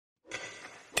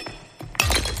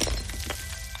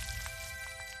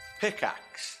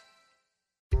Pickaxe.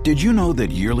 Did you know that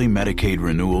yearly Medicaid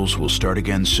renewals will start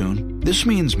again soon? This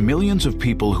means millions of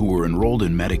people who were enrolled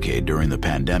in Medicaid during the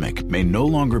pandemic may no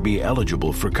longer be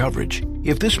eligible for coverage.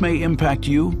 If this may impact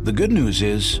you, the good news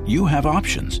is you have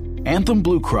options. Anthem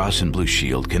Blue Cross and Blue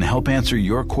Shield can help answer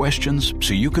your questions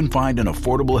so you can find an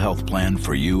affordable health plan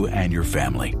for you and your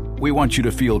family. We want you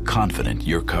to feel confident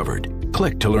you're covered.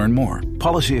 Click to learn more.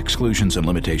 Policy exclusions and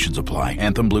limitations apply.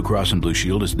 Anthem Blue Cross and Blue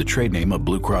Shield is the trade name of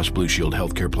Blue Cross Blue Shield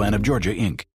Healthcare Plan of Georgia,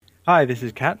 Inc. Hi, this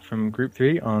is Kat from Group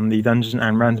 3 on the Dungeons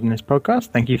and Randomness podcast.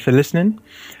 Thank you for listening.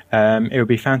 It would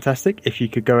be fantastic if you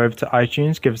could go over to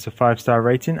iTunes, give us a 5-star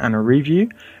rating and a review.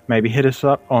 Maybe hit us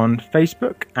up on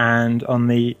Facebook and on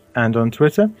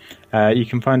Twitter. You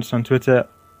can find us on Twitter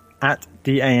at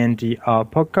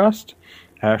DANDR Podcast.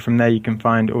 From there, you can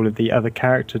find all of the other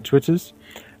character Twitters.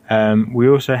 We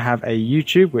also have a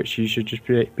YouTube, which you should just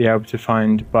be able to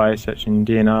find by searching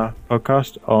DNR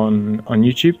Podcast on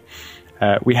YouTube.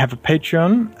 We have a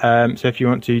Patreon, so if you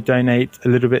want to donate a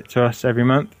little bit to us every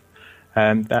month,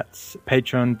 that's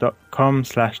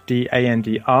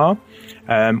patreon.com/DANDR.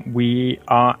 We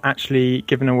are actually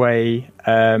giving away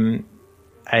an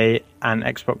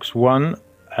Xbox One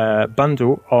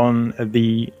bundle on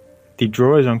the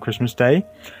drawers on Christmas Day.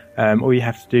 All you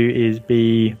have to do is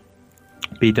be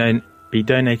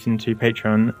donating to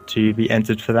Patreon to be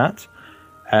entered for that.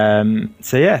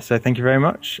 So thank you very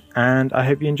much, and I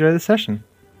hope you enjoy the session.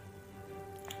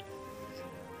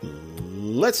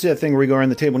 Let's do that thing where we go around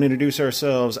the table and introduce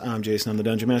ourselves. I'm Jason, I'm the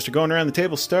Dungeon Master. Going around the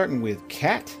table, starting with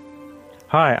Kat.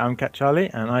 Hi, I'm Kat Charlie,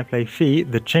 and I play Fee,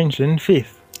 the Changeling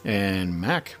Fifth. And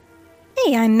Mac.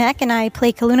 Hey, I'm Mac, and I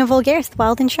play Kaluna Vulgaris, the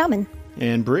Wild and Shaman.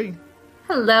 And Bree.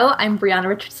 Hello, I'm Brianna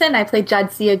Richardson. I play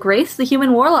Jadzia Grace, the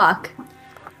Human Warlock.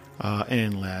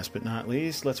 And last but not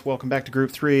least, let's welcome back to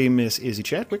Group 3, Miss Izzy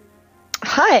Chadwick.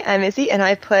 Hi, I'm Izzy, and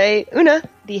I play Una,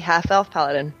 the Half-Elf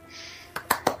Paladin.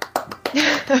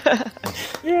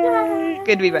 Yay!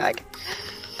 Good to be back.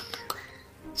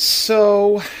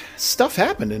 So, stuff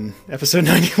happened in episode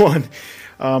 91.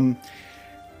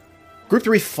 Group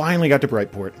 3 finally got to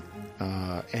Brightport,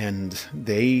 and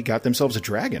they got themselves a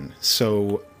dragon.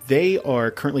 So, they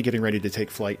are currently getting ready to take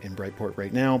flight in Brightport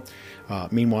right now.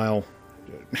 Meanwhile,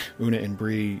 Una and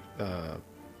Bree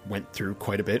went through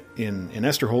quite a bit in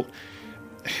Esterholt.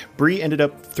 Bree ended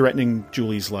up threatening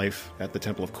Julie's life at the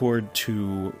Temple of Cord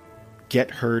to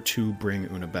get her to bring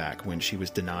Una back when she was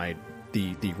denied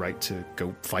the right to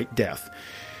go fight death.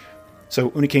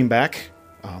 So Una came back,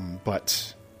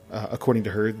 but according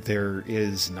to her, there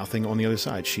is nothing on the other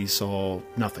side. She saw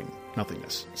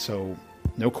nothingness. So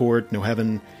no Cord, no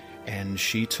heaven, and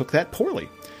she took that poorly.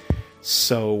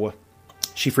 So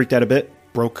she freaked out a bit,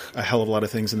 broke a hell of a lot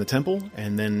of things in the temple,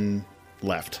 and then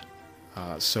left.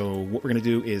 So what we're going to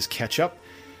do is catch up.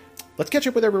 Let's catch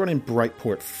up with everyone in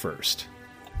Brightport first.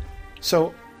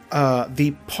 So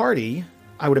the party,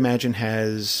 I would imagine,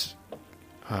 has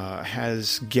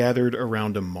gathered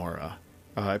around Amara.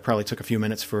 It probably took a few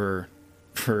minutes for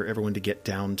everyone to get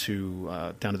down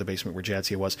to the basement where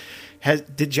Jadzia was.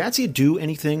 Did Jadzia do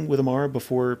anything with Amara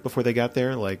before they got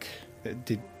there? Like,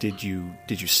 did you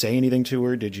say anything to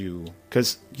her? Did you?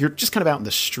 Because you're just kind of out in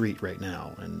the street right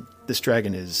now, and this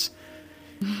dragon is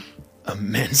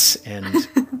immense,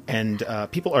 and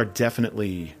people are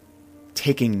definitely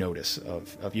taking notice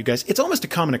of you guys. It's almost a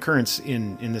common occurrence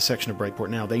in this section of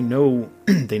Brightport now. They know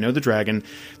the dragon,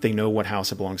 they know what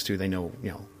house it belongs to, they know,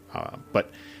 but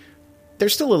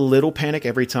there's still a little panic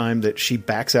every time that she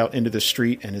backs out into the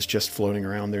street and is just floating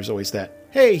around. There's always that,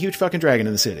 hey, huge fucking dragon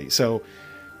in the city. So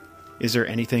is there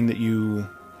anything that you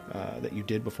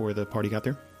did before the party got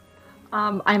there?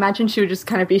 I imagine she would just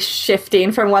kind of be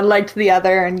shifting from one leg to the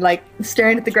other and, like,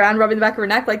 staring at the ground, rubbing the back of her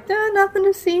neck, like, nothing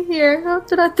to see here. Oh,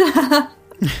 da-da-da.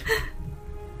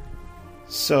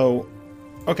 So,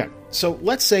 okay. So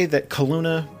let's say that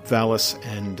Kaluna, Valis,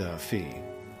 and Fee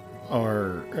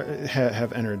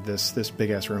have entered this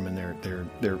big-ass room, and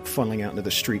they're funneling out into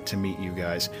the street to meet you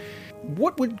guys.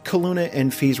 What would Kaluna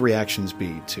and Fee's reactions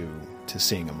be to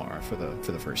seeing Amara for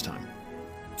the first time?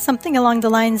 Something along the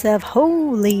lines of,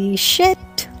 holy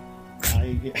shit.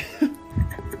 Fee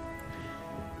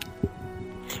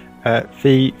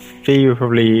will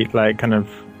probably kind of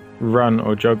run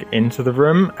or jog into the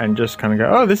room and just kind of go,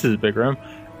 oh, this is a big room.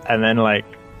 And then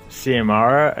see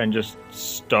Amara and just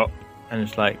stop and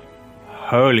it's like,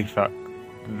 holy fuck,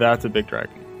 that's a big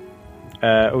dragon.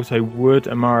 Also, would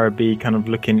Amara be kind of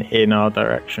looking in our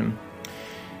direction?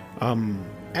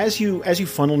 As you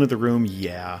funnel into the room,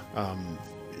 yeah.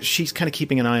 She's kind of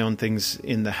keeping an eye on things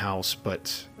in the house,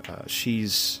 but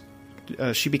she's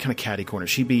she'd be kind of catty corner.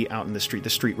 She'd be out in the street. The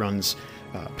street runs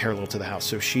parallel to the house,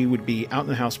 so she would be out in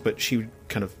the house, but she would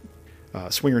kind of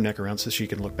swing her neck around so she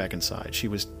can look back inside. She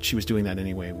was doing that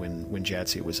anyway when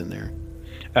Jadzia was in there.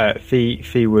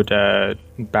 Fee would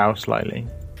bow slightly.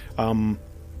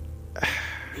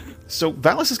 So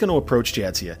Valis is going to approach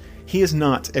Jadzia. He is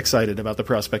not excited about the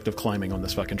prospect of climbing on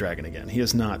this fucking dragon again.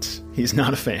 He's not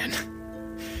a fan.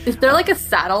 Is there like a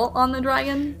saddle on the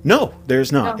dragon? No,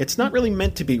 there's not. No. It's not really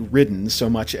meant to be ridden so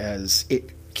much as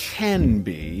it can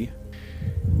be.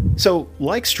 So,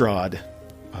 like Strahd,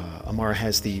 Amara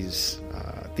has these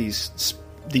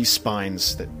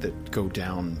spines that go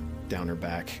down her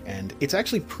back, and it's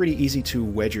actually pretty easy to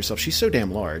wedge yourself. She's so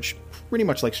damn large, pretty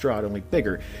much like Strahd, only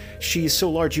bigger. She's so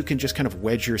large you can just kind of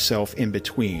wedge yourself in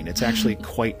between. It's actually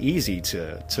quite easy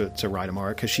to ride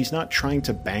Amara because she's not trying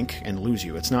to bank and lose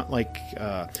you. It's not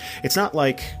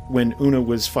like when Una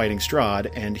was fighting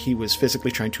Strahd and he was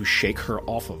physically trying to shake her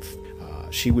off of.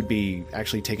 She would be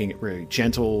actually taking it very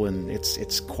gentle, and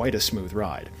it's quite a smooth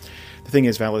ride. The thing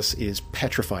is, Valis is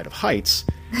petrified of heights,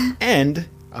 and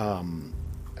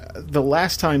the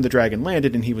last time the dragon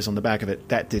landed and he was on the back of it,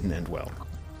 that didn't end well.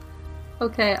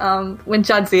 Okay, when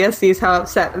Jadzia sees how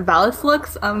upset Valis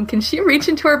looks, can she reach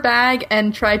into her bag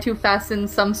and try to fasten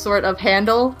some sort of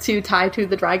handle to tie to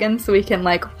the dragon so we can,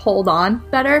 like, hold on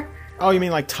better? Oh, you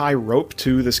mean like tie rope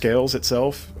to the scales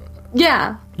itself?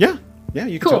 Yeah. Yeah,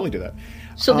 you can totally do that.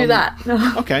 She'll do that.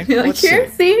 Okay, Be like, let's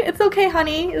here, see. It's okay,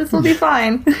 honey. This will be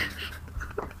fine.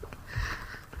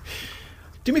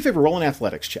 Do me a favor, roll an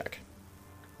athletics check.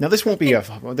 Now this won't be a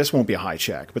high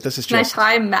check, but this is just... Can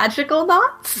I tie magical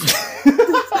knots?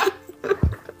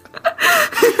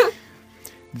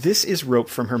 This is rope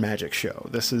from her magic show.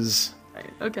 This is...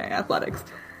 Okay, athletics.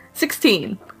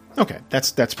 16. Okay,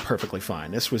 that's perfectly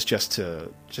fine. This was just to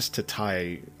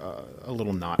tie a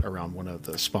little knot around one of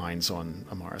the spines on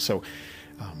Amara. So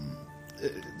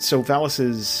Valis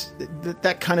is...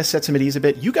 That kind of sets him at ease a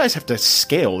bit. You guys have to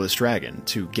scale this dragon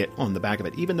to get on the back of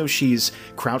it. Even though she's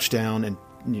crouched down and,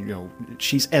 you know,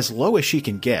 she's as low as she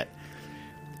can get,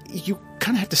 you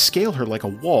kind of have to scale her like a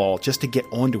wall just to get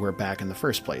onto her back in the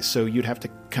first place. So you'd have to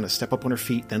kind of step up on her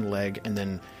feet, then leg, and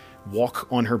then walk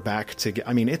on her back to get...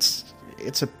 I mean, it's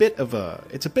a bit of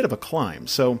a climb.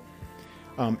 So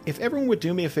if everyone would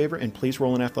do me a favor and please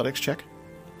roll an athletics check.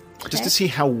 Okay. Just to see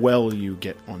how well you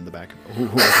get on the back. Oh,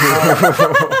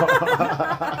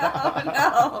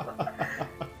 no.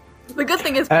 The good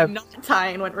thing is not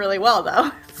tying went really well,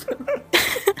 though.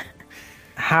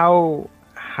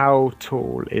 How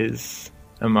tall is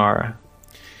Amara?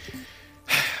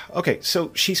 Okay,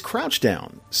 so she's crouched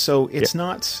down, so it's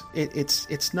not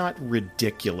it's not a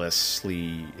ridiculous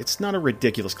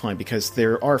climb because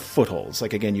there are footholds.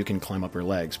 Like, again, you can climb up her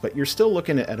legs, but you're still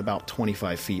looking at about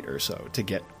 25 feet or so to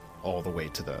get all the way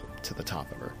to the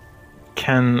top of her.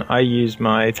 Can I use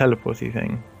my teleporty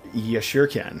thing? You sure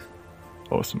can.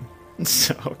 Awesome.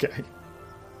 So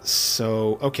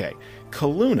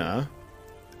Kaluna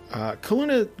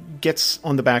gets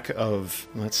on the back of...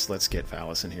 Let's get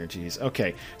Valis in here, geez.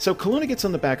 Okay, so Kaluna gets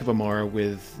on the back of Amara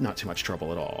with not too much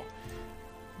trouble at all.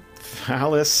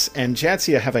 Valis and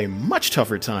Jadzia have a much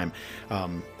tougher time.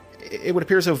 It would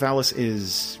appear as though Valis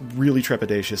is really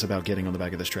trepidatious about getting on the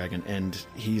back of this dragon, and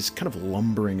he's kind of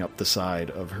lumbering up the side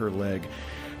of her leg.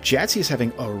 Jadzia is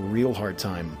having a real hard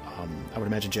time. I would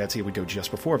imagine Jadzia would go just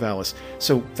before Valis.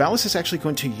 So Valis is actually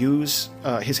going to use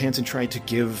his hands and try to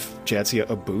give Jadzia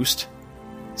a boost.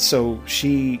 So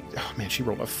she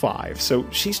rolled a 5. So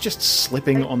she's just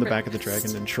slipping on the back of the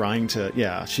dragon and trying to...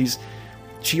 Yeah,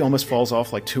 she almost falls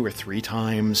off like 2 or 3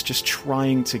 times, just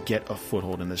trying to get a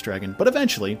foothold in this dragon. But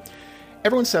eventually,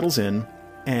 everyone settles in,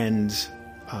 and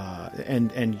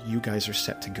you guys are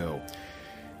set to go.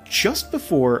 Just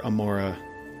before Amara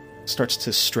starts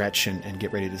to stretch and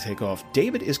get ready to take off,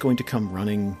 David is going to come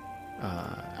running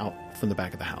out from the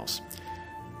back of the house.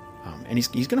 And he's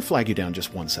going to flag you down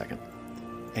just 1 second.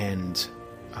 And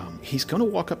he's going to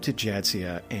walk up to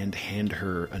Jadzia and hand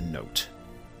her a note.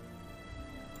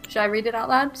 Should I read it out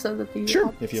loud so that the...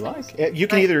 Sure, if you like. You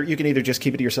can either just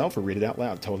keep it to yourself or read it out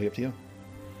loud. Totally up to you.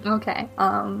 Okay.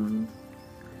 Let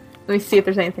me see if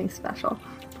there's anything special.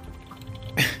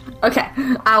 Okay,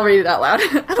 I'll read it out loud.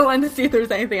 I wanted to see if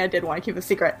there's anything I did want to keep a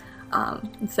secret.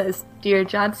 It says, Dear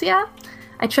Jadzia,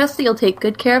 I trust that you'll take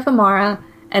good care of Amara,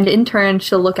 and in turn,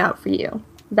 she'll look out for you.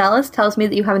 Valis tells me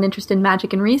that you have an interest in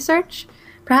magic and research.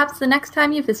 Perhaps the next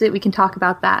time you visit, we can talk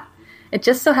about that. It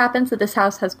just so happens that this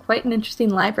house has quite an interesting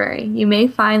library. You may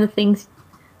find some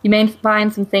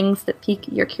things that pique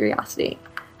your curiosity.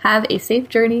 Have a safe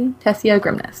journey, Tessia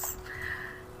Grimness.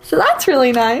 So that's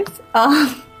really nice.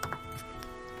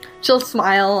 she'll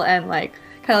smile and like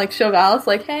kind of like show Valis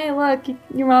like, hey, look,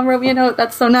 your mom wrote me a note.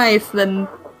 That's so nice. Then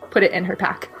put it in her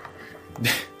pack.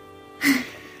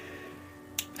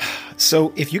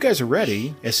 So if you guys are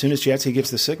ready, as soon as Jadzia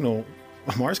gives the signal,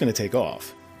 Amara's going to take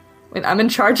off. Wait, I'm in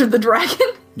charge of the dragon?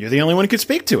 You're the only one who could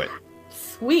speak to it.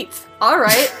 Sweet. All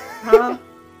right.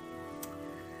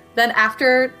 Then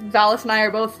after Valis and I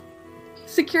are both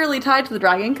securely tied to the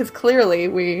dragon, because clearly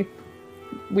we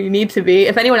need to be.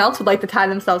 If anyone else would like to tie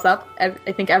themselves up, I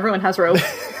think everyone has rope.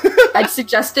 I'd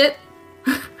suggest it.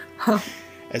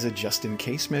 As a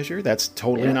just-in-case measure, that's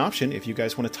totally an option if you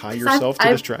guys want to tie yourself to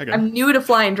this dragon. I'm new to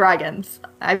flying dragons.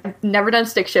 I've never done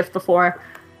stick shift before.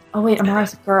 Oh wait,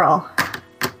 Amara's a girl.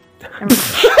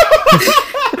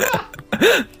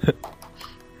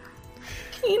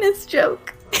 Penis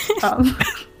joke.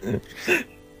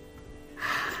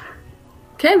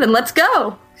 Okay, then let's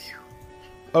go.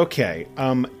 Okay,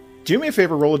 do me a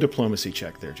favor, roll a diplomacy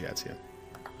check there, Jadzia.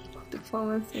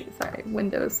 Diplomacy, sorry,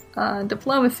 Windows.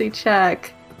 Diplomacy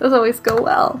check. Those always go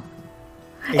well.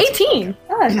 18!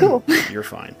 Ah, cool. You're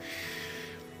fine.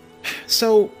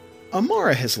 So,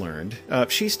 Amara has learned,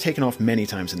 she's taken off many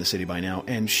times in the city by now,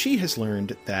 and she has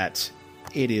learned that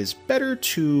it is better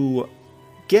to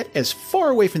get as far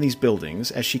away from these buildings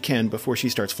as she can before she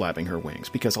starts flapping her wings,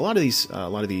 because a lot of these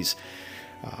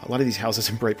houses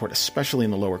in Brightport, especially in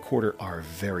the lower quarter, are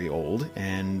very old,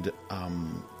 and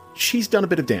she's done a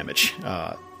bit of damage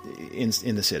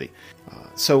in the city.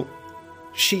 So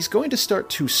she's going to start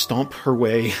to stomp her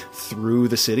way through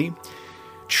the city,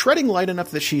 treading light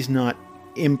enough that she's not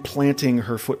implanting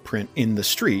her footprint in the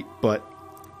street, but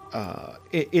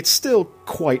it's still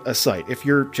quite a sight if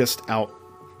you're just out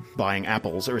buying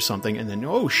apples or something and then,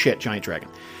 oh shit, giant dragon.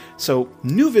 So,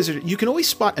 new visitor, you can always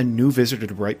spot a new visitor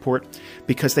to Brightport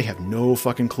because they have no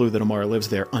fucking clue that Amara lives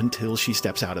there until she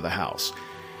steps out of the house,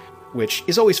 which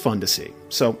is always fun to see.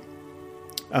 So,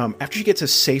 after she gets a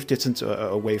safe distance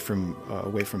away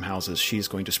from houses, she's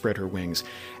going to spread her wings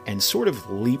and sort of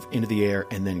leap into the air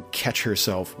and then catch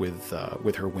herself with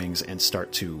her wings and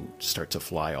start to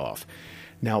fly off.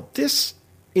 Now, this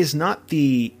is not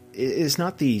the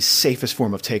safest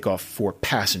form of takeoff for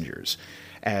passengers,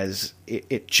 as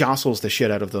it jostles the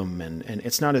shit out of them, and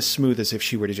it's not as smooth as if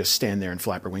she were to just stand there and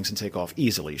flap her wings and take off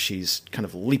easily. She's kind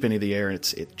of leaping into the air,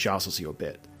 and it jostles you a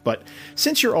bit. But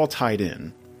since you're all tied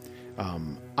in,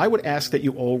 I would ask that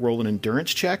you all roll an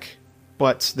endurance check,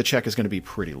 but the check is going to be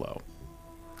pretty low.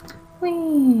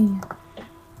 Whee.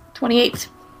 28.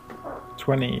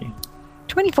 20.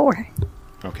 24.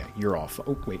 Okay, you're off.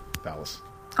 Oh, wait, Valis.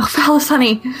 Oh, Valis,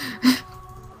 honey.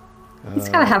 He's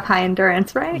got to have high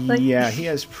endurance, right? Yeah, he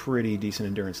has pretty decent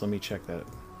endurance. Let me check that.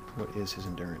 What is his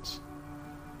endurance?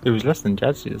 It was less than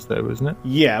Jadzia's, though, wasn't it?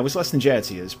 Yeah, it was less than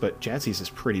Jadzia's, but Jadzia's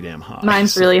is pretty damn high.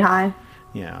 Mine's really high.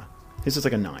 Yeah. His is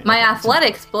like a 9. My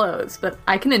athletics blows, but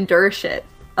I can endure shit.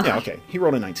 Yeah, okay. He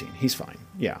rolled a 19. He's fine.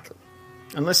 Yeah.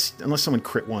 Unless someone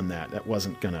crit won that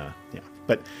wasn't gonna. Yeah.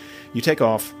 But you take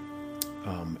off.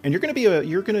 And you're going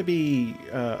to be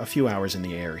a few hours in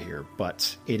the air here,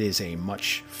 but it is a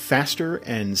much faster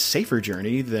and safer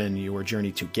journey than your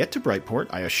journey to get to Brightport,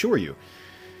 I assure you.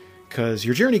 Because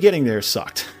your journey getting there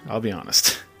sucked, I'll be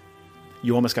honest.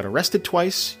 You almost got arrested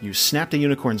twice, you snapped a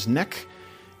unicorn's neck,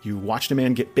 you watched a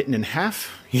man get bitten in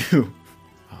half,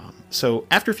 So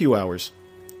after a few hours,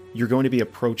 you're going to be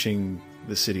approaching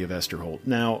the city of Esterholt.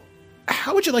 Now,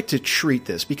 how would you like to treat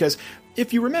this? Because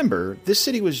if you remember, this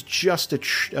city was just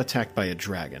attacked by a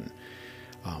dragon.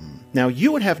 Now,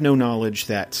 you would have no knowledge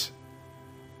that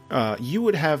the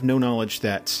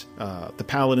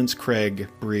paladins, Craig,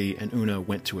 Bree, and Una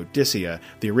went to Odyssia.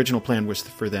 The original plan was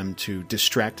for them to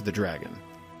distract the dragon.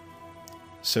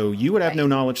 So you would have no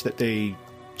knowledge that they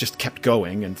just kept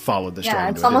going and followed this dragon.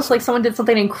 Yeah, it's almost like someone did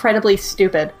something incredibly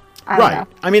stupid. Right.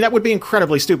 I mean, that would be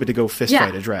incredibly stupid to go fist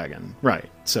fight a dragon. Right.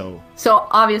 So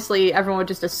obviously everyone would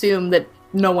just assume that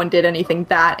no one did anything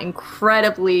that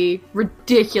incredibly,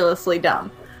 ridiculously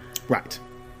dumb. Right.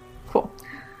 Cool.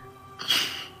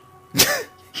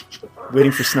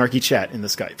 Waiting for snarky chat in the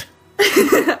Skype.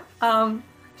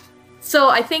 So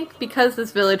I think because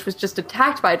this village was just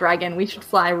attacked by a dragon, we should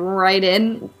fly right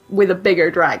in with a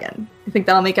bigger dragon. I think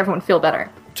that'll make everyone feel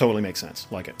better. Totally makes sense.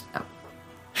 Like it. Oh.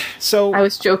 So I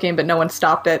was joking, but no one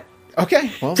stopped it.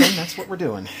 Okay, well then that's what we're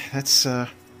doing. That's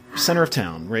center of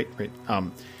town, right?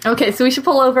 Okay, so we should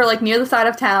pull over like near the side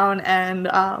of town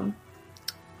and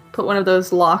put one of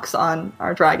those locks on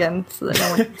our dragon so that no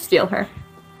one can steal her.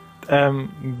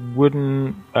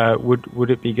 Would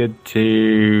it be good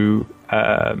to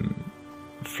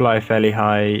fly fairly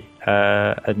high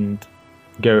and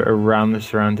go around the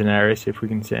surrounding area, see if we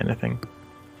can see anything?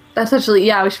 That's actually,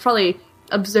 yeah, we should probably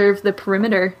observe the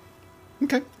perimeter.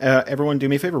 Okay. Everyone do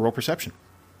me a favor. Roll perception.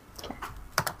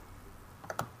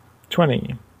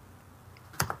 20.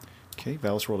 Okay.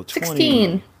 Valis rolled a 20.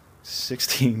 16.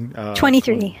 16.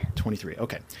 23. 23.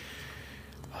 Okay.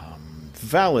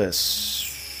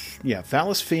 Valis. Yeah,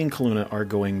 Valis, Fee, and Kaluna are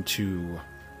going to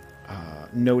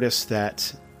notice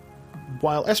that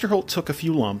while Esterholt took a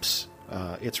few lumps,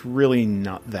 it's really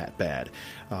not that bad.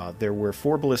 There were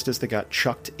 4 ballistas that got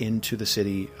chucked into the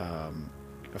city.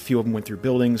 A few of them went through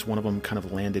buildings. One of them kind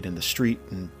of landed in the street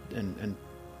and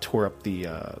tore up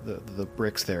the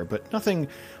bricks there, but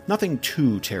nothing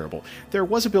too terrible. There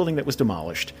was a building that was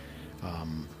demolished,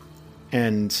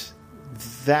 and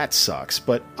that sucks.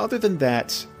 But other than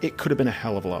that, it could have been a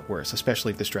hell of a lot worse,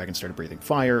 especially if this dragon started breathing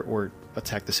fire or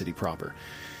attacked the city proper.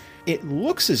 It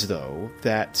looks as though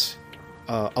that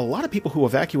a lot of people who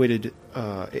evacuated,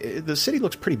 the city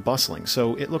looks pretty bustling,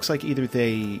 so it looks like either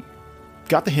they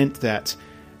got the hint that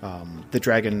the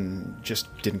dragon just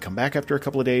didn't come back after a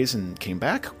couple of days and came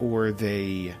back, or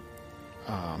they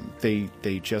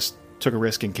just took a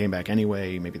risk and came back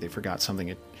anyway. Maybe they forgot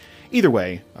something. Either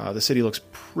way, the city looks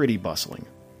pretty bustling.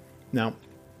 Now,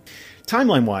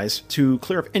 timeline-wise, to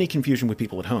clear up any confusion with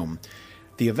people at home,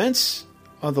 the events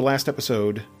of the last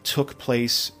episode took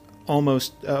place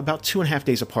almost about 2.5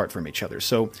 days apart from each other.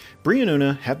 So Bree and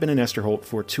Una have been in Esterholt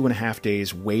for 2.5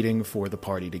 days waiting for the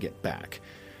party to get back.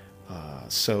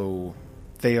 So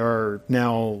they are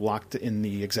now locked in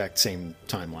the exact same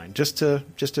timeline, just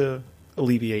to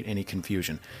alleviate any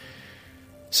confusion.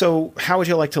 So how would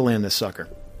you like to land this sucker?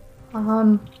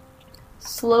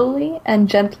 Slowly and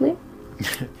gently.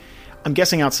 I'm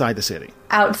guessing outside the city.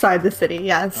 Outside the city,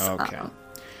 yes. Okay.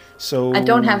 So I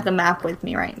don't have the map with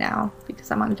me right now because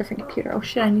I'm on a different computer. Oh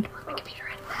shit, I need to plug my computer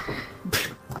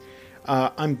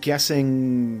in. I'm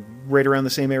guessing right around the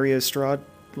same area as Strahd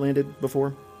landed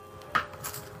before?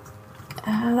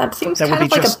 That seems kind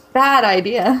of like a bad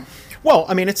idea. Well,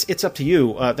 I mean, it's up to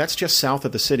you. That's just south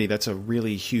of the city. That's a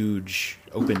really huge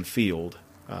open field.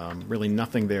 Really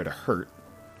nothing there to hurt.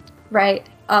 Right.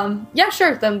 Yeah,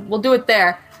 sure. Then we'll do it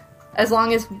there. As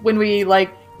long as when we,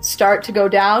 start to go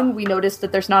down, we notice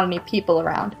that there's not any people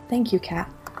around. Thank you,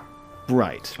 Kat.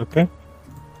 Right. Okay.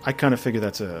 I kind of figure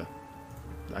that's a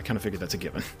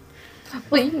given.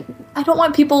 Well, I don't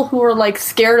want people who are,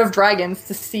 scared of dragons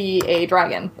to see a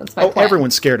dragon. That's my point.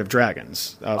 Everyone's scared of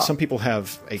dragons. Some people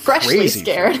have a freshly crazy...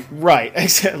 scared. Right.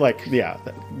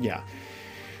 Yeah.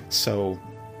 So,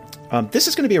 this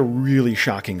is going to be a really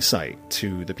shocking sight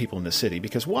to the people in the city,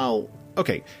 because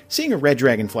seeing a red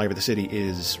dragon fly over the city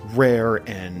is rare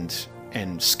and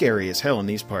scary as hell in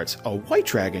these parts. A white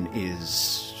dragon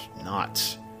is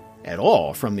not at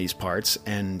all from these parts,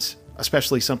 and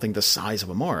especially something the size of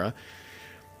Amara.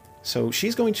 So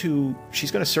she's going to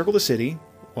circle the city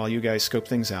while you guys scope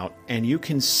things out, and you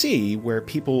can see where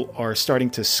people are starting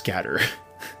to scatter.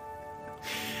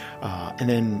 And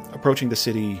then approaching the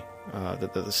city,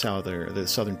 the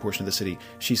southern portion of the city,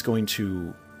 she's going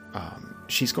to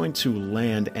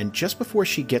land, and just before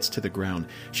she gets to the ground,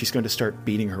 she's going to start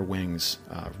beating her wings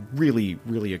really,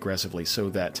 really aggressively, so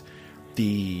that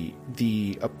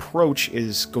the approach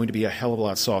is going to be a hell of a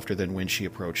lot softer than when she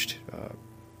approached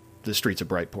the streets of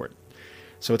Brightport.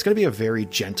 So it's going to be a very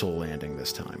gentle landing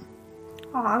this time.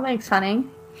 Aw, thanks, honey.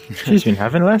 She's been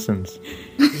having lessons.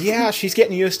 Yeah, she's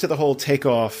getting used to the whole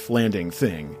takeoff landing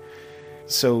thing.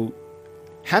 So,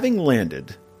 having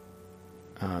landed,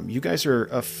 you guys are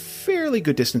a fairly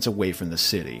good distance away from the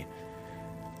city.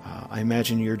 I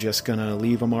imagine you're just going to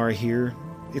leave Amara here.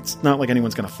 It's not like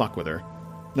anyone's going to fuck with her.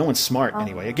 No one's smart,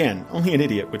 anyway. Again, only an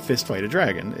idiot would fist fight a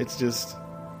dragon. It's just...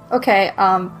 Okay,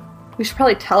 we should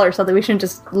probably tell her something. We shouldn't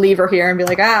just leave her here and be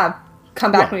like,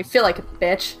 come back when we feel like it,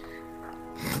 bitch.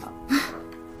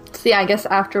 So yeah, I guess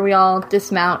after we all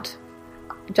dismount,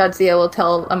 Jadzia will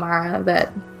tell Amara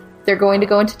that they're going to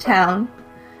go into town,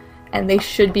 and they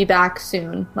should be back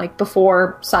soon,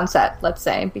 before sunset, let's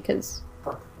say, because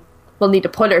we'll need to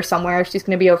put her somewhere if she's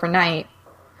going to be overnight.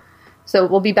 So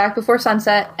we'll be back before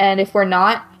sunset, and if we're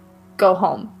not, go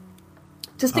home.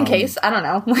 Just in case, I don't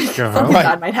know, something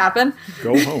bad might happen.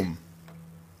 Go home.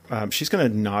 She's going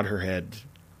to nod her head,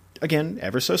 again,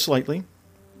 ever so slightly.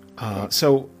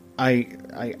 So I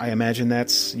imagine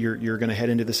that's, you're going to head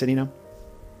into the city now?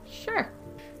 Sure.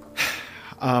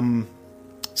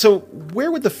 So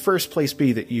where would the first place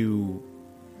be that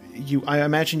I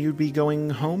imagine you'd be going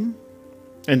home?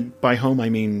 And by home, I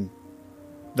mean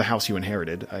the house you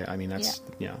inherited. I mean, that's,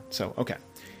 yeah. So, okay.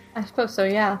 I suppose so,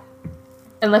 yeah.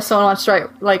 Unless someone wants to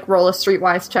roll a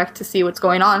streetwise check to see what's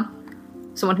going on.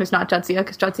 Someone who's not Jadzia,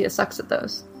 because Jadzia sucks at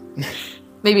those.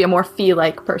 maybe a more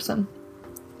fee-like person.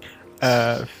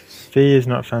 Fee is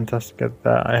not fantastic at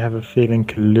that. I have a feeling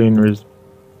Kaluna is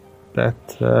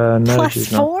better. No, Plus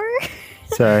she's not. 4?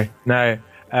 Sorry, no.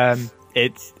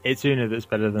 It's Una that's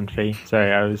better than Fee.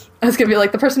 Sorry, I was gonna be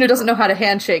like, the person who doesn't know how to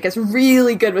handshake is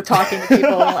really good with talking to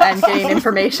people and getting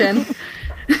information.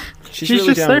 She's She's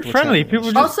really just down so with what's friendly. happening.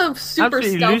 People just Also super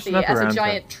absolutely stealthy loosen up as a around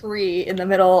giant tree in the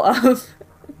middle of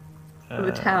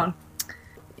the town.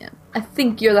 Yeah, I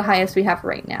think you're the highest we have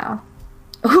right now.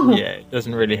 Ooh. Yeah, it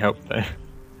doesn't really help though.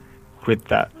 With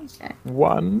that Okay.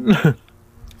 one.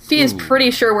 Fee is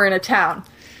pretty sure we're in a town.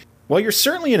 Well, you're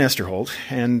certainly in Esterhold,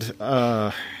 and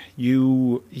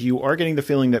you are getting the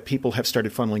feeling that people have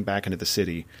started funneling back into the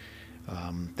city.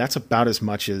 That's about as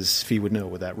much as Fee would know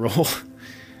with that roll.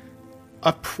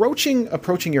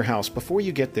 Approaching your house, before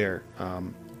you get there,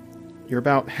 you're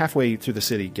about halfway through the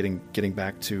city, getting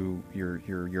back to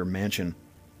your mansion.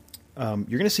 You're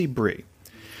going to see Bree.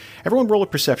 Everyone, roll a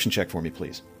perception check for me,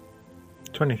 please.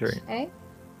 23. Okay.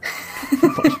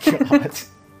 Oh my god.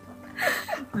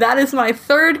 That is my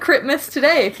third crit miss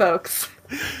today, folks.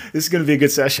 This is going to be a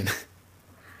good session.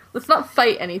 Let's not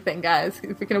fight anything, guys.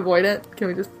 If we can avoid it, can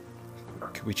we just...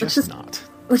 Could we just not?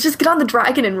 Let's just get on the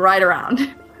dragon and ride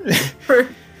around for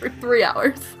 3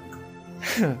 hours.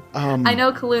 I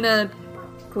know Kaluna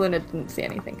didn't see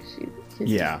anything. She's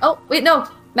Yeah. Just... Oh, wait, no.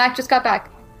 Mac just got back.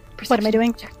 What am I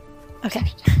doing?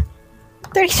 Okay.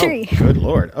 33. Oh, good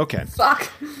lord. Okay.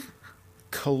 Fuck.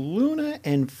 Kaluna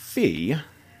and Fee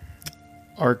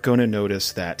are going to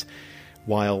notice that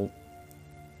while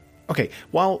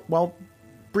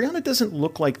Brianna doesn't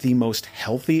look like the most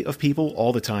healthy of people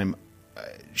all the time,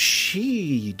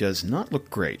 she does not look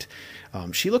great.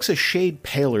 She looks a shade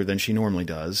paler than she normally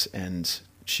does, and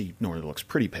she normally looks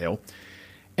pretty pale.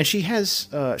 And she has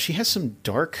some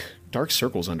dark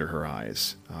circles under her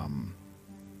eyes.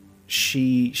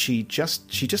 She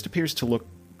just appears to look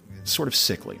sort of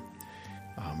sickly.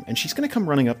 And she's going to come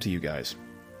running up to you guys.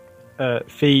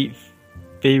 Fee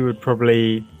would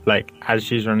probably, like, as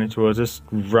she's running towards us,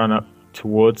 run up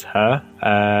towards her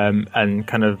and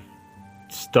kind of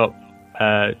stop,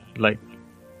 like,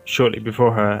 shortly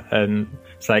before her. And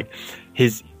it's like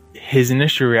his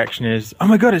initial reaction is, "Oh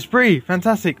my god, it's Bree!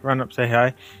 Fantastic!" Run up, say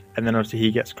hi, and then obviously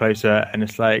he gets closer, and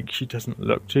it's like she doesn't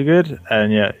look too good.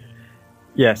 And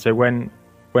yeah. So when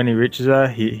he reaches her,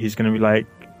 he's going to be like,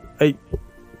 "Hey,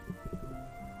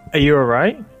 are you all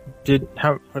right?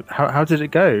 How did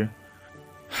it go?"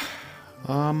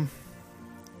 Kind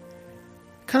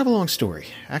of a long story.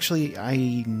 Actually,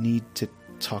 I need to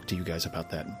talk to you guys about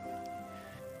that.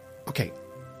 Okay,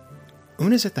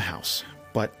 Una's at the house,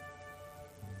 but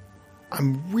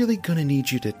I'm really gonna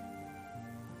need you to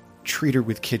treat her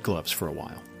with kid gloves for a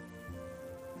while.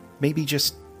 Maybe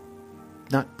just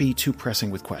not be too pressing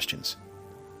with questions.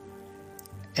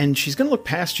 And she's gonna look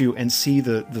past you and see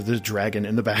the dragon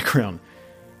in the background.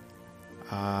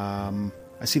 I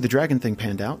see the dragon thing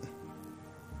panned out.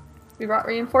 We brought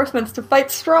reinforcements to fight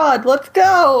Strahd. Let's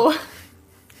go!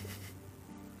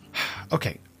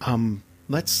 Okay,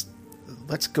 let's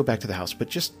go back to the house, but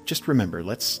just remember,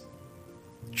 let's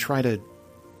try to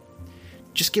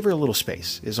just give her a little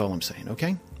space, is all I'm saying,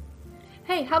 okay?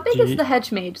 Hey, how big is the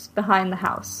hedge maze behind the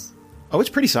house? Oh, it's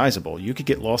pretty sizable. You could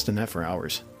get lost in that for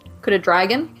hours. Could a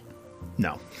dragon?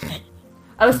 No.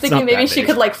 I was It's thinking not maybe that she big.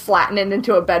 could, like, flatten it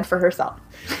into a bed for herself.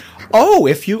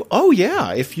 If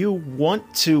you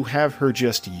want to have her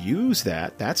just use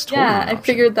that, that's totally Yeah, an I option.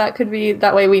 figured that could be,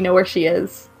 that way we know where she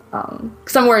is.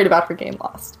 Because I'm worried about her getting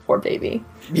lost. Poor baby.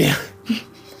 Yeah.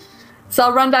 So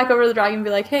I'll run back over to the dragon and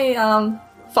be like, hey,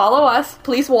 follow us.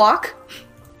 Please walk.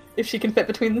 If she can fit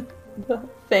between the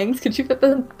things. Could she fit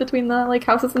between the, like,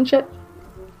 houses and shit?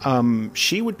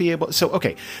 She would be able... So,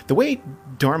 okay, the way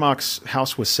Darmok's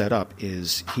house was set up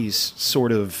is he's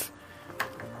sort of...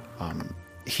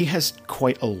 he has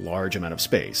quite a large amount of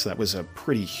space. That was a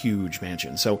pretty huge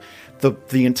mansion. So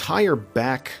the entire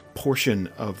back portion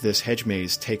of this hedge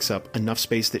maze takes up enough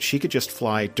space that she could just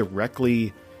fly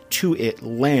directly to it,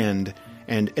 land,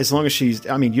 and as long as she's...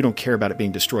 I mean, you don't care about it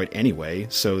being destroyed anyway,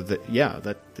 so that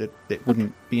it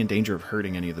wouldn't be in danger of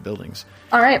hurting any of the buildings.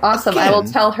 All right, awesome. I will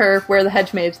Again- tell her where the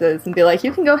hedge maze is and be like,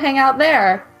 you can go hang out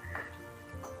there.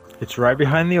 It's right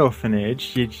behind the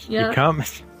orphanage. You can't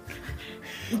miss.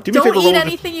 Do me a Don't favor, eat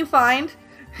anything you find.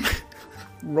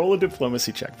 roll a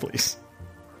diplomacy check, please.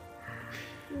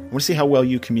 I want to see how well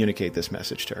you communicate this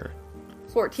message to her.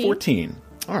 14. 14.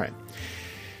 All right.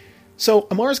 So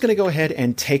Amara's going to go ahead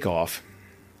and take off.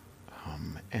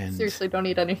 And Seriously, don't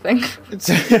eat anything.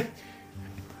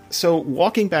 so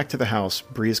walking back to the house,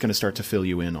 Bree is going to start to fill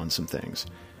you in on some things.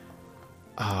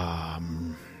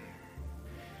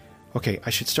 Okay, I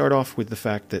should start off with the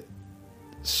fact that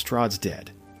Strahd's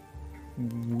dead.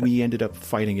 We ended up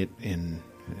fighting it in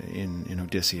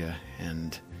Odyssea,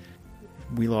 and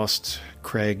we lost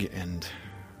Craig and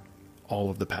all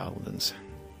of the paladins.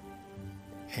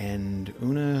 And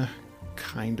Una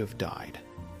kind of died.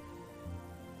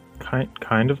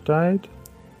 Kind of died?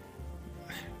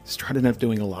 Strahd ended up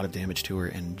doing a lot of damage to her,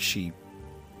 and she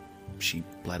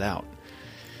bled out.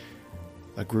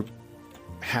 A group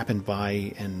happened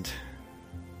by, and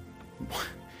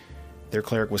their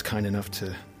cleric was kind enough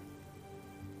to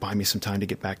buy me some time to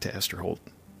get back to Esterholt.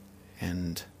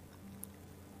 And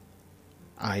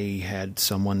I had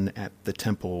someone at the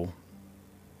temple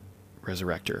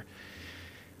resurrect her.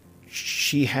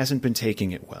 She hasn't been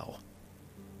taking it well.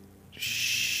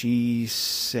 She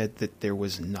said that there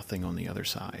was nothing on the other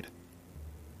side.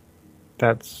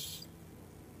 That's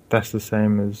the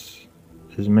same as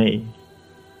me.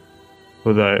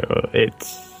 Although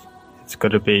it's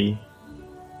got to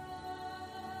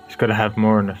have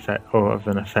more of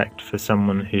an effect for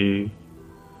someone who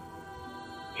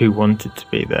wanted to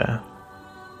be there.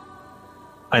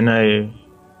 I know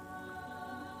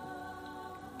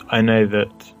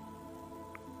that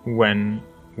when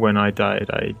I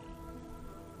died,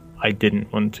 I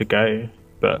didn't want to go,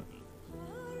 but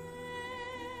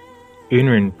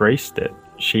Una embraced it.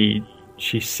 She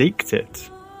seeked it.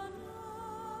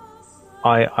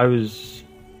 I was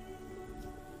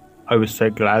so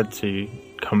glad to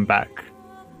come back.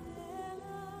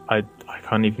 I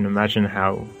can't even imagine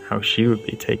how she would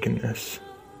be taking this.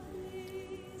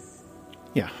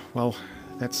 Yeah, well,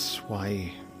 that's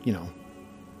why,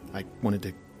 I wanted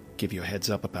to give you a heads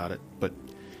up about it, but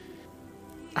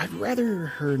I'd rather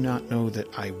her not know that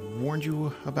I warned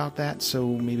you about that, so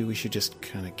maybe we should just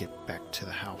kind of get back to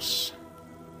the house.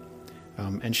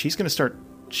 And she's gonna start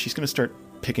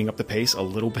picking up the pace a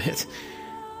little bit.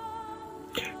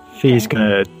 Fee's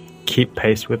gonna keep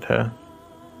pace with her.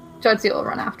 Jadzia will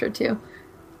run after too.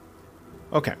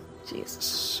 Okay. Jeez.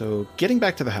 So getting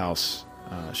back to the house,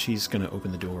 she's gonna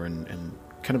open the door and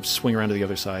kind of swing around to the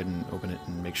other side and open it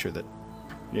and make sure that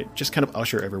just kind of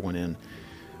usher everyone in.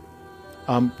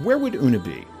 Where would Una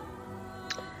be?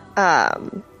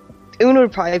 Una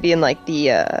would probably be in like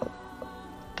the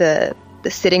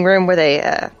sitting room where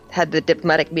they had the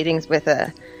diplomatic meetings with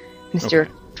Mr.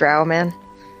 Okay. Drowman.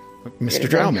 Mr.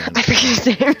 Drowman. I forget his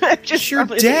name. It's your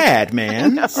dad,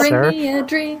 man. Bring me a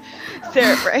dream.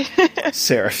 Seraph, right?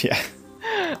 Seraph, yeah.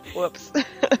 Whoops.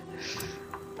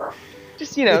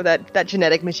 Just, that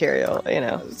genetic material,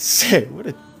 Say, what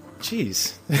a...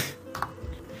 Jeez.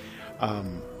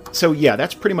 So, yeah,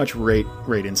 that's pretty much right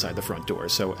inside the front door.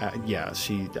 So, yeah,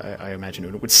 I imagine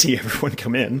Una would see everyone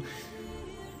come in.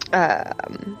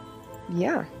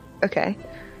 Yeah. Okay.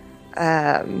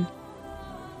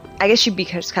 I guess she'd be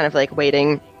just kind of like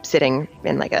waiting, sitting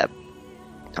in like a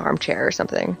armchair or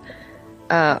something.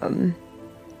 I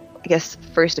guess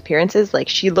first appearances, like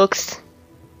she looks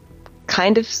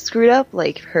kind of screwed up.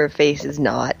 Like her face is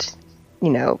not,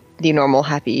 the normal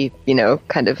happy,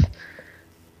 kind of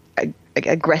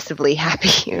aggressively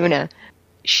happy Una.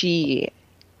 She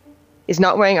is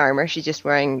not wearing armor. She's just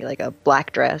wearing like a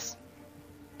black dress.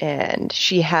 And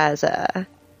she has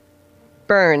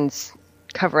burns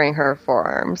covering her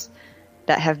forearms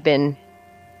that have been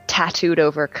tattooed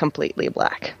over completely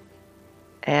black.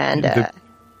 And the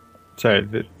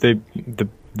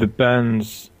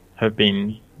burns have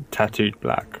been tattooed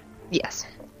black. Yes.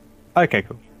 Okay,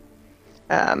 cool.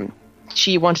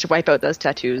 She wants to wipe out those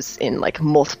tattoos in like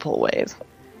multiple ways.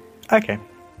 Okay.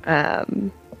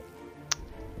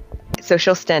 So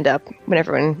she'll stand up when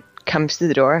everyone comes to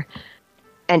the door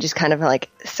and just kind of like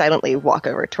silently walk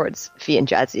over towards Fee and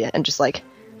Jadzia and just like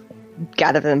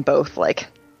gather them both like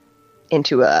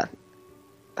into a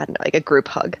group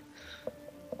hug.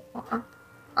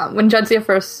 When Jadzia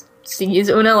first sees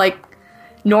Una, like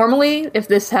normally if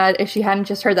she hadn't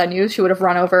just heard that news, she would have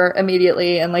run over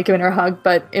immediately and like given her a hug.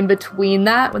 But in between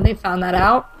that, when they found that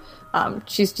out,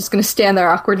 she's just gonna stand there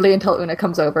awkwardly until Una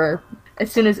comes over.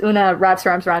 As soon as Una wraps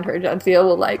her arms around her, Jadzia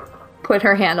will like put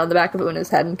her hand on the back of Una's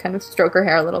head and kind of stroke her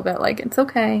hair a little bit, like, it's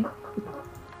okay.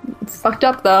 It's fucked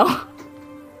up, though.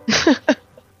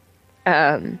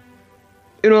 Una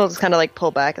will just kind of, like,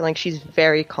 pull back, and, like, she's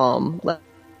very calm.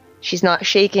 She's not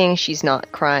shaking, she's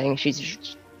not crying,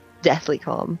 she's deathly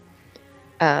calm.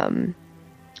 And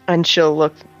she'll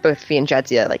look both Fee and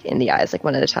Jadzia, like, in the eyes, like,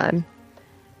 one at a time.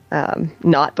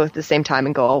 Not both at the same time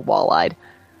and go all wall-eyed.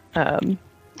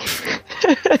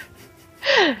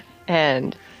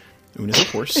 And... Una's a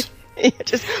horse.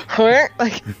 Just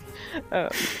like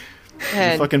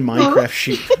and fucking Minecraft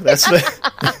sheep. That's the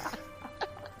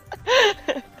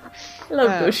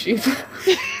Love those sheep.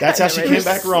 That's how she came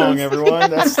back wrong,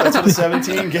 everyone. That's what a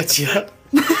 17 gets you.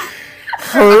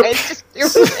 It's just your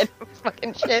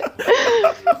fucking shit.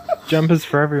 Jumpers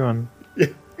for everyone.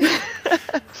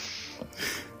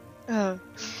 I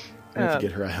have to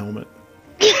get her a helmet.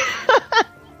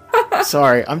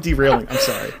 Sorry, I'm derailing. I'm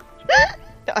sorry.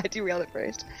 I derailed it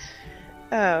first.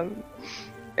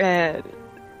 And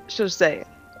she'll say,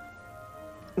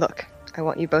 look, I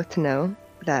want you both to know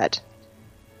that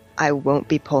I won't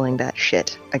be pulling that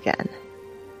shit again.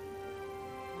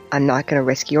 I'm not going to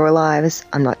risk your lives.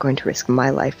 I'm not going to risk my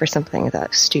life for something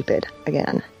that stupid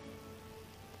again.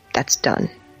 That's done.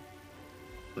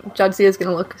 Jadzia is going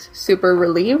to look super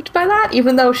relieved by that,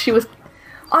 even though she was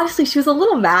a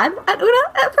little mad at Una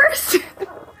at first.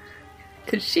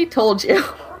 Because she told you.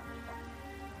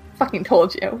 Fucking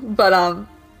told you. But,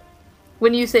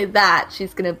 when you say that,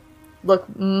 she's going to look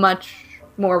much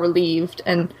more relieved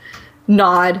and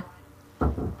nod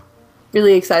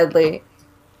really excitedly.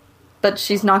 But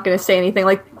she's not going to say anything.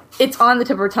 Like, it's on the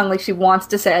tip of her tongue, like she wants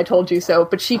to say, I told you so,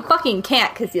 but she fucking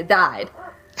can't because you died.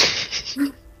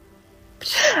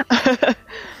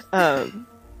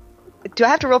 Do I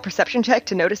have to roll a perception check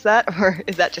to notice that, or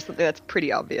is that just something that's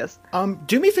pretty obvious?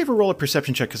 Do me a favor, roll a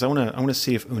perception check, because I want to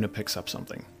see if Una picks up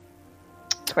something.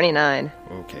 29.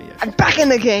 Okay, yeah. I'm back in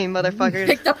the game, motherfuckers.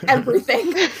 Picked up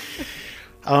everything.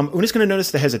 Una's going to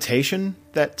notice the hesitation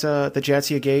that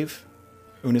Jadzia gave.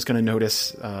 Una's going to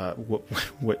notice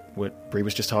what Bree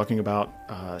was just talking about.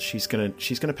 She's going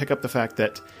to pick up the fact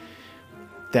that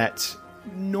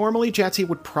normally Jadzia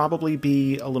would probably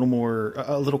be a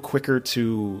little quicker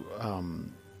to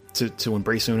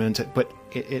embrace Una, but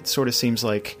it sort of seems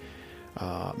like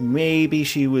maybe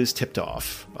she was tipped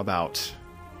off about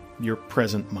your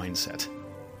present mindset.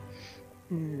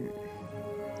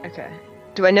 Okay.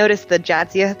 Do I notice the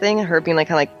Jadzia thing? Her being like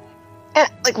kind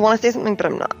of want to say something, but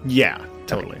I'm not. Yeah,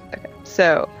 totally. Okay.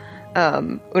 So,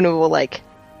 Una will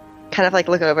kind of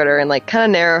look over at her and kind of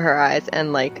narrow her eyes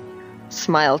and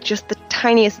smile just the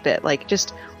tiniest bit,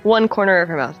 just one corner of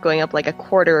her mouth going up a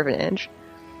quarter of an inch.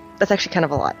 That's actually kind of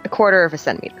a lot. A quarter of a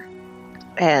centimeter.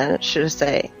 And she'll just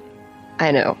say,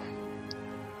 I know.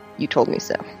 You told me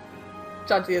so.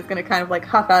 Jadzia is going to kind of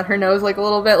huff out her nose a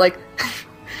little bit,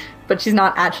 but she's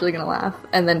not actually going to laugh.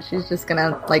 And then she's just going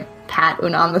to pat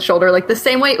Una on the shoulder, the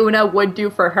same way Una would do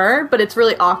for her, but it's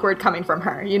really awkward coming from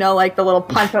her. You know, the little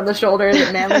punch on the shoulder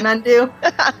that manly men do.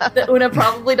 That Una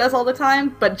probably does all the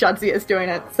time, but Jadzia is doing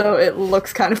it, so it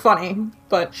looks kind of funny,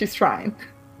 but she's trying.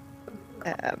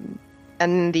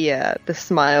 And the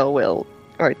smile will,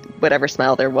 or whatever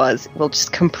smile there was, will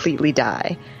just completely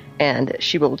die. And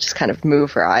she will just kind of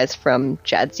move her eyes from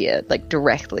Jadzia,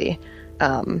 directly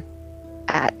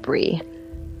at Bree.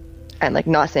 And,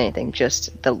 not say anything,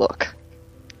 just the look.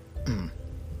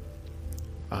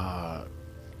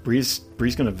 Bree's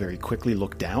going to very quickly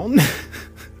look down.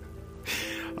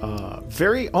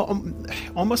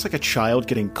 Almost like a child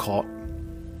getting caught,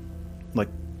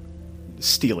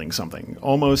 stealing something.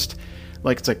 Almost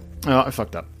it's oh, I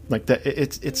fucked up. That.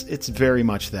 It's very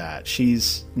much that.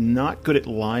 She's not good at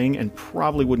lying and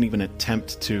probably wouldn't even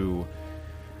attempt to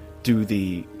do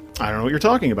the I don't know what you're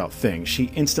talking about thing.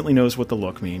 She instantly knows what the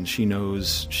look means. She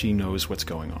knows what's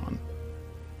going on.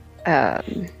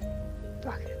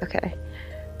 Okay.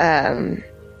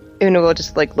 Una will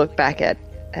just look back at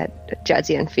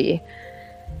Jadzia and Fee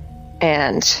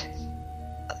and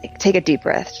take a deep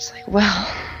breath. Just well,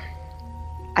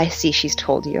 I see she's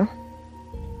told you.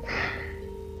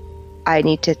 I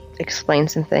need to explain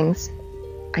some things,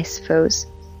 I suppose.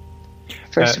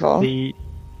 First of all, Fee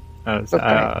is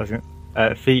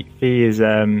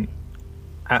at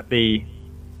the.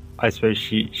 I suppose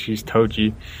she's told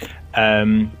you,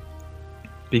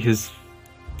 because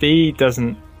Fee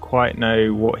doesn't quite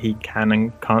know what he can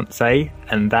and can't say,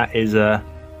 and that is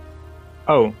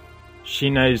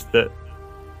she knows that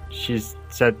she's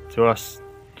said to us.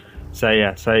 So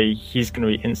yeah, so he's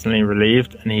going to be instantly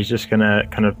relieved, and he's just going to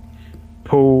kind of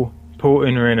pull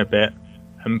Una in a bit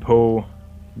and pull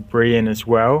Bree in as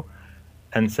well.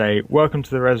 And say, welcome to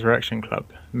the Resurrection Club.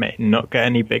 May it not get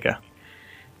any bigger.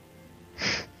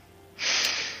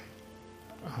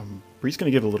 Bree's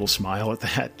going to give a little smile at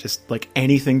that. Just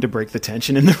anything to break the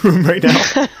tension in the room right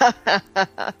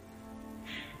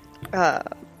now.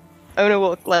 Ona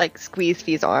will squeeze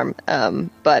Fee's arm,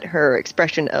 but her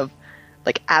expression of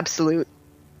absolute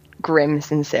grim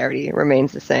sincerity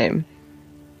remains the same.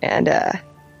 And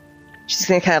she's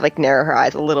going to kind of narrow her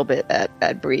eyes a little bit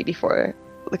at Bree before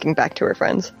looking back to her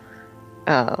friends.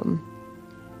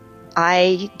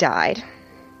 I died,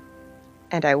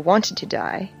 and I wanted to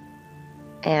die,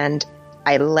 and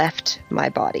I left my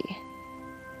body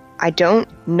I don't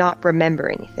not remember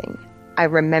anything. I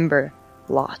remember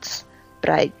lots, but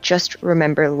I just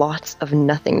remember lots of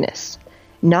nothingness.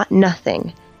 Not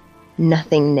nothing,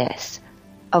 nothingness.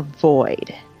 A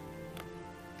void.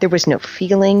 There was no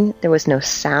feeling, there was no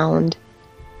sound.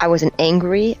 I wasn't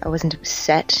angry, I wasn't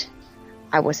upset,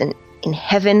 I wasn't in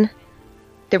heaven.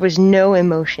 There was no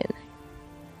emotion.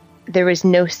 There was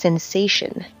no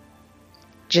sensation.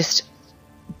 Just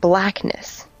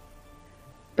blackness.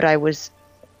 But I was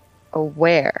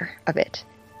aware of it.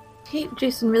 Hey,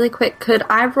 Jason, really quick, could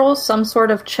I roll some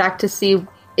sort of check to see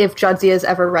if Jadzia has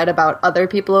ever read about other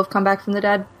people who have come back from the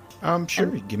dead? Sure.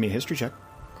 Give me a history check.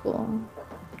 Cool.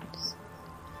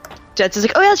 Jets is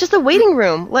like, oh yeah, it's just the waiting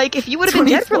room. Like, if you would have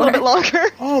been dead for a little bit longer.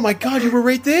 Oh my god, you were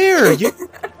right there!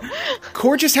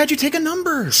 Core just had you take a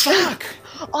number! Fuck!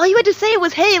 All you had to say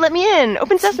was, hey, let me in.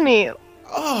 Open sesame.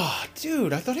 Oh,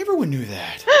 dude, I thought everyone knew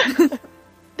that.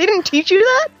 They didn't teach you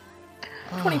that?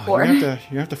 24.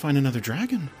 You have to find another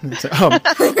dragon. You're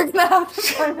gonna have to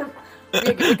find him.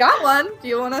 We got one. Do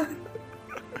you want to?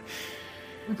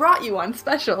 We brought you one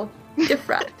special. Gift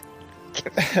wrapped.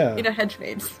 Hedge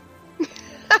maids.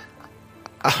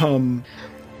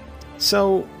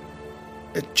 So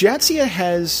Jadzia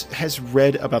has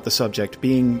read about the subject.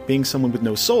 Being someone with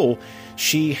no soul,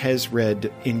 she has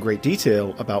read in great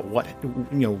detail about what,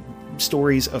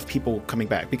 stories of people coming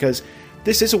back, because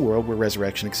this is a world where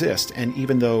resurrection exists, and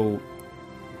even though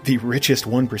the richest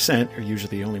 1% are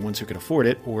usually the only ones who can afford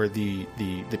it, or the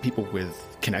people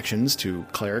with connections to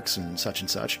clerics and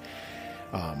such,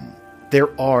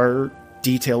 there are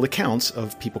detailed accounts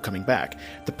of people coming back.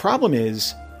 The problem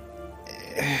is,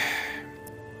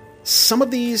 some of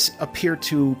these appear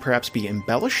to perhaps be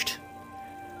embellished.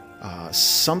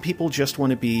 Some people just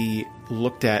want to be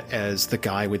looked at as the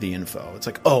guy with the info. It's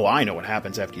like, oh, I know what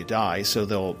happens after you die, so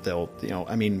they'll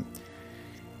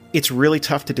it's really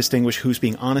tough to distinguish who's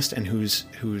being honest and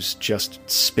who's just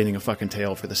spinning a fucking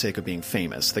tale for the sake of being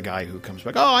famous. The guy who comes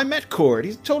back, oh, I met Cord.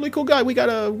 He's a totally cool guy. We got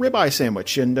a ribeye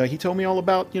sandwich, and he told me all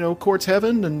about, Cord's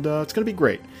heaven, and it's going to be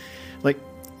great. Like,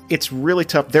 it's really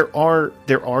tough. There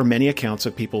are many accounts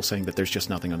of people saying that there's just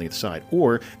nothing on the other side,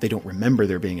 or they don't remember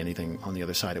there being anything on the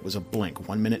other side. It was a blink.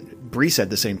 1 minute, Bree said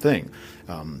the same thing.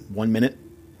 1 minute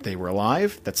they were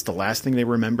alive. That's the last thing they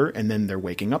remember, and then they're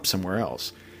waking up somewhere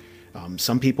else.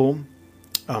 Some people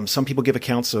give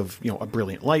accounts of, a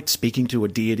brilliant light, speaking to a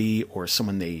deity or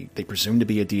someone they presume to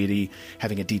be a deity,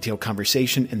 having a detailed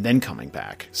conversation, and then coming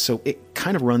back. So it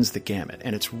kind of runs the gamut,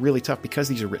 and it's really tough because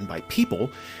these are written by people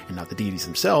and not the deities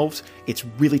themselves. It's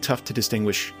really tough to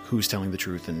distinguish who's telling the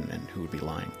truth and who would be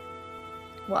lying.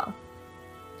 Wow.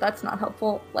 That's not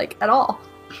helpful, at all.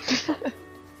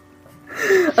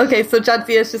 Okay, so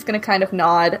Jadzia is just going to kind of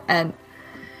nod, and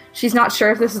she's not sure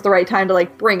if this is the right time to,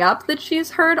 bring up that she's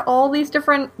heard all these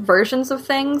different versions of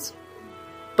things.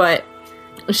 But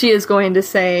she is going to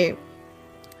say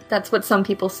that's what some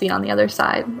people see on the other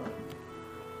side.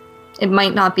 It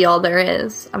might not be all there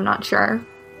is. I'm not sure.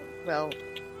 Well,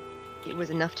 it was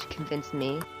enough to convince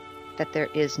me that there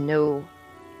is no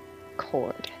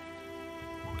Cord.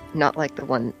 Not like the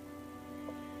one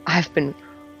I've been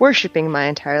worshipping my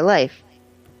entire life.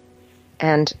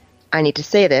 And I need to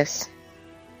say this,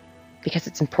 because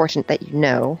it's important that you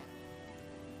know.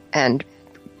 And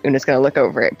Una's gonna look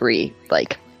over at Bree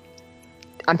like,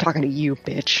 I'm talking to you,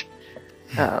 bitch.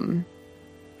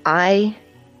 I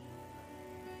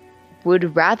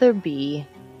would rather be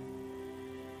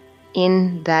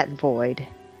in that void,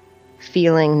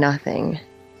 feeling nothing,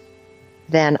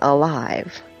 than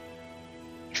alive,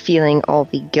 feeling all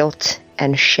the guilt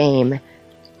and shame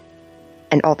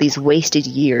and all these wasted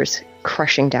years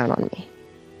crushing down on me.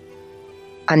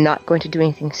 I'm not going to do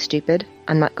anything stupid.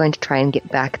 I'm not going to try and get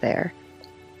back there.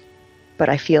 But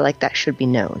I feel like that should be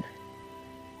known.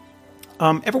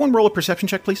 Everyone roll a perception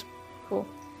check, please. Cool.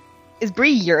 Is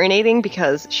Bree urinating?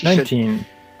 Because she 19. should...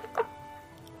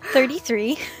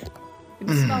 33.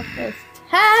 Stop this.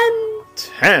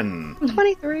 10.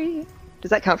 23. Does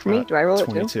that count for me? Do I roll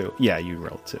 22. it too? Yeah, you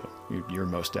roll it too. You're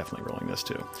most definitely rolling this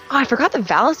too. Oh, I forgot that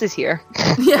Valis is here.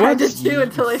 Yeah, I did too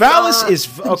until I Valis saw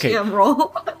is okay. GM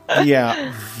roll.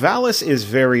 Yeah, Valis is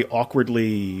very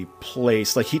awkwardly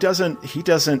placed. Like he's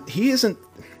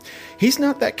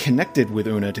not that connected with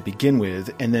Una to begin with,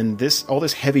 and then all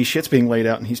this heavy shit's being laid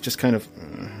out, and he's just kind of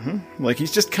like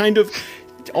he's just kind of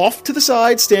off to the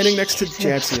side, standing next to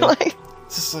Jadzia.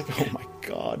 It's just like, oh my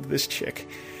god, this chick.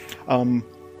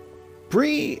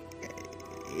 Bree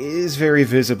is very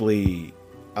visibly,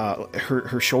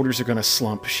 her shoulders are going to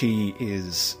slump. She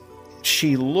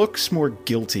looks more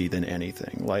guilty than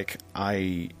anything. Like,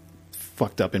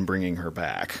 fucked up in bringing her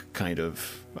back kind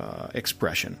of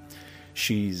expression.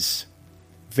 She's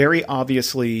very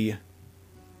obviously...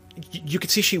 You could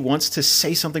see she wants to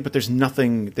say something, but there's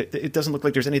nothing... It doesn't look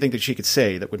like there's anything that she could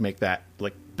say that would make that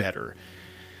better.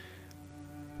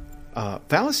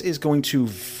 Valis is going to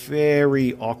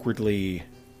very awkwardly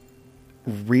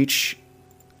reach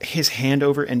his hand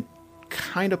over and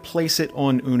kind of place it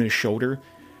on Una's shoulder.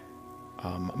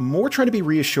 More trying to be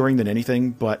reassuring than anything,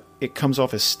 but it comes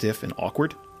off as stiff and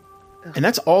awkward. And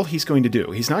that's all he's going to do.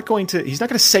 He's not going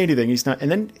to say anything.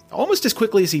 And then almost as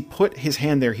quickly as he put his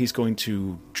hand there, he's going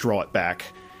to draw it back.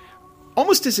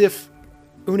 Almost as if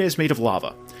Una is made of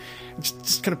lava.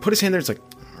 Just kind of put his hand there. It's like,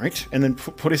 all right. And then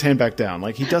put his hand back down.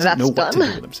 Like he doesn't know what to do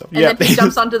with himself. And then he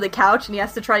jumps onto the couch and he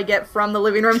has to try to get from the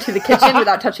living room to the kitchen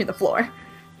without touching the floor.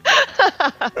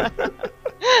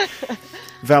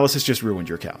 Valis has just ruined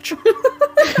your couch.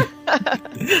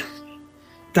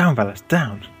 Down, Valis,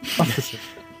 down. Officer.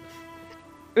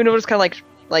 Una will just kind of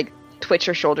like twitch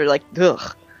her shoulder, like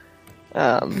ugh.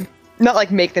 Not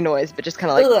like make the noise, but just kind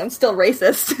of like. Ugh, I'm still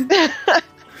racist.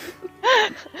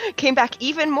 Came back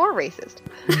even more racist.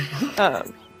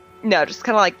 No, just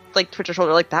kind of like twitch her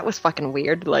shoulder, like that was fucking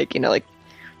weird. Like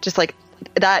just like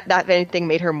that. If anything,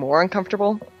 made her more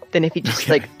uncomfortable than if he just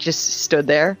just stood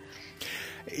there.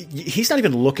 He's not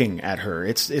even looking at her.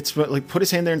 It's like put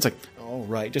his hand there and it's like, all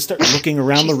right, just start looking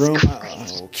around the room.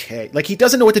 Okay, like he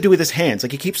doesn't know what to do with his hands.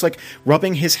 Like he keeps like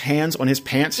rubbing his hands on his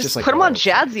pants, just like put him on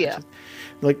Jadzia.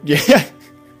 Like yeah,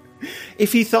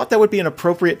 if he thought that would be an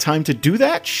appropriate time to do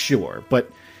that, sure,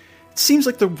 but it seems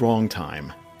like the wrong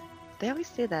time. They always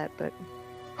say that, but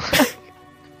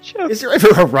is there ever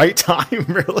a right time,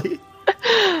 really?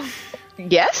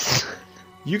 Yes.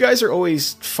 You guys are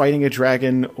always fighting a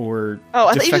dragon or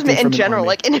I thought you just meant in general,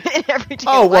 like in everyday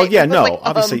Oh, well, life. yeah, no, like,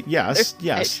 obviously, yes.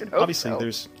 Obviously, so.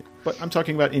 there's... But I'm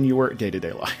talking about in your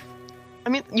day-to-day life. I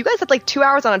mean, you guys had like 2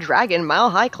 hours on a dragon, Mile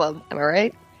High Club, am I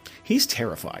right? He's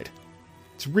terrified.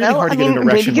 It's really hard to get an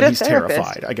erection when he's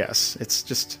terrified, I guess. It's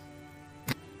just...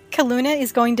 Kaluna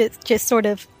is going to just sort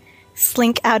of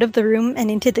slink out of the room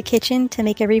and into the kitchen to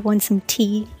make everyone some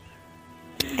tea.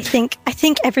 I think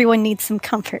everyone needs some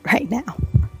comfort right now.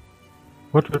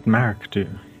 What would Marek do?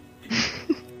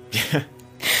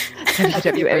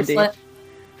 WMD.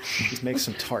 Just make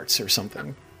some tarts or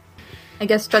something. I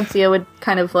guess Jadzia would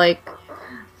kind of like,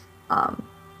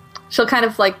 she'll kind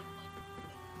of like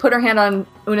put her hand on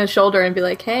Una's shoulder and be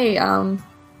like, "Hey,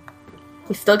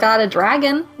 we still got a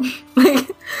dragon. Like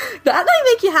that might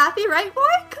make you happy, right, boy?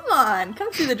 Come on,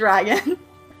 come see the dragon."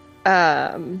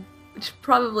 Which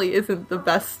probably isn't the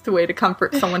best way to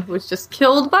comfort someone who was just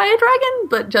killed by a dragon,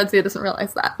 but Jadzia doesn't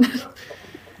realize that.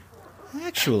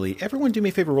 Actually, everyone do me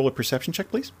a favor, roll a perception check,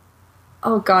 please.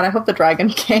 Oh god, I hope the dragon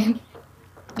came.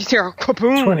 You hear a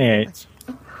kaboom. 28.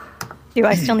 Do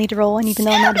I still need to roll one even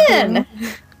though I'm out of the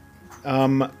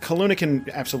room? Kaluna can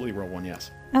absolutely roll one,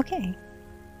 yes. Okay.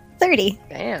 30.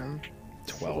 Damn.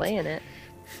 12. Slaying it.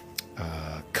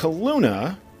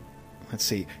 Kaluna, let's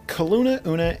see, Kaluna,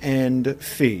 Una, and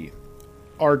Fee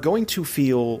are going to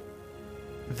feel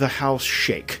the house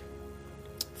shake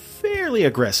fairly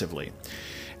aggressively,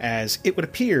 as it would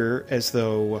appear as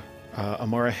though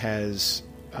Amara has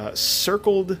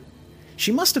circled...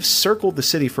 She must have circled the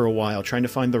city for a while, trying to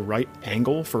find the right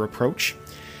angle for approach,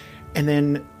 and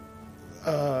then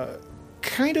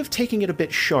kind of taking it a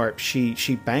bit sharp,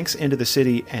 she banks into the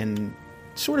city and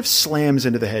sort of slams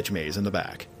into the hedge maze in the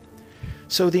back.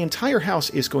 So the entire house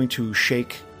is going to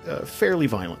shake fairly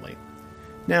violently.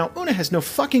 Now, Una has no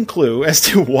fucking clue as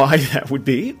to why that would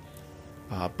be,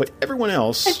 but everyone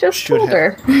else I just should told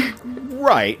have. her.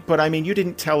 Right, but I mean, you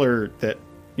didn't tell her that.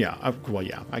 Yeah,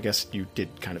 I guess you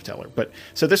did kind of tell her. But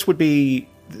so this would be.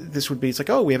 It's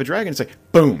like, oh, we have a dragon. It's like,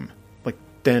 boom, like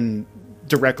then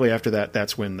directly after that,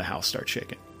 that's when the house starts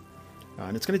shaking,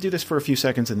 and it's going to do this for a few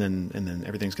seconds, and then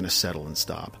everything's going to settle and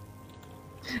stop.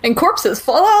 And corpses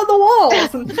fall out of the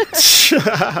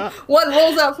walls. One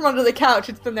rolls out from under the couch.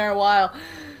 It's been there a while.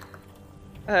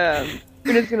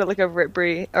 Una's gonna look over at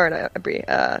Bree, or not Bree,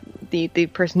 the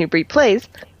person who Bree plays,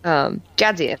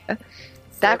 Jadzia,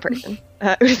 that person.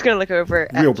 Una's gonna look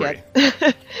over at Real Bree.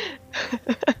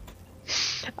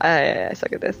 I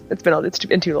suck at this. It's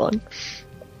been too long.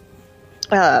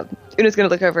 Una's gonna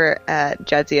look over at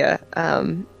Jadzia,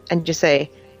 and just say,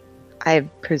 "I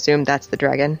presume that's the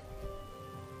dragon."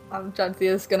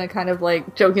 Jadzia's gonna kind of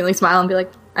like jokingly smile and be like,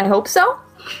 "I hope so."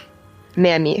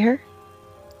 May I meet her?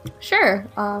 Sure.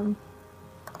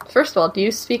 First of all, do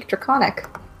you speak Draconic?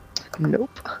 Nope.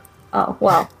 Oh,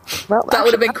 well. Well, that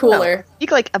would have been cooler.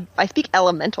 I speak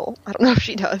Elemental. I don't know if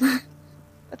she does.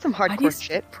 That's some hardcore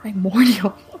shit.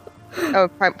 Primordial. Oh,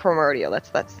 primordial.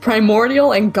 That's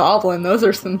Primordial and Goblin. Those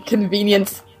are some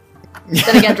convenience.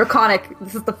 Then again, Draconic.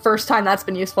 This is the first time that's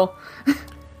been useful.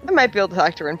 I might be able to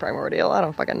factor in primordial. I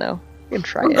don't fucking know. You can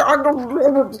try it.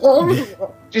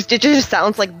 It just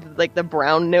sounds like the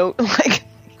brown note. Like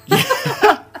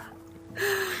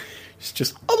It's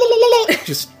just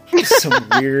some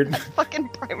weird. Fucking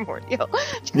primordial.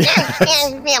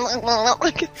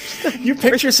 You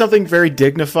picture something very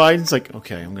dignified. It's like,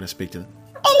 okay, I'm going to speak to them.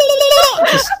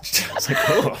 It's like,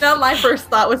 oh. Now my first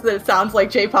thought was that it sounds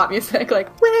like J-pop music, like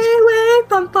way,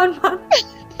 bum, bum, bum.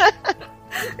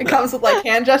 It comes with like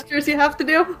hand gestures you have to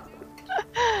do.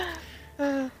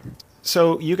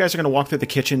 So you guys are going to walk through the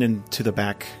kitchen and to the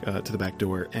back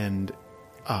door, and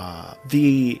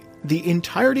the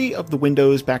entirety of the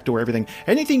windows, back door, everything,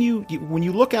 anything you when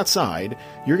you look outside,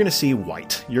 you're going to see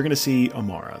white. You're going to see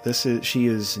Amara. She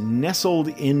is nestled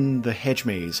in the hedge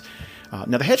maze.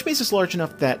 Now the hedge maze is large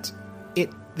enough that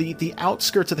the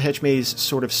outskirts of the hedge maze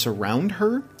sort of surround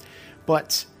her,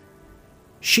 but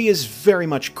she is very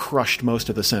much crushed most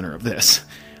of the center of this.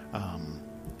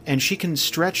 And she can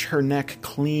stretch her neck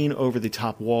clean over the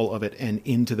top wall of it and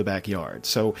into the backyard.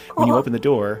 So when you open the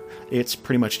door, it's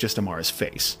pretty much just Amara's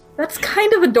face. That's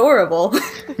kind of adorable.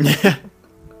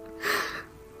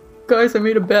 Guys, I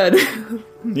made a bed.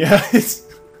 Yeah,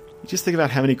 just think about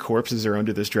how many corpses are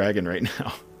under this dragon right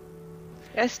now.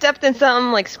 I stepped in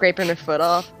something, like scraping her foot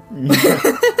off.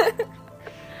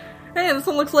 Hey, this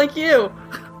one looks like you.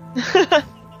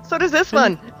 So does this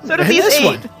one. So do these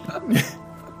 8. One.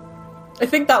 I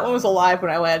think that one was alive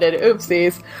when I landed.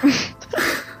 Oopsies.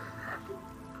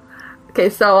 Okay,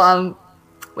 so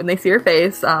when they see her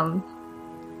face,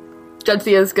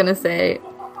 Judsia is gonna say,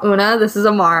 Una, this is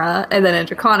Amara, and then in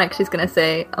Draconic she's gonna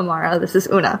say, Amara, this is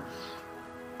Una.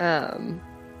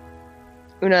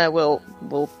 Una will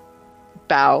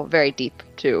bow very deep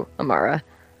to Amara,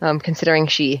 considering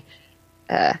she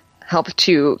helped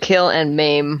to kill and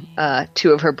maim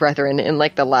 2 of her brethren in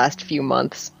like the last few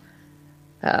months.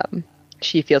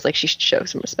 She feels like she should show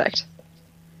some respect.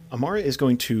 Amara is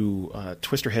going to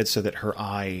twist her head so that her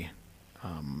eye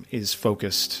is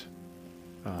focused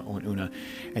on Una,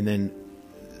 and then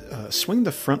swing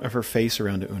the front of her face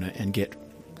around to Una and get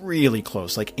really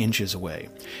close, like inches away.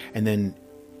 And then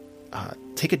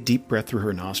take a deep breath through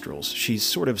her nostrils. She's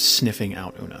sort of sniffing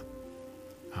out Una.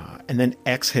 And then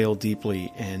exhale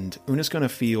deeply, and Una's going to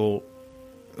feel...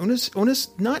 Una's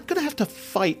not going to have to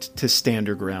fight to stand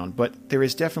her ground, but there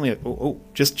is definitely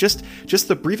just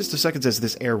the briefest of seconds as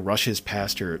this air rushes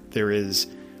past her, there's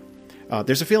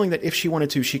a feeling that if she wanted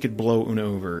to, she could blow Una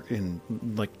over in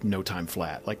like no time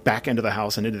flat, like back into the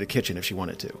house and into the kitchen if she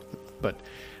wanted to. But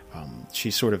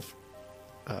she's sort of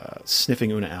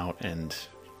sniffing Una out and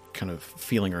kind of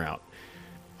feeling her out.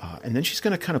 And then she's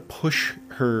going to kind of push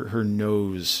her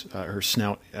nose, her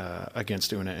snout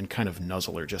against Una and kind of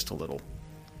nuzzle her just a little.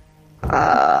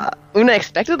 Una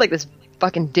expected like this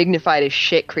fucking dignified as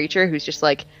shit creature who's just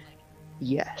like,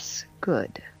 yes,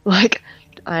 good. Like,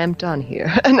 I am done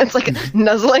here. And it's like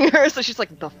nuzzling her, so she's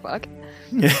like, the fuck?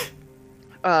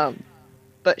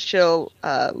 But she'll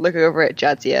look over at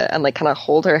Jadzia and like kind of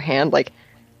hold her hand, like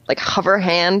hover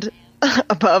hand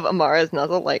above Amara's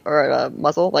nuzzle, like, or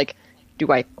muzzle, like,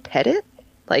 do I pet it?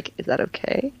 Like, is that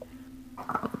okay?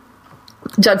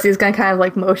 Judsia's gonna kind of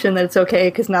like motion that it's okay,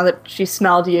 because now that she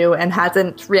smelled you and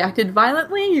hasn't reacted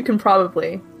violently, you can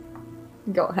probably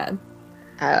go ahead.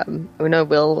 Una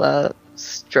will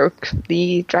stroke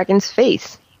the dragon's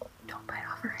face. Don't bite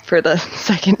off her. For the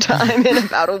second time in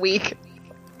about a week.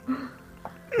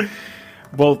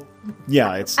 Well,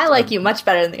 yeah, it's... I like you much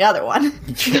better than the other one.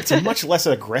 It's a much less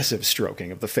aggressive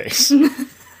stroking of the face.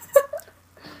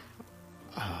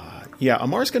 Yeah,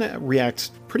 Amar's going to react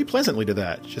pretty pleasantly to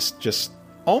that. Just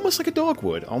almost like a dog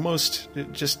would. Almost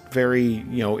just very,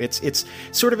 it's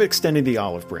sort of extending the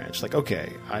olive branch. Like,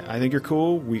 okay, I think you're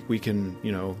cool. We can,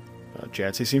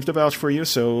 Jadzia seems to vouch for you,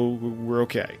 so we're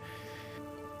okay.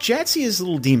 Jadzia's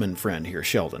little demon friend here,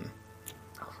 Sheldon.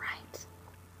 All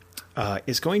right.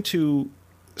 Is going to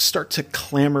start to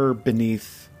clamber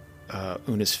beneath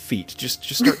Una's feet. Just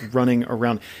start running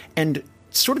around and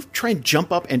sort of try and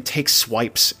jump up and take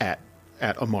swipes at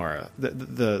Amara,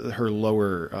 her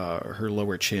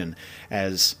lower chin,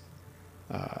 as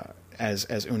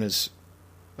Una's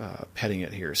petting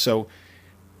it here. So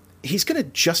he's going to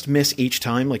just miss each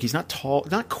time. Like, he's not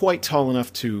quite tall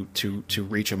enough to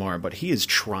reach Amara, but he is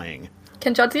trying.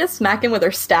 Can Jadzia smack him with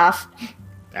her staff?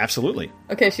 Absolutely.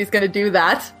 Okay, she's going to do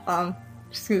that.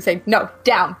 She's going to say, no,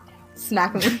 down.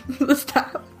 Smack him with the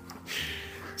staff.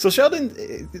 So Sheldon,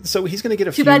 he's going to get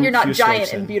a few. Too bad you're not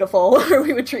giant and beautiful, or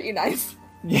we would treat you nice.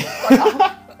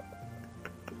 Yeah.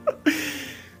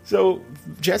 So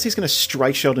Jatsy's going to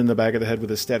strike Sheldon in the back of the head with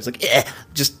his stab. It's like,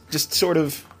 just sort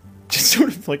of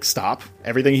like stop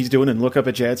everything he's doing and look up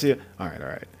at Jadzia. All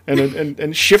right,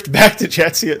 and shift back to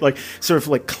Jadzia, like sort of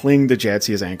like cling to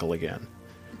Jadzia's ankle again,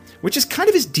 which is kind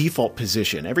of his default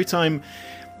position every time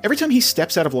he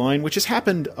steps out of line, which has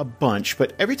happened a bunch.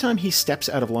 But every time he steps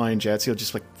out of line, Jadzia will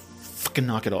just like fucking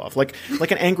knock it off, like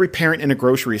an angry parent in a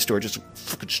grocery store, just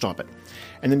fucking stop it,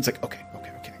 and then it's like okay,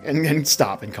 and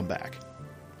stop and come back.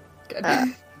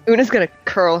 Una's gonna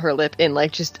curl her lip in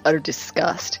like just utter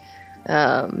disgust.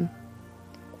 And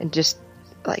just,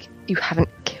 like, you haven't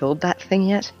killed that thing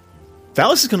yet?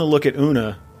 Valis is going to look at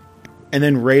Una and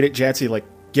then rate at Jadzia like,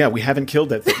 yeah, we haven't killed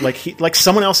that thing. Like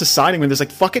someone else is siding with him. It's like,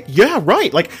 fuck it. Yeah,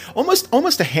 right. Like,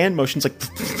 almost a hand motion. It's like,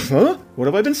 huh? What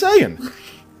have I been saying?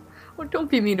 Well, don't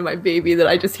be mean to my baby that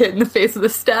I just hit in the face with a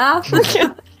staff.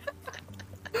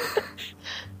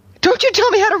 Don't you tell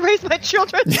me how to raise my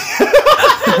children!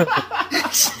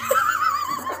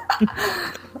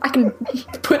 I can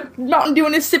put Mountain Dew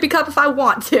in his sippy cup if I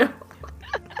want to.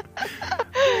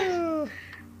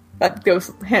 That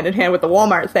goes hand in hand with the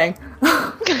Walmart thing.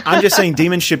 I'm just saying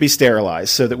demons should be sterilized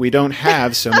so that we don't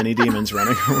have so many demons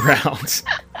running around.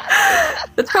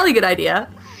 That's probably a good idea.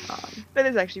 That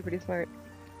is actually pretty smart.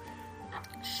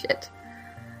 Shit.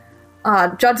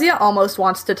 Jadzia almost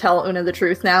wants to tell Una the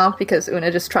truth now because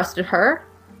Una just trusted her.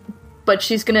 But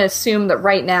she's going to assume that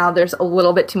right now there's a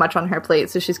little bit too much on her plate,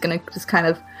 so she's going to just kind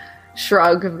of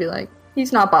shrug and be like,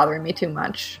 he's not bothering me too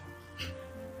much.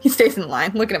 He stays in line.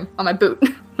 Look at him on my boot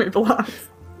where he belongs.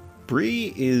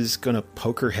 Bree is going to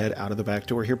poke her head out of the back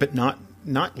door here, but not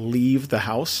leave the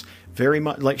house. Very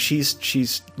much like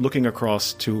she's looking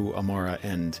across to Amara,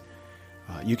 and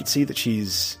you can see that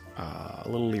she's a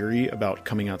little leery about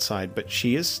coming outside, but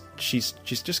she's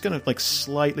just going to like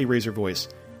slightly raise her voice.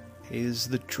 Is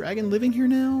the dragon living here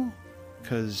now?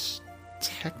 Because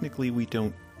technically we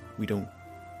don't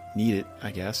need it,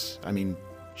 I guess. I mean,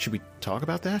 should we talk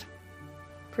about that?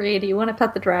 Bree, do you want to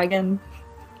pet the dragon?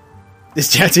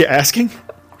 Is Jadzia asking?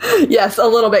 Yes, a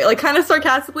little bit. Like, kind of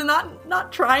sarcastically,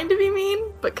 not trying to be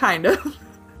mean, but kind of.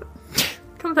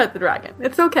 Come pet the dragon.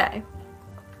 It's okay.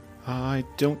 I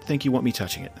don't think you want me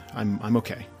touching it. I'm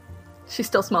okay. She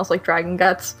still smells like dragon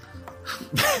guts.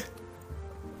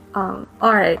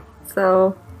 Alright.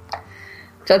 So,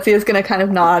 Jadzia's gonna kind of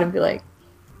nod and be like,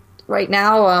 right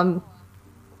now,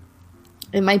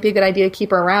 it might be a good idea to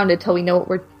keep her around until we know what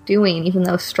we're doing, even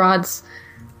though Strahd's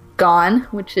gone,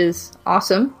 which is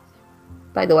awesome,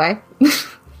 by the way.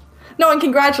 No one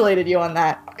congratulated you on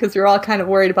that, because you're all kind of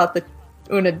worried about the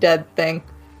Una dead thing.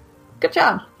 Good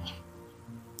job.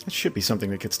 That should be something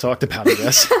that gets talked about, I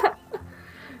guess.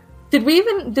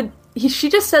 She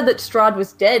just said that Strahd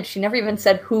was dead. She never even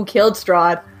said who killed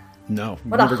Strahd. No.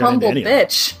 What a humble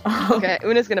bitch. Okay,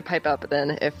 Una's gonna pipe up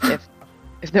then if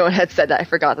no one had said that. I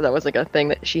forgot that was like a thing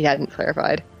that she hadn't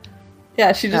clarified.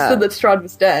 Yeah, she just said that Strahd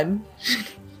was dead.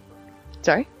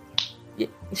 Sorry?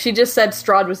 She just said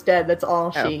Strahd was dead. That's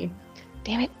all she...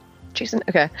 Damn it. Jason.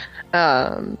 Okay.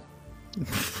 Una's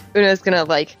gonna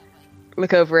like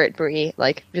look over at Bree,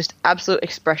 like just absolute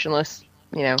expressionless,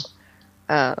 you know,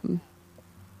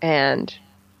 and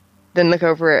then look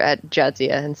over at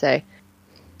Jadzia and say,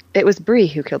 "It was Bree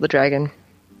who killed the dragon.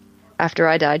 After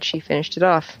I died, she finished it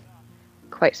off.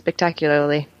 Quite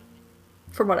spectacularly."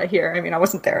 From what I hear. I mean, I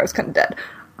wasn't there. I was kind of dead.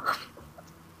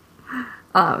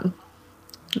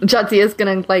 Jadzia's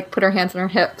gonna, like, put her hands on her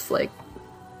hips, like,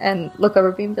 and look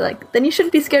over at me and be like, then you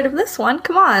shouldn't be scared of this one.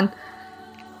 Come on.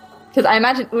 Because I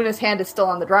imagine Una's hand is still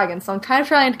on the dragon, so I'm kind of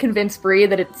trying to convince Bree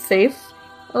that it's safe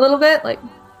a little bit. Like,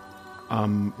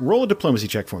 roll a diplomacy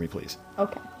check for me, please.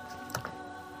 Okay.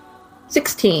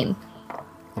 16.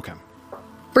 Okay.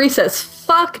 Bree says,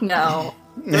 fuck no.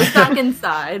 Goes back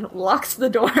inside, locks the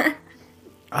door.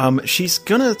 She's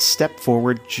gonna step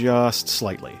forward just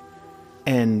slightly.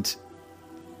 And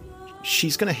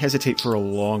she's gonna hesitate for a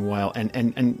long while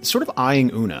and sort of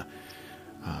eyeing Una,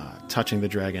 touching the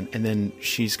dragon. And then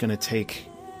she's gonna take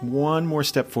one more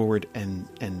step forward and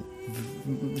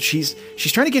she's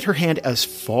trying to get her hand as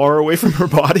far away from her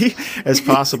body as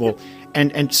possible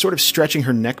and sort of stretching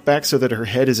her neck back so that her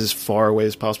head is as far away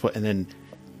as possible, and then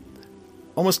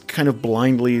almost kind of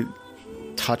blindly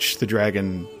touch the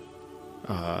dragon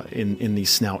in the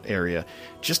snout area.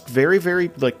 Just very, very,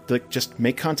 like just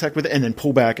make contact with it and then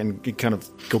pull back and kind of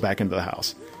go back into the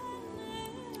house.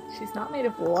 She's not made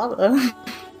of lava.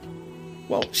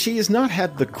 Well, she has not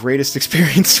had the greatest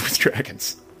experience with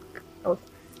dragons. Oh.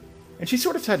 And she's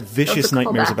sort of had vicious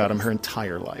nightmares about him her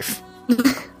entire life.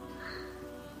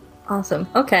 Awesome.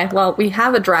 Okay, well, we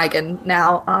have a dragon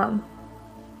now,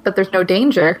 but there's no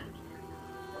danger.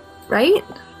 right?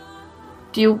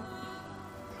 Do you...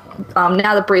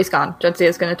 now that Bree's gone, Jadzia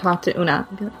is going to talk to Una.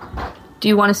 Do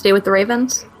you want to stay with the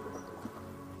Ravens?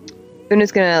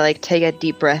 Una's gonna, like, take a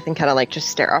deep breath and kind of, like, just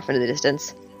stare off into the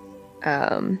distance.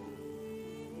 And,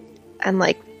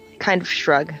 like, kind of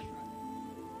shrug.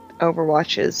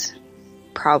 Overwatch is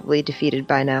probably defeated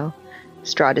by now.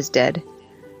 Strahd is dead.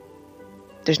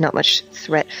 There's not much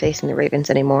threat facing the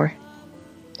Ravens anymore.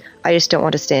 I just don't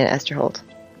want to stay in Esterhold.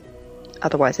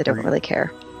 Otherwise, I don't really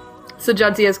care. So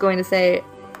Jadzia is going to say,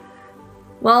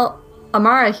 well,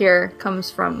 Amara here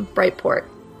comes from Brightport,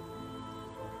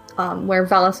 where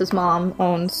Valis' mom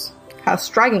owns House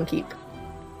Dragonkeep.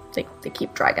 They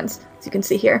keep dragons, as you can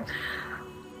see here.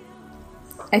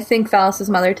 I think Valis'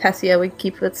 mother, Tessia,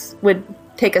 would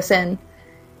take us in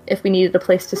if we needed a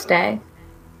place to stay.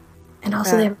 And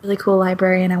also they have a really cool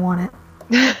library, and I want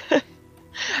it.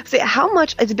 See, how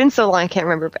much... It's been so long, I can't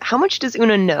remember, but how much does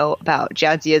Una know about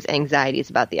Jadzia's anxieties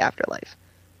about the afterlife?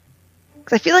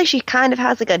 Because I feel like she kind of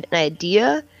has, like, an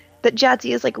idea that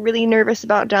Jadzia is, like, really nervous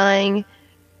about dying,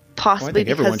 possibly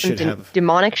because of some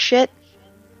demonic shit.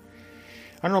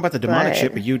 I don't know about the demonic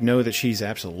shit, but you'd know that she's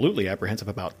absolutely apprehensive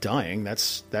about dying.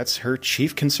 That's her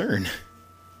chief concern.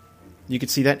 You could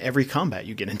see that every combat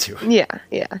you get into. Yeah.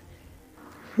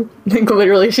 Like,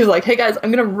 literally, she's like, hey guys, I'm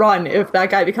gonna run if that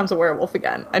guy becomes a werewolf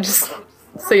again. I just...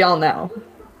 so y'all know.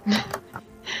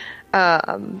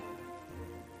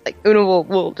 Like, Una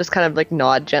will just kind of, like,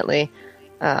 nod gently.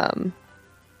 And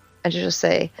just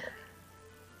say,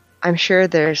 I'm sure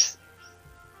there's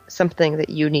something that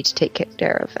you need to take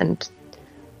care of, and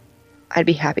I'd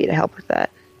be happy to help with that.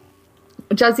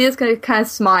 Jadzia's gonna kind of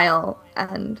smile,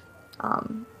 and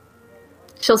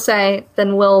she'll say,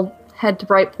 then we'll head to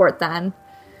Brightport then.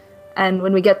 And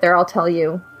when we get there, I'll tell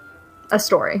you a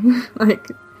story. Like,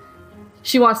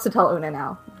 she wants to tell Una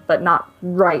now, but not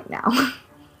right now.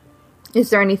 Is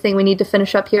there anything we need to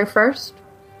finish up here first?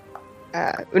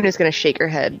 Una's gonna shake her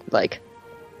head, like,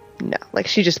 no. Like,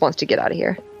 she just wants to get out of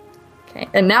here. Okay,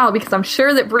 and now, because I'm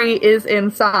sure that Bree is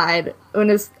inside,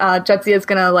 Jadzia's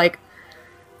gonna, like,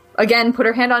 again, put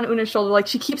her hand on Una's shoulder. Like,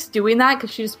 she keeps doing that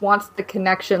because she just wants the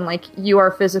connection. Like, you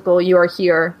are physical, you are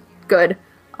here. Good.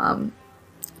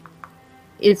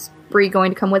 Is Bree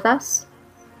going to come with us?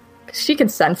 Because she can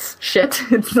sense shit.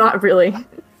 It's not really... I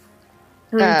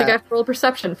don't even think I have to roll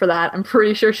perception for that. I'm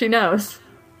pretty sure she knows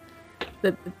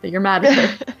that you're mad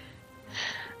at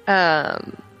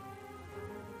her.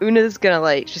 Una's gonna,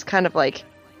 like, just kind of, like,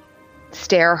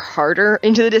 stare harder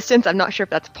into the distance. I'm not sure if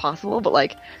that's possible, but,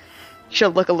 like, she'll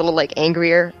look a little, like,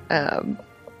 angrier.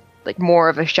 Like, more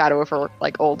of a shadow of her,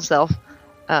 like, old self.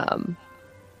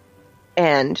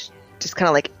 And just kind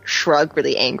of, like, shrug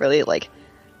really angrily, like,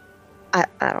 I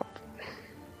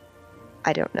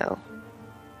don't know.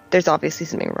 There's obviously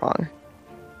something wrong.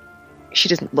 She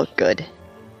doesn't look good.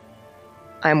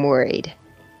 I'm worried.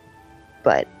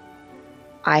 But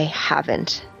I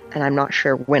haven't, and I'm not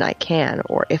sure when I can,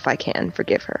 or if I can,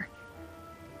 forgive her.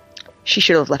 She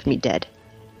should have left me dead.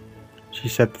 She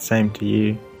said the same to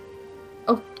you.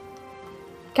 Oh.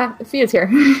 Fia's here.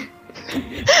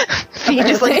 Fia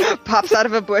just, like, pops out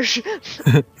of a bush.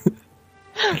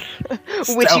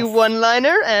 Witty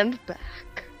one-liner, and back.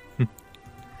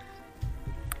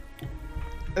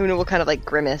 Una will kind of, like,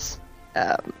 grimace.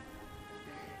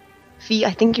 Fia,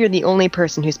 I think you're the only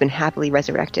person who's been happily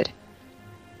resurrected.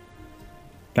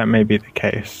 That may be the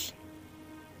case.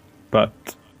 But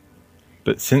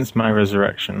since my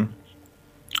resurrection,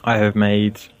 I have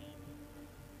made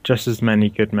just as many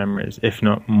good memories, if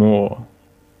not more.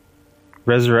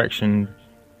 Resurrection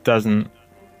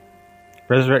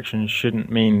shouldn't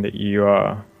mean that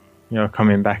you're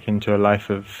coming back into a life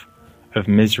of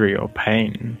misery or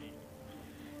pain.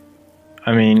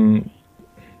 I mean,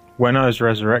 when I was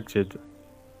resurrected,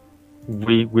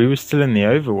 we were still in the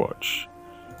Overwatch.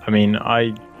 I mean,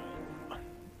 I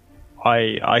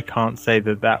can't say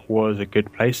that was a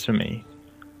good place for me.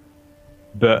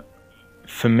 But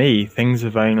for me, things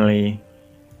have only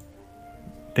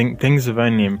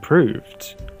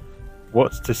improved.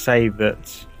 What's to say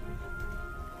that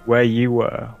where you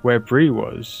were, where Bree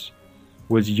was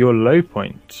your low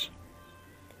point?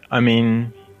 I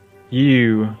mean,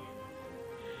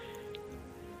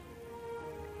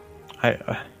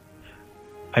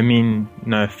 I mean,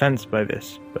 no offense by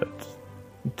this, but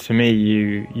to me,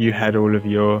 you had all of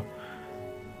your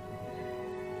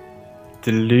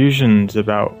delusions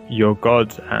about your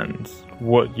god and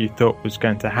what you thought was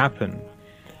going to happen,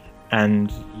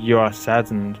 and you are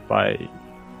saddened by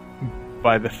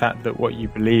the fact that what you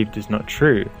believed is not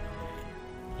true.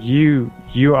 You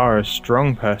are a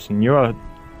strong person. You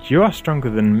are stronger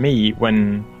than me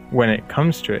when when it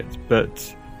comes to it,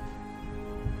 but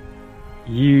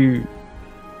you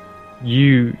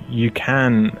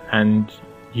can and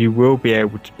you will be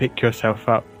able to pick yourself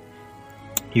up.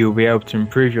 You'll be able to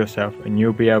improve yourself, and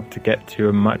you'll be able to get to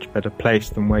a much better place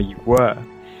than where you were.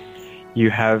 You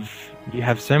have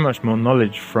so much more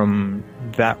knowledge from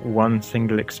that one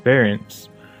single experience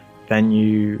than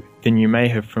you may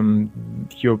have from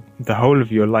the whole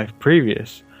of your life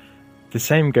previous. The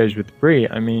same goes with Bree.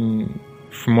 I mean,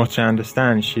 from what I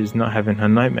understand, she's not having her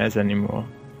nightmares anymore.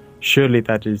 Surely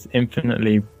that is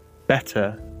infinitely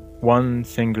better. One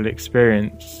single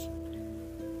experience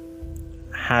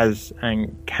has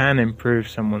and can improve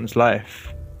someone's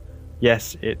life.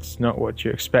 Yes, it's not what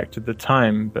you expect at the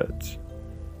time, but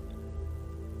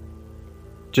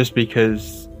just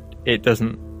because it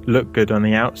doesn't look good on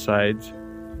the outside,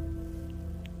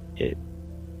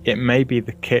 it may be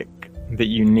the kick that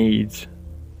you need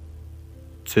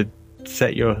to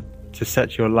set your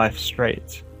life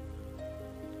straight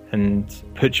and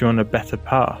put you on a better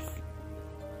path.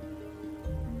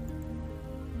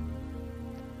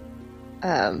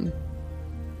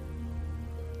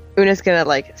 Una's gonna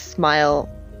like smile,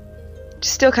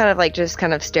 still kind of like just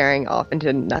kind of staring off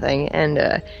into nothing, and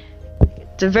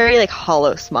it's a very like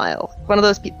hollow smile. One of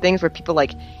those things where people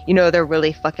like, you know, they're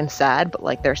really fucking sad, but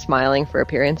like they're smiling for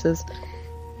appearances.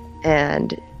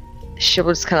 And she'll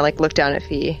just kind of like look down at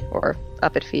Fee, or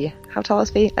up at Fee. How tall is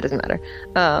Fee? That doesn't matter.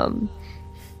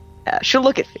 She'll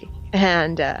look at Fee,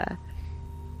 and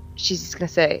she's just gonna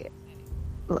say,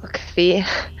 "Look, Fee,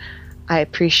 I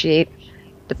appreciate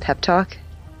the pep talk,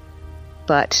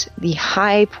 but the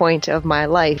high point of my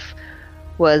life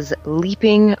was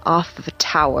leaping off of a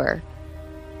tower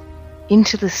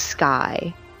into the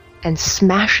sky and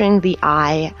smashing the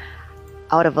eye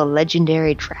out of a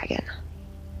legendary dragon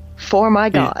for my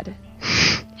god,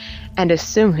 and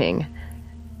assuming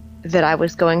that I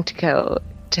was going to go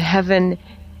to heaven,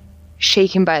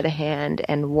 shake him by the hand,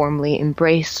 and warmly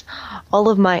embrace all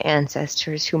of my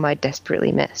ancestors whom I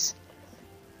desperately miss.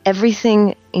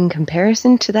 Everything in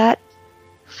comparison to that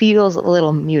feels a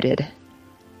little muted.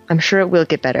 I'm sure it will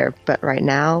get better, but right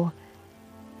now,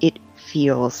 it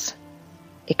feels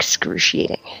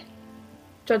excruciating."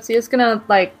 Jotsia's gonna,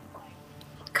 like,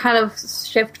 kind of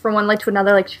shift from one leg to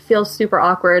another. Like, she feels super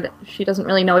awkward. She doesn't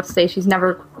really know what to say. She's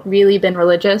never really been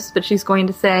religious, but she's going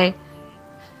to say,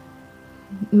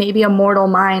 maybe a mortal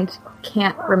mind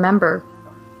can't remember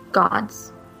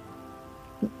gods.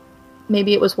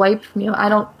 Maybe it was wiped from you.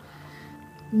 I've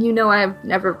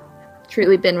never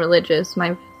truly been religious.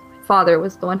 My father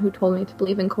was the one who told me to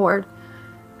believe in Cord.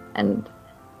 And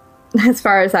as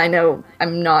far as I know,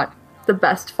 I'm not the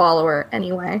best follower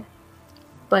anyway.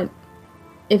 But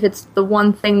if it's the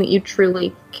one thing that you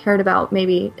truly cared about,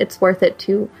 maybe it's worth it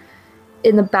to,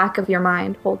 in the back of your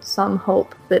mind, hold some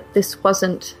hope that this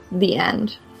wasn't the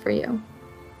end for you.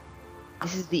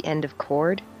 This is the end of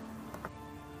Cord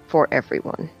for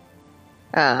everyone.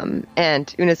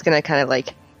 And Una's gonna kind of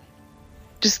like,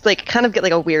 just like kind of get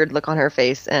like a weird look on her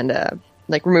face and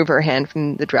like remove her hand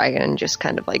from the dragon and just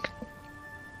kind of like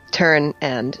turn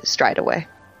and stride away.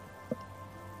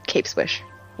 Cape swish,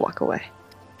 walk away.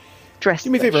 Dress.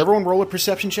 Do me a favor, everyone roll a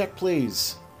perception check,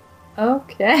 please.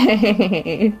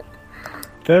 Okay.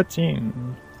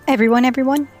 13.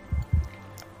 Everyone?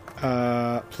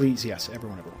 Please, yes,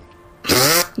 everyone.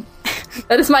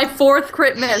 That is my 4th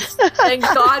crit miss. Thank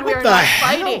God we are not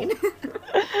fighting.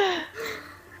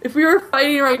 If we were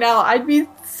fighting right now, I'd be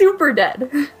super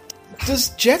dead. Does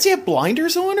Jetsy have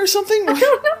blinders on or something? I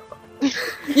don't know.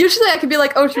 Usually I could be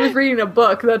like, oh, she was reading a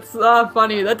book. That's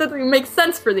funny. That doesn't make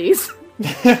sense for these.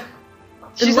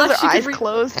 She's got her eyes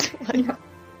closed. Like,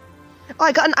 oh,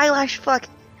 I got an eyelash, fuck.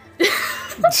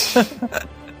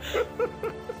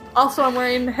 Also, I'm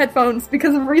wearing headphones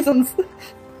because of reasons.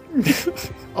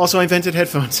 Also, I invented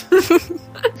headphones.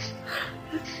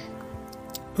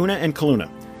 Una and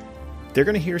Kaluna, they're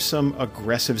going to hear some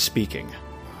aggressive speaking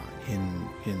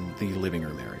in the living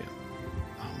room area.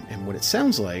 And what it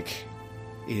sounds like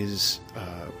is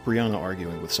Brianna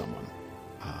arguing with someone.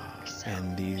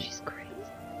 She's crazy.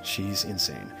 She's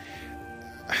insane.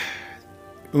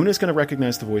 Una's going to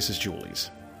recognize the voice as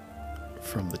Julie's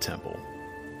from the temple.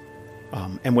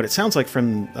 And what it sounds like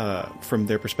from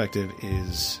their perspective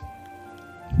is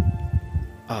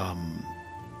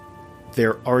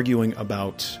they're arguing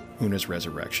about Una's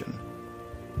resurrection.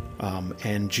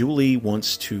 And Julie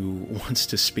wants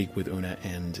to speak with Una,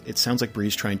 and it sounds like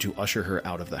Bree's trying to usher her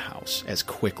out of the house as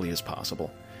quickly as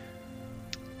possible.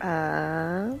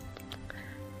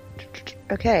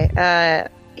 Okay.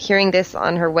 Hearing this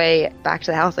on her way back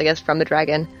to the house, I guess, from the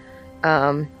dragon,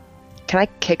 kind can I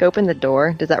kick open the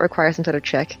door? Does that require some sort of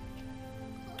check?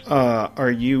 Well,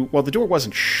 the door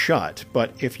wasn't shut,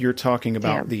 but if you're talking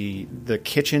about the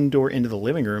kitchen door into the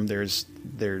living room, there's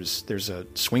a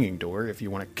swinging door if you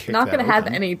want to kick Not that going to have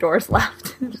open. any doors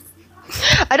left.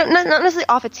 I don't, not necessarily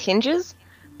off its hinges,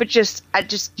 but You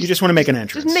just want to make an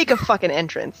entrance. Just make a fucking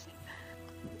entrance.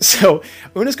 So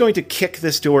Una's going to kick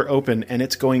this door open, and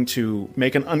it's going to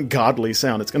make an ungodly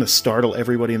sound. It's going to startle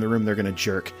everybody in the room. They're going to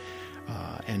jerk.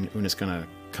 And Una's going to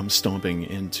come stomping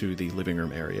into the living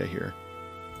room area here.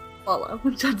 Follow.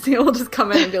 Jadzia will just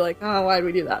come in and be like, oh, why'd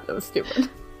we do that? That was stupid.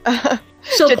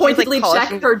 She'll Jadzia's, pointedly like,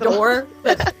 check her door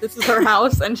that this is her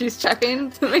house, and she's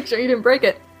checking to make sure you didn't break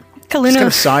it. Just kind Kaluna,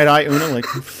 of side-eye Una like,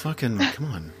 fucking,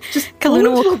 come on.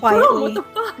 Kaluna will Bro, quietly. what the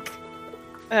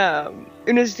fuck?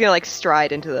 Una's just gonna like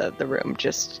stride into the room,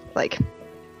 just like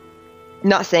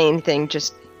not saying anything,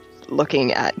 just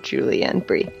looking at Julie and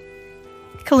Bree.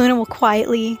 Kaluna will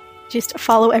quietly just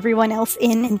follow everyone else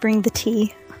in and bring the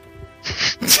tea.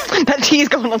 That tea's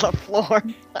going on the floor.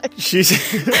 She's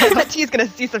That tea's gonna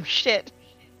see some shit.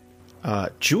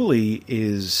 Julie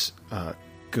is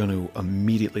going to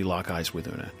immediately lock eyes with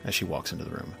Una as she walks into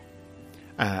the room.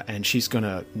 And she's going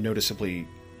to noticeably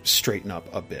straighten up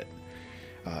a bit.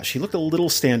 She looked a little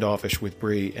standoffish with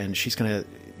Bree, and she's going to...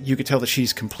 You could tell that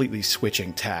she's completely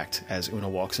switching tact as Una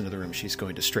walks into the room. She's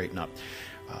going to straighten up.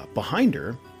 Behind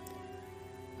her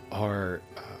are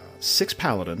 6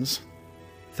 paladins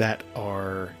that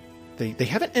are... They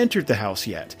haven't entered the house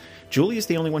yet. Julie is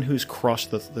the only one who's crossed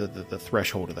the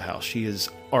threshold of the house. She is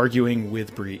arguing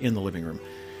with Bree in the living room.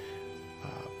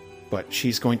 But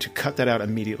she's going to cut that out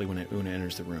immediately when Una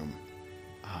enters the room.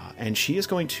 And she is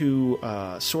going to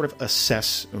sort of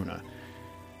assess Una.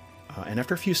 And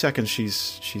after a few seconds,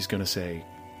 she's going to say,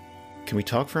 "Can we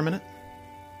talk for a minute?"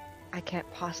 I can't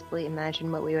possibly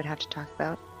imagine what we would have to talk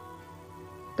about.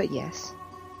 But yes.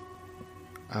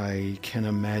 I can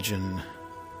imagine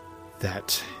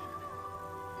that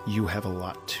you have a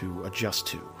lot to adjust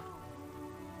to.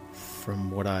 From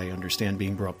what I understand,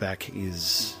 being brought back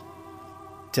is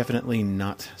definitely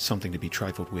not something to be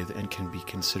trifled with and can be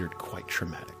considered quite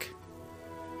traumatic.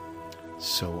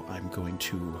 So I'm going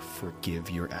to forgive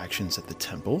your actions at the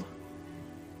temple,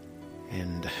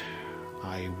 and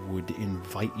I would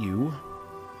invite you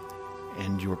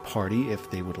and your party,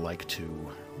 if they would like to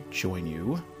join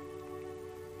you,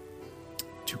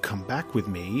 to come back with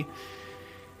me,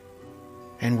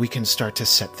 and we can start to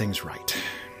set things right.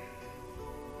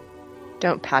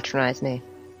 Don't patronize me.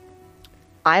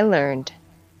 I learned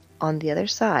on the other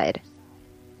side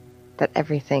that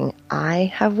everything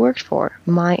I have worked for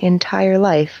my entire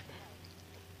life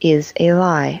is a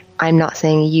lie. I'm not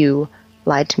saying you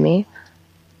lied to me.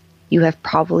 You have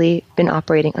probably been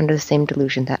operating under the same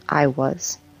delusion that I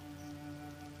was.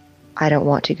 I don't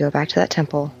want to go back to that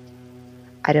temple.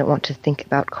 I don't want to think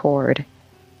about Cord.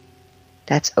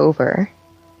 That's over.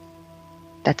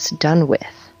 That's done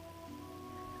with.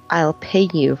 I'll pay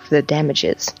you for the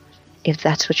damages, if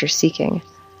that's what you're seeking,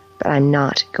 but I'm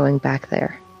not going back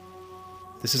there.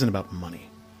 This isn't about money,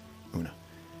 Una.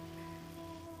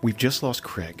 We've just lost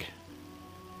Craig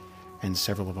and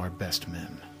several of our best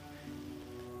men.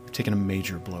 We've taken a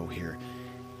major blow here.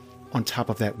 On top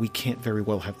of that, we can't very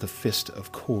well have the Fist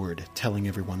of Cord telling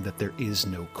everyone that there is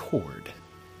no Cord.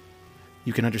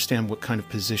 You can understand what kind of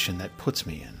position that puts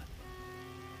me in.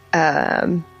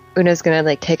 Una's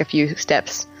gonna take a few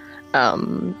steps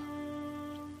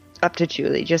up to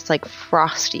Julie, just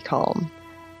frosty calm,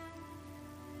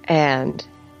 and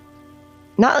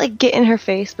not get in her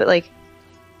face, but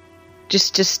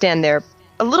just stand there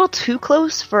a little too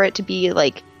close for it to be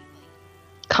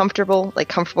comfortable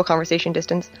conversation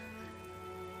distance.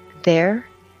 There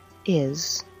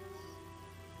is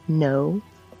no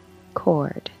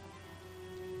Cord.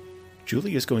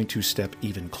 Julie is going to step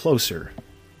even closer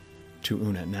to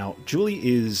Una. Now, Julie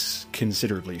is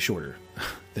considerably shorter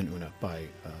than Una by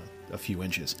a few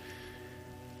inches.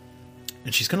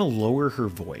 And she's going to lower her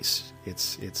voice.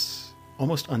 It's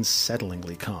almost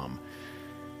unsettlingly calm.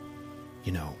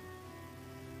 You know,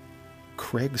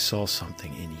 Craig saw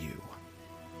something in you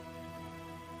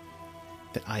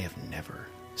that I have never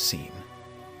seen.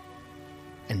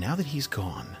 And now that he's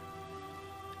gone,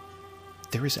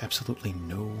 there is absolutely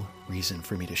no reason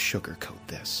for me to sugarcoat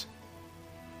this.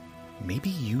 Maybe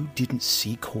you didn't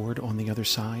see Cord on the other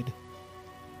side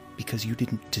because you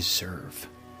didn't deserve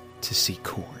to see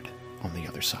Cord on the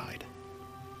other side.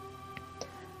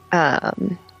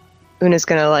 Una's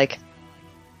gonna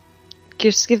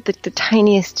just give the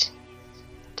tiniest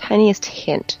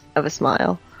hint of a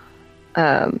smile.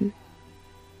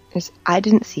 I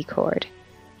didn't see Cord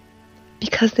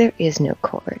because there is no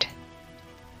Cord.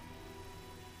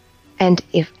 And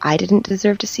if I didn't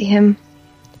deserve to see him,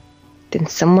 then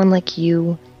someone like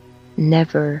you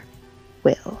never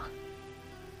will.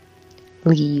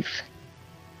 Leave.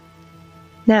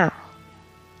 Now.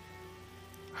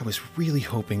 I was really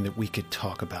hoping that we could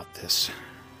talk about this.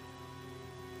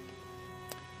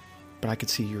 But I could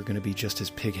see you're going to be just as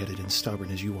pig-headed and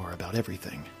stubborn as you are about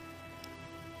everything.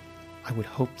 I would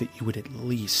hope that you would at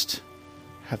least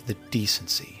have the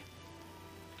decency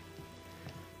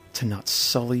to not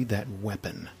sully that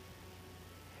weapon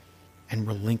and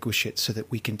relinquish it so that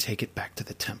we can take it back to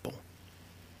the temple.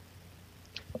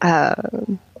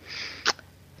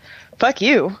 Fuck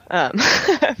you.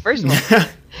 First of all,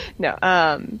 no.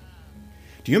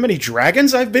 Do you know how many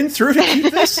dragons I've been through to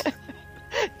keep this?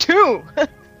 2.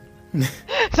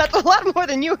 That's a lot more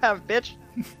than you have, bitch.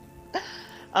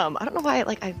 I don't know why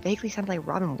I vaguely sounded like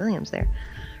Robin Williams there.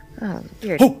 Oh,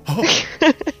 weird.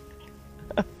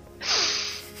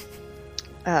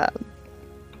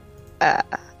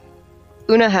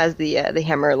 Una has the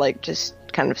hammer just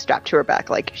kind of strapped to her back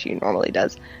like she normally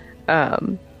does.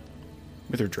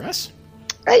 With her dress?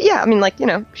 Yeah, I mean,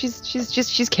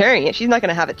 she's carrying it. She's not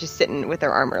gonna have it just sitting with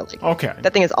her armor. Okay.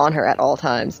 That thing is on her at all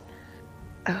times.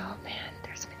 Oh man,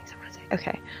 there's so many things I want to say.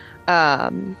 Okay.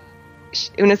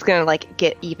 Una's gonna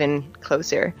get even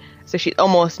closer, so she's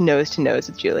almost nose to nose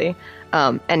with Julie,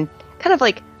 and kind of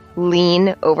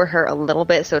lean over her a little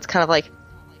bit, so it's kind of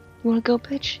you wanna go,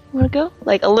 bitch? You wanna go?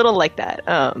 A little like that,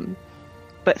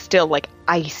 but still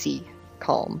icy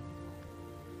calm.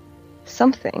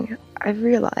 Something I've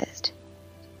realized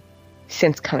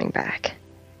since coming back,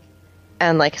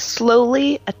 and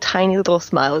slowly a tiny little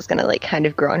smile is gonna kind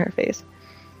of grow on her face,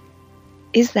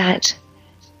 is that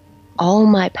all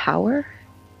my power,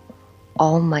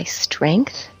 all my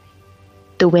strength,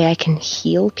 the way I can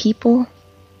heal people,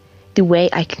 the way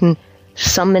I can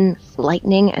summon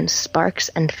lightning and sparks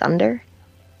and thunder,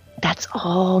 that's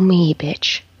all me,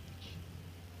 bitch.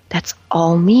 That's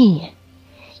all me.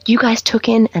 You guys took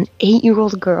in an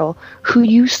 8-year-old girl who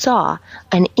you saw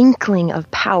an inkling of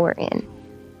power in.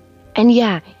 And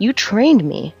yeah, you trained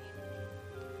me.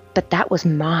 But that was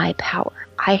my power.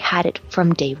 I had it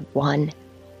from day one.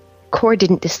 Core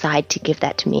didn't decide to give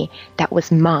that to me. That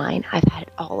was mine. I've had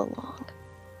it all along.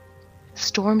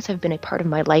 Storms have been a part of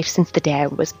my life since the day I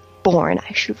was born.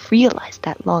 I should have realized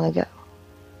that long ago.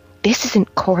 This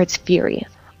isn't Cord's fury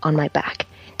on my back.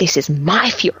 This is my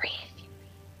fury.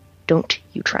 Don't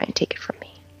you try and take it from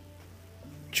me.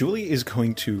 Julie is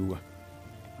going to...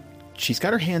 She's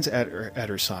got her hands at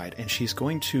her side, and she's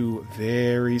going to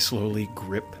very slowly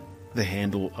grip the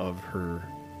handle of her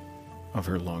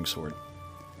longsword.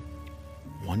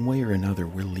 One way or another,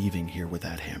 we're leaving here with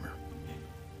that hammer.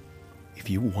 If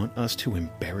you want us to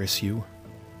embarrass you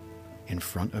in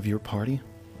front of your party,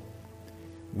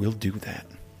 we'll do that.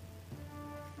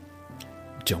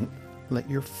 Don't let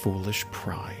your foolish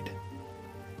pride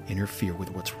interfere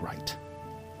with what's right.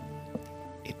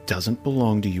 It doesn't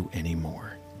belong to you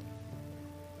anymore.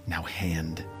 Now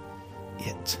hand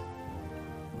it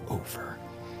over.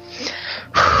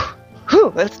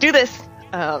 Whew, let's do this.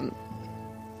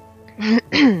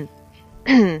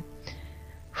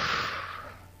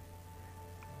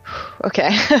 Okay.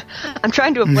 I'm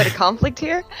trying to avoid a conflict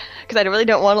here, because I really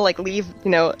don't want to leave,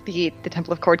 the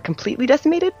Temple of Cord completely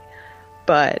decimated.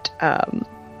 But,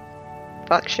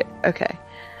 fuck shit. Okay.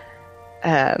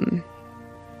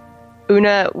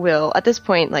 Una will, at this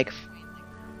point,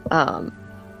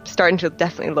 starting to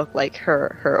definitely look like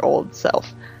her old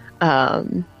self.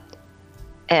 And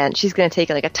she's going to take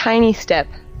a tiny step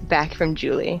back from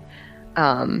Julie,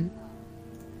 and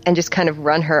just kind of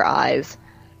run her eyes,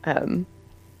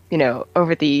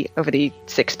 over the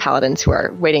 6 paladins who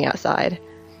are waiting outside.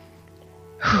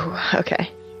 Whew, okay.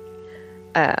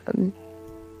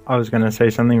 I was going to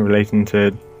say something relating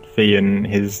to Fee and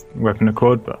his weapon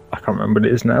accord, but I can't remember what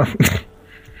it is now.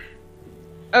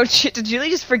 Oh shit, did Julie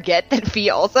just forget that Fee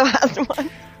also has one?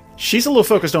 She's a little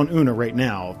focused on Una right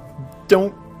now.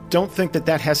 Don't think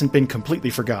that hasn't been completely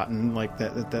forgotten.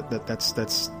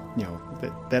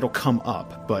 That'll come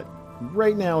up. But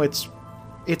right now it's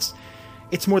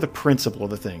more the principle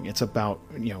of the thing. It's about,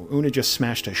 Una just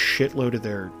smashed a shitload of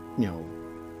their,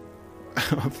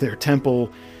 of their temple.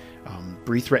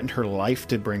 Bree threatened her life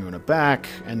to bring Una back,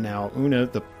 and now Una,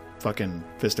 the fucking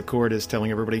Fist of Cord, is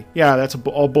telling everybody, yeah, that's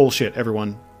all bullshit,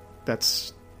 everyone.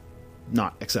 That's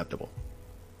not acceptable.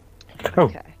 Oh,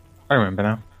 okay. I remember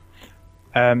now.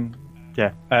 So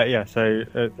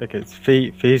it's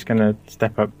Fee's going to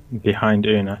step up behind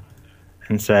Una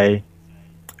and say,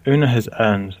 Una has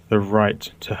earned the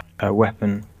right to her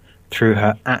weapon through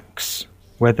her acts,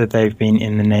 whether they've been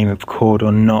in the name of Cord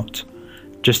or not.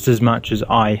 just as much as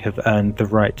I have earned the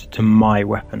right to my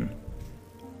weapon.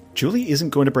 Julie isn't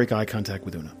going to break eye contact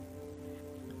with Una.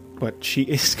 But she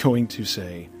is going to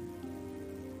say,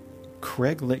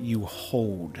 Craig let you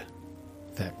hold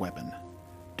that weapon.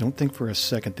 Don't think for a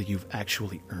second that you've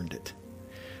actually earned it.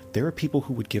 There are people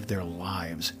who would give their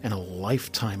lives and a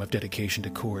lifetime of dedication to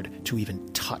Cord to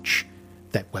even touch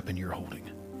that weapon you're holding.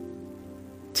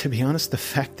 To be honest, the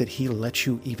fact that he let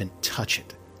you even touch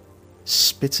it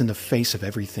spits in the face of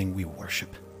everything we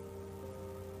worship.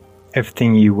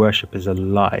 Everything you worship is a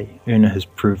lie. Una has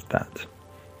proved that.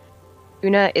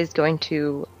 Una is going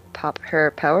to pop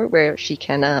her power where she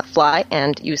can fly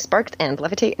and use sparks and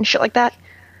levitate and shit like that.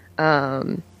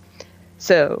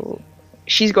 So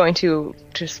she's going to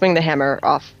swing the hammer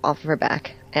off of her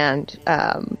back and,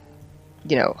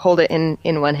 hold it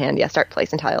in one hand. Yeah, start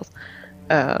placing tiles.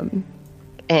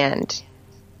 And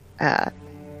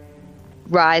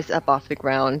rise up off the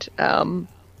ground.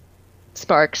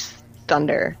 Sparks,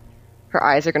 thunder. Her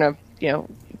eyes are going to,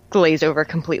 glaze over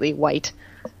completely white.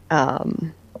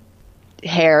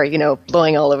 Hair,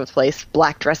 blowing all over the place.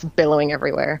 Black dress billowing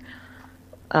everywhere.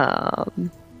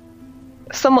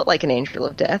 Somewhat like an angel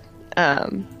of death.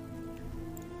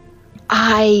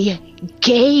 I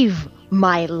gave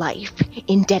my life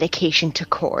in dedication to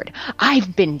Cord.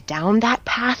 I've been down that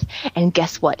path, and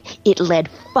guess what? It led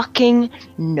fucking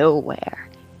nowhere.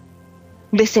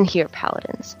 Listen here,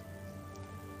 Paladins.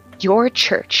 Your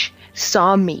church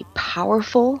saw me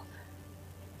powerful,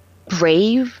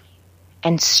 brave,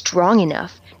 and strong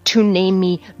enough to name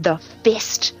me the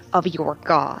Fist of your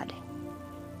God.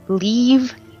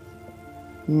 Leave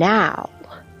now,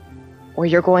 or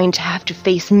you're going to have to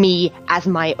face me as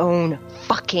my own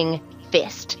fucking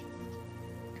fist.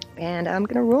 And I'm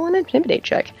gonna roll an intimidate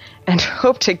check and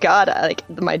hope to God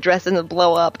my dress doesn't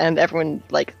blow up and everyone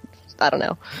I don't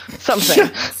know,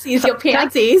 something. Sees your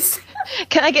panties.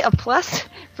 Can I get a plus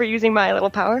for using my little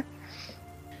power?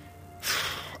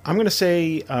 I'm gonna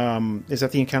say, is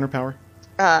that the encounter power?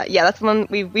 Yeah, that's the one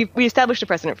we established a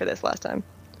precedent for this last time.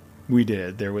 We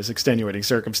did. There was extenuating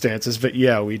circumstances, but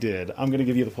yeah, we did. I'm gonna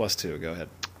give you the +2. Go ahead.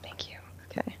 Thank you.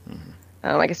 Okay.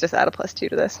 Mm-hmm. I guess just add a +2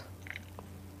 to this.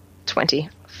 20.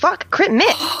 Fuck, crit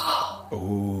miss!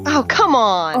 Ooh. Oh, come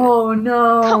on! Oh,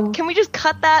 no. Can we just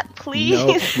cut that, please?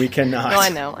 No, we cannot.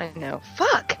 No, I know.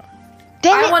 Fuck!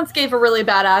 Damn I it! once gave a really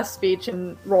badass speech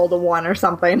and rolled a 1 or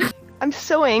something. I'm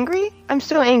so angry. So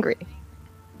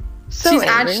She's angry.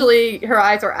 actually, her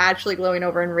eyes are actually glowing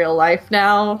over in real life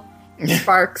now.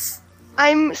 Sparks.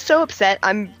 I'm so upset.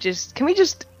 Can we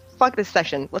just fuck this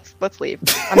session? Let's leave.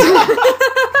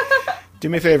 Do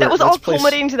me a favor. That was let's all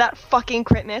culminating to that fucking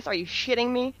crit miss. Are you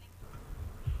shitting me?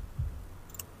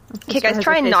 Okay, guys,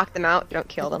 try and knock them out. Don't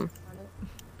kill them.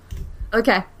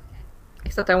 Okay.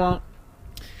 Except I won't.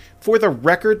 For the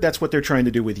record, that's what they're trying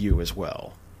to do with you as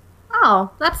well.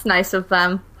 Oh, that's nice of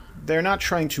them. They're not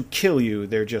trying to kill you,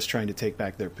 they're just trying to take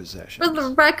back their possessions. For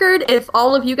the record, if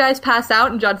all of you guys pass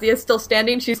out and Jadzia's still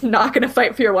standing, she's not going to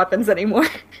fight for your weapons anymore.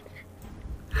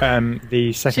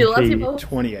 The second She loves you key. both.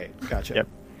 28. Gotcha. Yep.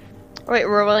 Wait,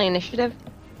 we're rolling initiative?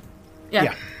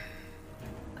 Yeah.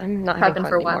 I'm not having Prepping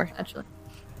fun for anymore. what, actually.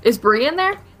 Is Bree in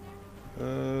there?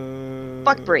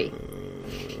 Fuck Bree.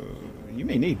 You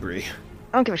may need Bree.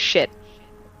 I don't give a shit.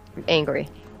 I'm angry.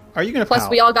 Are you going to Plus,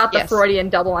 we all got the Yes. Freudian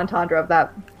double entendre of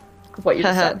that, of what you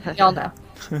just said. Y'all know.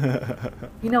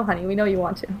 You know, honey, we know you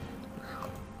want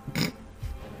to.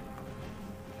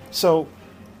 So,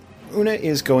 Una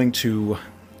is going to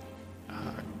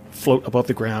float above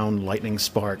the ground, lightning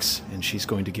sparks, and she's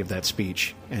going to give that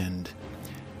speech. And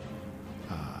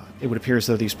it would appear as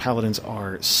though these paladins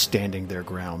are standing their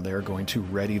ground. They're going to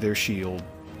ready their shield,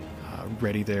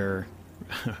 ready their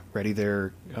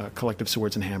collective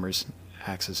swords and hammers,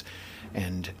 axes,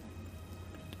 and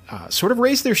sort of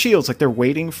raise their shields like they're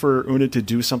waiting for Una to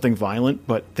do something violent,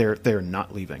 but they're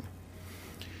not leaving.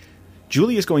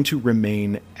 Julie is going to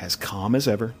remain as calm as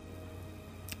ever,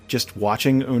 just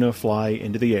watching Una fly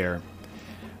into the air.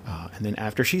 And then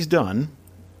after she's done,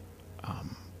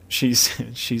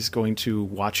 she's going to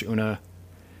watch Una,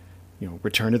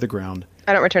 return to the ground.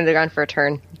 I don't return to the ground for a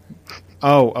turn.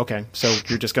 Oh, okay. So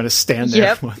you're just going to stand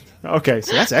there. Yep. Okay,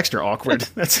 so that's extra awkward.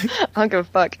 That's. I don't give a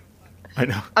fuck. I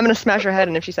know. I'm gonna smash her head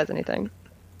in if she says anything.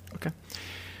 Okay.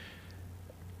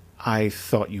 I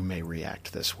thought you may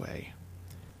react this way.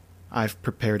 I've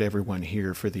prepared everyone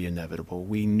here for the inevitable.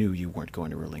 We knew you weren't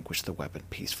going to relinquish the weapon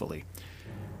peacefully.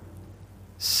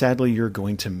 Sadly, you're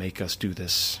going to make us do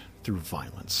this through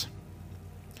violence.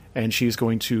 And she's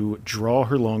going to draw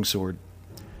her longsword.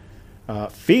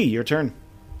 Fee, your turn.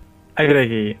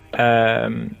 Okay.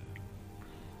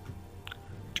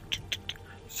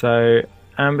 So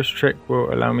ambush trick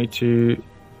will allow me to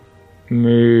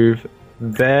move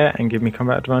there and give me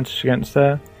combat advantage against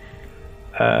her.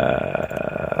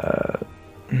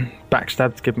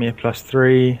 Backstab to give me a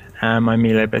 +3, and my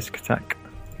melee basic attack.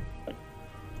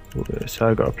 So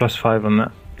I got a +5 on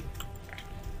that.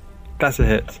 That's a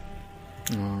hit.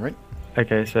 All right.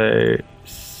 Okay, so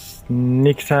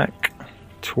sneak attack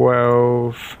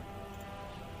 12,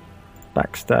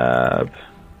 backstab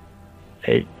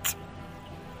 8,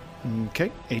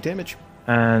 Okay, 8 damage.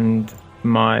 and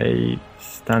my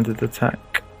standard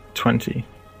attack 20,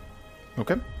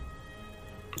 Okay.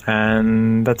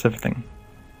 and that's everything.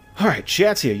 All right,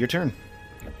 Jadzia, your turn.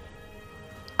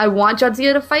 I want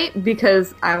Jadzia to fight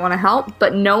because I want to help,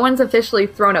 but no one's officially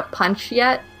thrown a punch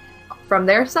yet from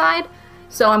their side,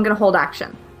 so I'm going to hold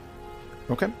action.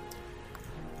 Okay.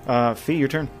 Fee, your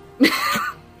turn.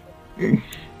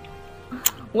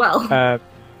 Well,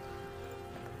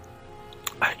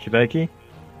 Okie dokie.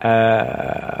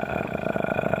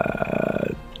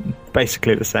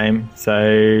 Basically the same.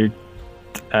 So,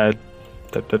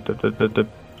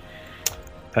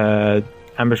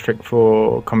 ambush trick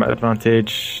for combat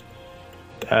advantage,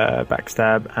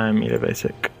 backstab, and melee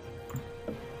basic.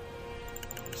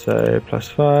 So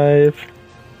 +5.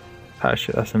 Oh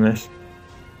shit, that's a miss.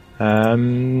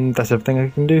 That's everything I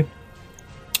can do.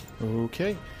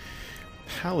 Okay.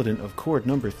 Paladin of Chord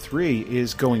number 3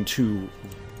 is going to...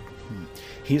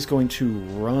 He's going to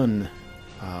run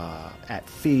at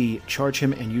Fee, charge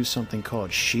him, and use something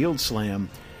called Shield Slam.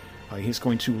 He's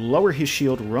going to lower his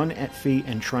shield, run at Fee,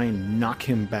 and try and knock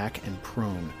him back and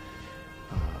prone.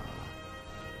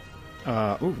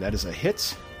 Ooh, that is a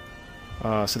hit.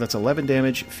 So that's 11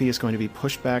 damage. Fee is going to be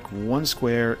pushed back 1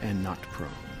 square and knocked prone.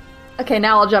 okay,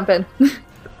 now I'll jump in.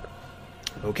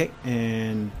 Okay,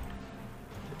 and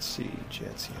let's see,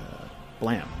 Jadzia.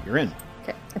 Blam, you're in.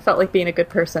 Okay, I felt like being a good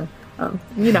person.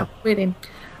 Waiting.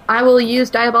 I will use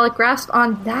Diabolic Grasp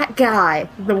on that guy,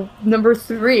 the number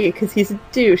 3, because he's a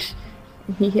douche.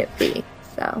 And he hit me.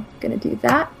 So, gonna do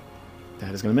that.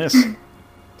 That is going to miss.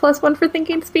 +1 for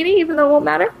thinking speedy, even though it won't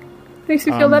matter. Makes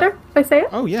me feel better if I say it.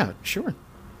 Oh, yeah, sure. You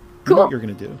Cool. know what you're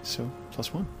going to do, so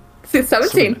 +1. So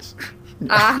 17. So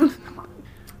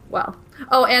Well.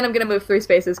 Oh, and I'm gonna move 3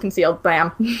 spaces, concealed.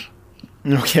 Bam.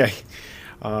 okay.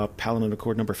 Paladin of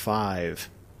Chord number 5.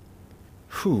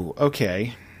 Whew,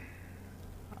 okay.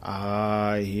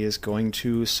 He is going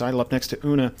to sidle up next to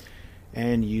Una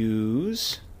and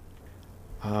use...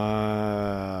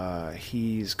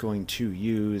 he's going to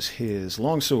use his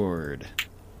longsword.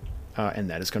 And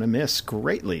that is going to miss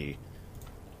greatly.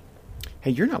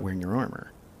 Hey, you're not wearing your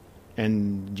armor.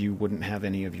 And you wouldn't have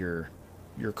any of your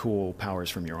cool powers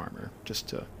from your armor, just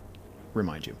to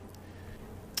remind you.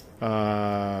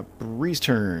 Bree's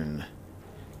turn.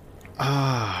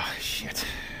 Shit.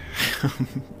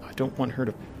 I don't want her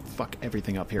to fuck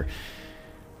everything up here.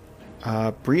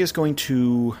 Bree is going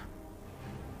to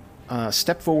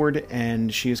step forward,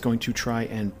 and she is going to try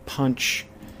and punch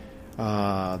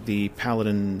the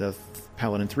Paladin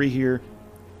 3 here.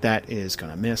 That is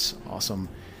going to miss. Awesome.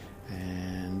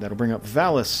 And that'll bring up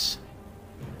Valis.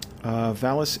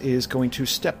 Valis is going to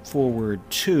step forward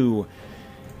 2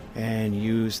 and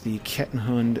use the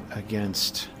Kettenhund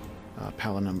against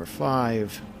Paladin number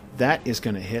 5. That is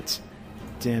going to hit.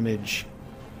 Damage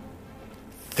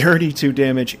 32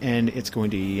 damage, and it's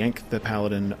going to yank the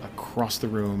Paladin across the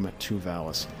room to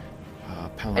Valis.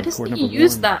 Paladin I just Chord need number to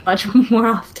use 1. that much more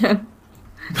often.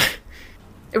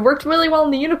 It worked really well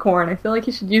in the unicorn. I feel like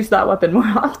you should use that weapon more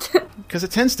often. Because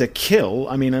it tends to kill.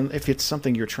 I mean, if it's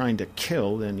something you're trying to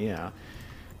kill, then yeah.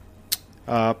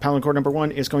 Paladin Chord number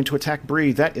 1 is going to attack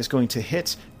Bree. That is going to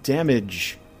hit.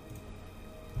 Damage.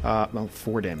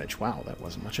 4 damage. Wow, that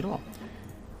wasn't much at all.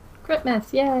 Crit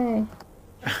miss, yay.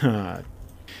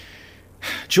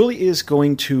 Julie is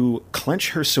going to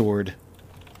clench her sword.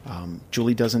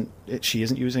 Julie she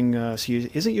isn't using a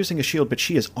shield, but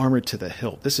she is armored to the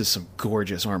hilt. This is some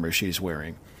gorgeous armor she's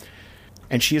wearing.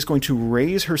 And she is going to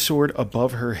raise her sword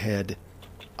above her head,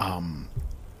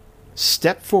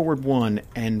 step forward 1,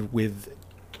 and with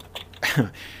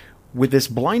this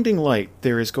blinding light,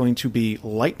 there is going to be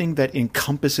lightning that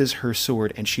encompasses her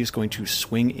sword, and she is going to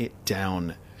swing it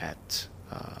down at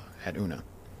Una.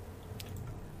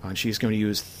 And she's going to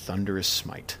use Thunderous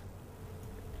Smite.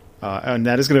 And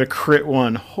that is going to crit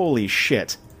 1. Holy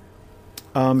shit.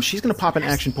 She's going to pop an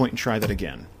action point and try that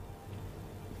again.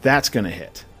 That's going to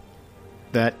hit.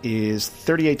 That is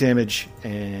 38 damage,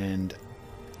 and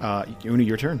Una,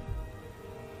 your turn.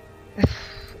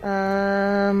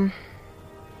 I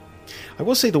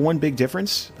will say the one big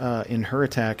difference in her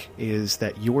attack is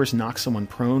that yours knocks someone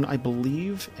prone, I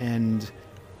believe, and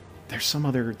there's some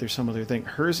other thing.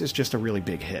 Hers is just a really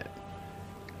big hit.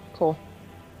 Cool.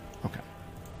 Okay.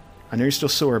 I know you're still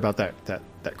sore about that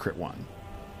crit one.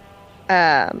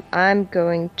 I'm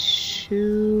going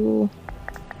to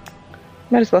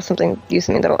might as well use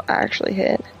something that'll actually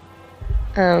hit.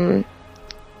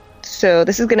 So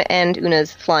this is going to end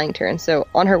Una's flying turn. So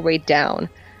on her way down,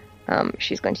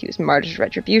 she's going to use Martyr's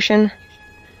Retribution,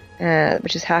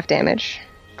 which is half damage.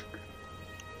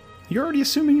 You're already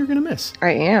assuming you're going to miss.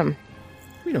 I am.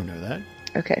 We don't know that.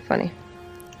 Okay, funny.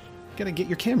 You got to get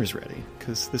your cameras ready,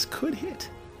 because this could hit.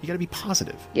 You got to be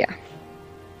positive. Yeah.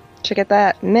 Check out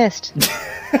that. Missed.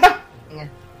 Yeah.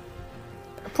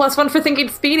 +1 for thinking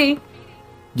speedy.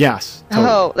 Yes. Totally.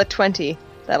 Oh, the 20.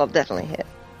 That'll definitely hit.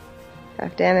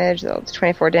 Half damage. That's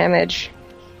 24 damage.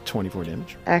 24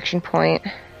 damage. Action point.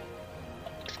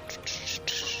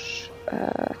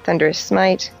 Thunderous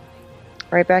Smite.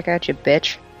 Right back at you,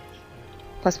 bitch.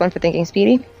 +1 for thinking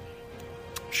speedy.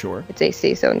 Sure. It's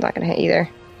AC, so it's not going to hit either.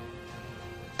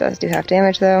 Does do half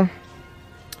damage, though.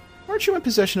 Aren't you in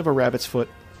possession of a rabbit's foot?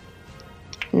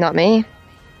 Not me.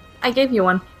 I gave you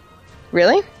one.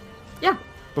 Really? Yeah.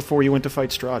 Before you went to fight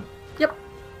Strahd. Yep.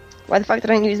 Why the fuck did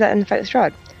I use that in the fight with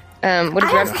Strahd? What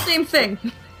I does asked the same thing.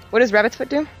 What does Rabbit's Foot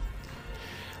do?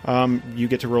 You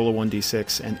get to roll a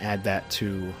 1d6 and add that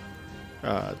to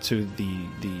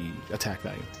the attack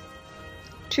value.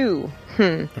 2.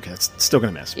 Okay, that's still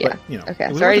going to miss. Yeah. But, you know, Okay, it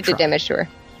was so I already worth a did try. damage to her.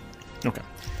 Okay.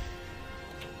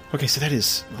 Okay, so that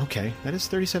is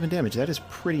 37 damage. That is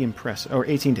pretty impressive. Or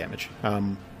 18 damage.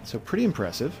 So pretty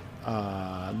impressive.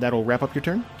 That'll wrap up your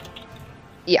turn?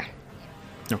 Yeah.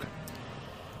 Okay.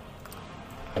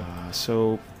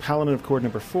 So Paladin of Chord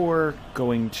number 4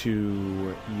 going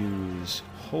to use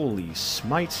Holy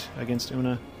Smite against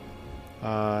Una.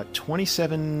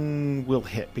 27 will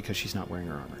hit because she's not wearing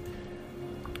her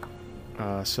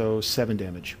armor. So 7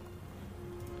 damage.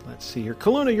 Let's see here.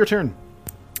 Kaluna, your turn.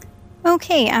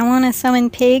 Okay, I want to summon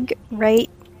Pig right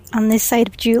on this side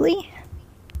of Julie.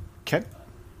 Okay.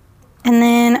 And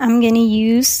then I'm going to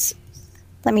use...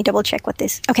 Let me double check what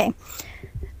this... Okay.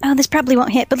 Oh, this probably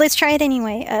won't hit, but let's try it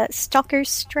anyway. Stalker's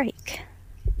Strike.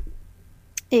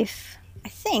 If... I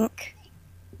think...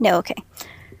 No, okay.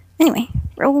 Anyway,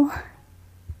 roll.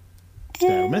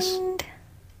 That'll miss. And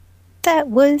that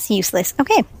was useless.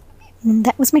 Okay.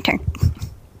 That was my turn.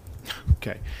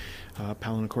 Okay.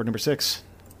 Paladin of Chord number 6.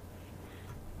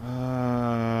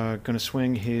 Gonna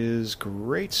swing his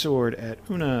greatsword at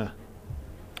Una.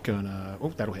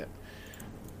 Oh, that'll hit.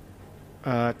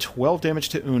 12 damage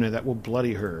to Una. That will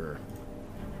bloody her.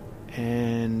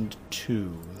 And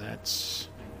 2. That's...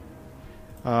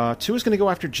 2 is going to go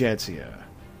after Jadzia.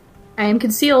 I am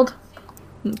concealed.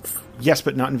 Yes,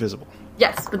 but not invisible.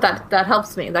 Yes, but that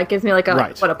helps me. That gives me like a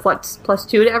Right. what, a plus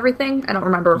 2 to everything? I don't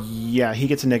remember. Yeah, he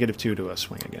gets a -2 to a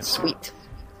swing again. Sweet.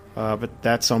 But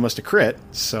that's almost a crit,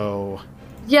 so...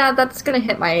 Yeah, that's gonna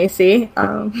hit my AC.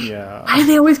 Yeah. Why do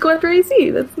they always go after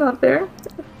AC? That's not fair.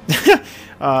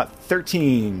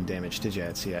 13 damage to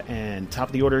Jadzia. And top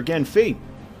of the order again, Fee.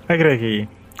 Okay.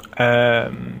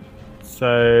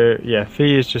 So yeah,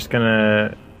 Fee is just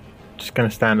gonna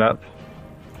stand up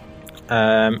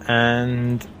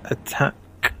and attack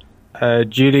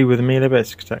Julie with a melee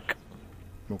basic attack.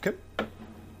 Okay.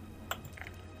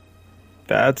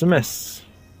 That's a miss.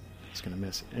 It's going to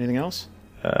miss. Anything else?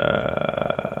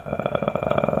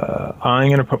 I'm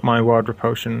going to put my Wild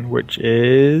Repulsion, which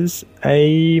is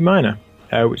a minor,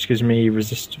 which gives me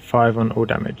resist 5 on all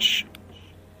damage.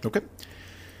 Okay.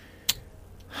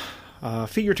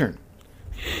 Fee, your turn.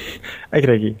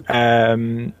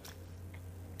 Okey-dokey.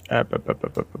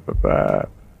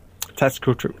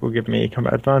 Tactical trick will give me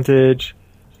combat advantage.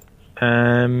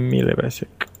 Melee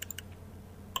basic.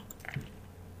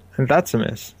 And that's a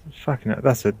miss. Fucking hell,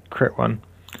 that's a crit one.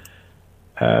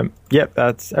 Yep,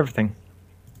 that's everything.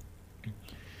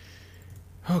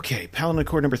 Okay, Paladin of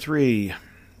Chord number 3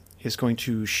 is going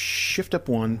to shift up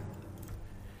 1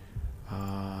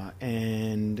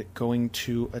 and going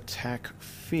to attack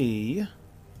Fee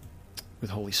with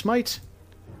Holy Smite.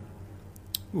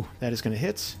 Ooh, that is going to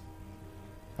hit.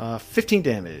 15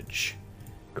 damage.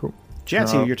 Cool.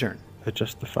 Jadzia, No. your turn.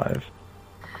 Adjust the 5.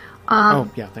 Oh,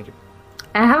 yeah, thank you.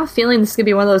 I have a feeling this is going to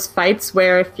be one of those fights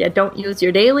where if you don't use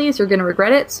your dailies, you're going to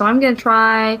regret it. So I'm going to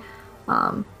try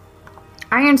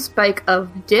Iron Spike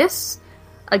of Dis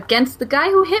against the guy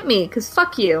who hit me, because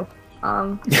fuck you.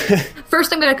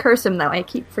 First I'm going to curse him, though. I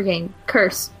keep forgetting.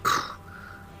 Curse.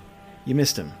 You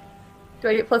missed him. Do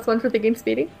I get +1 for thinking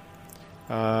speedy?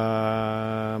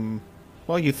 Well,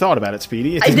 you thought about it,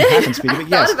 Speedy. It I didn't did. happen, Speedy, I but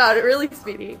yes. thought about it really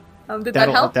speedy. Did that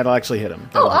help? That'll actually hit him.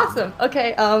 Oh, awesome.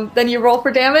 Okay, then you roll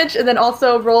for damage, and then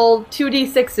also roll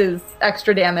 2d6s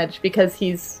extra damage because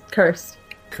he's cursed.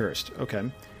 Cursed,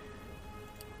 okay.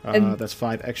 And- that's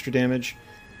 5 extra damage.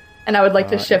 And I would like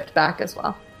to shift back as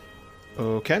well.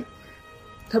 Okay.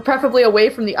 So preferably away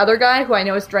from the other guy, who I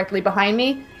know is directly behind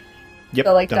me. Yep.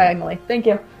 So, done. diagonally. Thank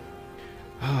you.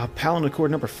 Paladin Accord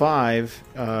number 5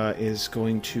 is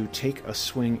going to take a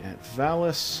swing at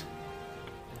Valis.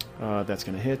 That's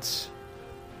going to hit.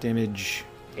 Damage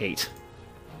 8.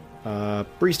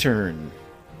 Bree's turn.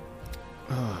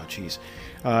 Oh, jeez.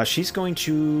 She's going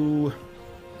to...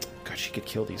 God, she could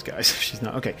kill these guys if she's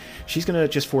not... Okay, she's going to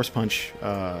just force punch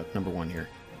number 1 here.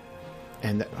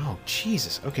 And... oh,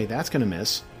 Jesus. Okay, that's going to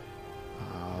miss.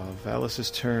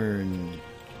 Valis' turn.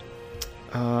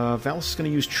 Valis is going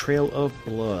to use Trail of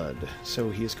Blood. So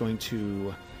he is going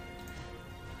to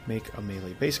make a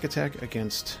melee basic attack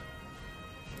against...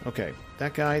 Okay,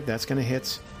 that guy, that's going to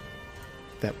hit.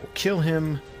 That will kill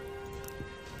him.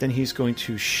 Then he's going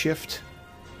to shift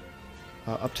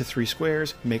up to 3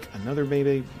 squares, make another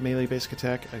melee basic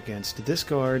attack against this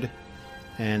guard,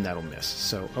 and that'll miss.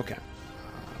 So, okay.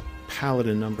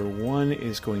 Paladin number 1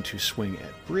 is going to swing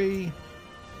at Bree.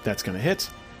 That's going to hit.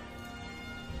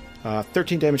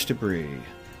 13 damage to Bree.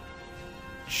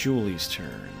 Julie's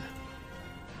turn.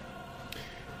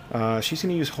 She's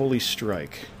going to use Holy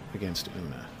Strike against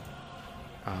Una.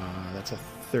 That's a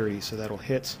 30, so that'll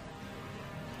hit.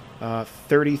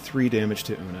 33 damage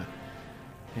to Una.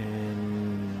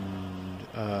 And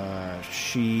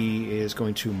she is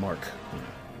going to mark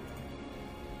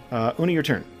Una. Una, your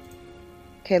turn.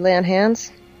 Okay, lay on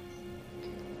hands.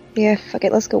 Yeah, fuck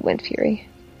it, let's go Wind Fury.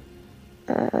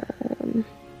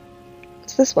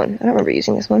 What's this one? I don't remember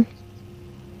using this one.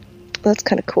 That's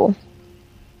kind of cool.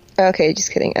 Okay,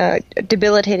 just kidding.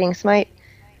 Debilitating Smite.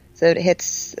 So it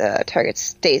hits, target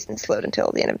stays and slowed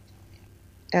until the end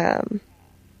of...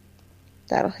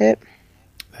 that'll hit.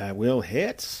 That will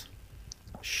hit.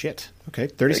 Shit. Okay,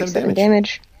 37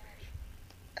 damage.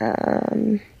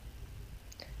 Not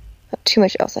too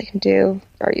much else I can do.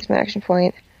 Or use my action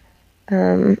point.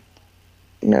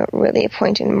 Not really a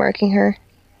point in marking her.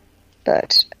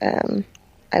 But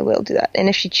I will do that. And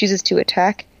if she chooses to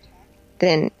attack,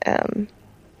 then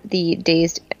the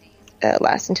dazed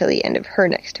lasts until the end of her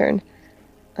next turn.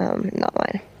 Not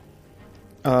mine.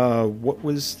 What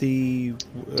was the...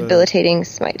 Debilitating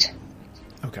Smite.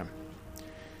 Okay.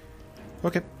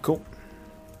 Okay, cool.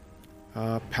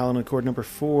 Paladin Accord number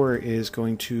 4 is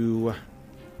going to...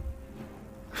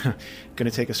 going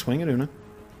to take a swing at Una.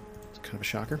 It's kind of a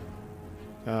shocker.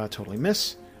 Totally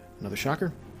miss. Another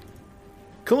shocker.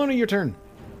 Kaluna, your turn.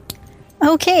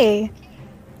 Okay.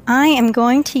 I am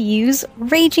going to use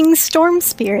Raging Storm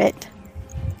Spirit.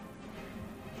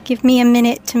 Give me a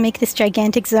minute to make this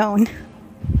gigantic zone.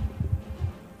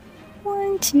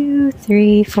 1, 2,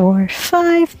 3, 4,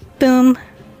 5. Boom.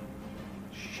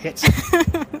 Shit.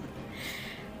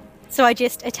 So I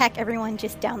just attack everyone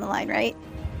just down the line, right?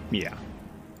 Yeah.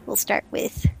 We'll start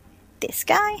with this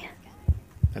guy.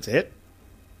 That's a hit.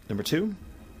 Number 2.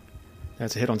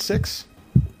 That's a hit on 6.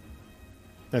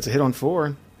 That's a hit on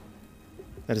 4.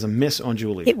 That is a miss on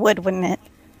Julie. It would, wouldn't it?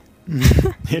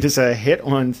 It is a hit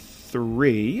on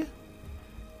 3.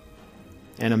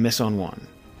 And a miss on 1.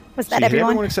 Was So that you hit everyone?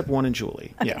 everyone except 1 and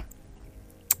Julie. Okay. Yeah.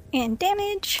 And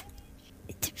damage.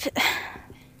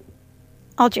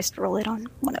 I'll just roll it on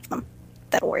one of them.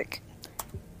 That'll work.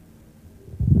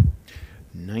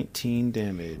 19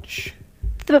 damage.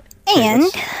 And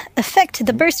that's- effect: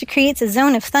 the burst creates a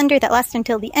zone of thunder that lasts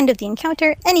until the end of the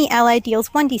encounter. Any ally deals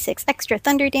 1d6 extra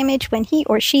thunder damage when he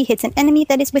or she hits an enemy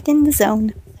that is within the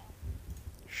zone.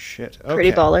 Shit. Okay.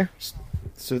 Pretty baller.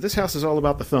 So this house is all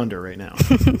about the thunder right now.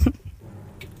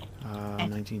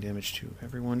 19 damage to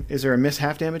everyone. Is there a miss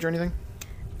half damage or anything?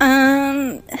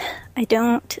 I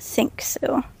don't think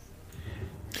so.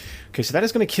 Okay, so that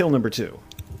is going to kill number 2.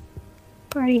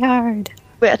 Party hard.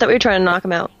 Wait, I thought we were trying to knock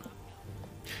him out.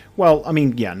 Well, I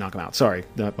mean, yeah, knock them out. Sorry.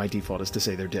 My default is to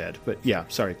say they're dead. But yeah,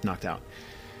 sorry, knocked out.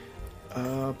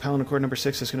 Paladin Accord number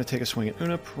 6 is going to take a swing at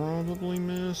Una. Probably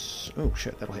miss. Oh,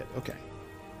 shit, that'll hit. Okay.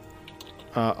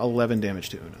 11 damage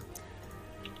to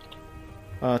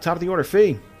Una. Top of the order,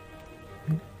 Fee.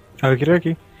 Okie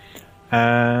dokie.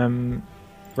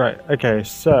 Right, okay,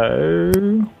 so...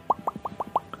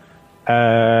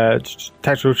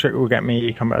 tactical trick will get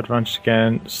me combat advantage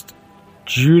against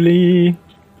Julie.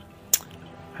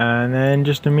 And then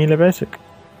just a melee basic.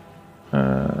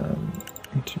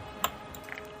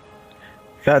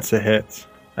 That's a hit.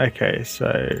 Okay,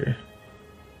 so...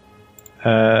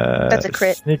 That's a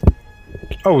crit.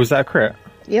 Oh, was that a crit?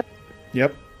 Yep.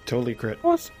 Yep. Totally crit.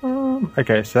 Awesome.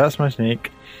 Okay, so that's my sneak.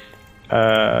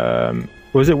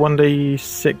 Was it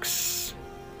 1d6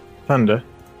 thunder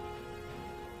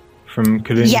from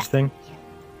Kaluna's Yeah. thing?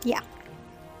 Yeah.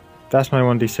 That's my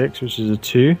 1d6, which is a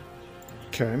 2.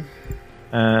 Okay.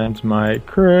 And my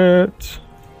crit.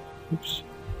 Oops.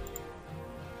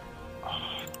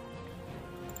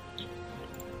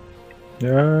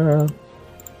 Yeah.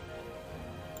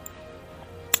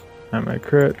 And my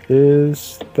crit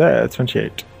is there,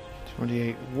 28.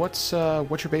 28. What's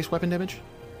your base weapon damage?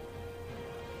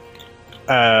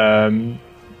 D10s.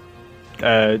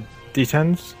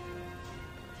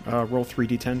 Roll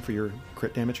 3d10 for your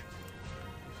crit damage.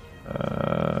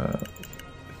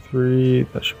 3,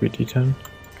 that should be D10.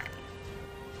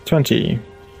 20.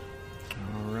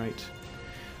 All right.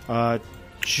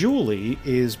 Julie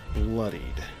is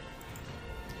bloodied.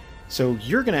 So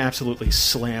you're going to absolutely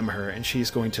slam her, and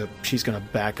she's going to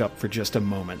back up for just a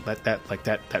moment.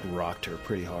 That rocked her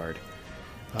pretty hard.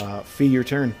 Fee, your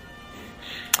turn.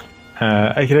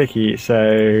 Okie dokie.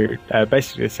 So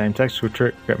basically the same tactical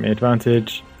trick got me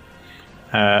advantage.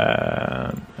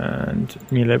 And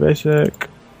melee basic.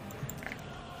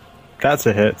 That's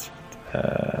a hit.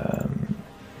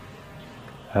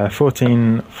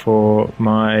 14 for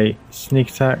my sneak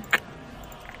attack.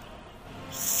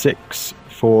 6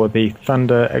 for the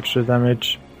thunder extra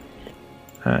damage.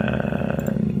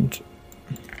 And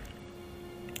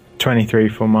 23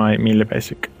 for my melee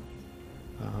basic.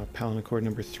 Paladin Accord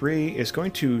number 3 is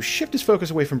going to shift his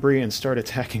focus away from Bree and start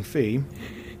attacking Fee.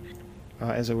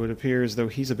 As it would appear as though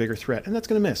he's a bigger threat. And that's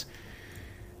going to miss.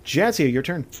 Jadzia, your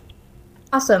turn.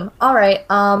 Awesome. All right.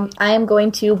 I am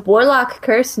going to Warlock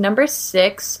Curse number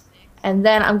 6, and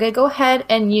then I'm going to go ahead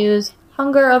and use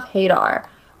Hunger of Hadar.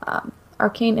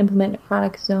 Arcane Implement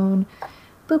Necrotic Zone.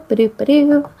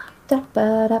 Boop-a-doop-a-doo.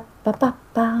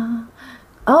 Da-ba-da-ba-ba-ba.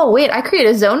 Oh, wait, I create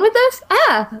a zone with this?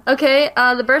 Okay.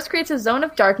 The burst creates a zone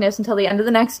of darkness until the end of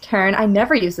the next turn. I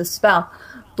never use this spell.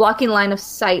 Blocking line of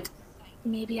sight.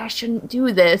 Maybe I shouldn't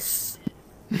do this.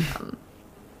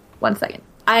 1 second.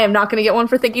 I am not going to get one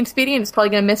for thinking speedy, and it's probably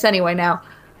going to miss anyway now.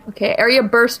 Okay, area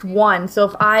burst 1. So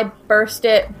if I burst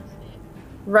it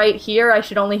right here, I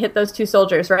should only hit those 2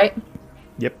 soldiers, right?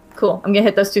 Yep. Cool. I'm going to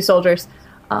hit those 2 soldiers.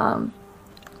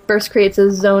 Burst creates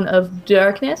a zone of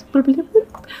darkness.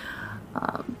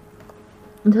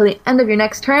 Until the end of your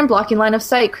next turn, blocking line of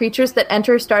sight. Creatures that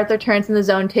enter or start their turns in the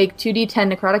zone take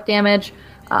 2d10 necrotic damage.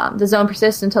 The zone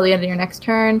persists until the end of your next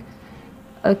turn.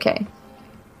 Okay.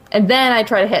 And then I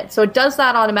try to hit. So it does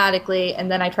that automatically, and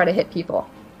then I try to hit people,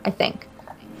 I think.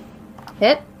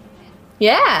 Hit?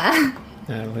 Yeah!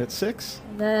 That'll hit 6.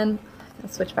 And then I'll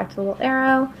switch back to the little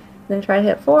arrow. Then try to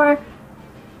hit 4.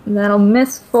 And that'll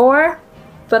miss 4,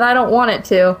 but I don't want it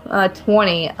to.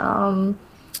 20. I'm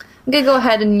going to go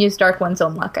ahead and use Dark One's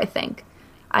Own Luck, I think.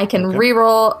 I can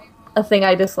reroll a thing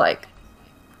I dislike.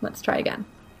 Let's try again.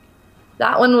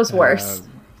 That one was worse.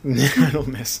 That'll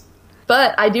miss.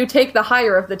 But I do take the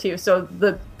higher of the 2, so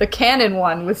the cannon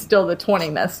one was still the 20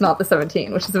 miss, not the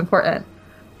 17, which is important.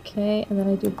 Okay, and then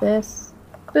I do this.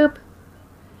 Boop.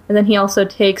 And then he also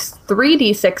takes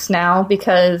 3d6 now,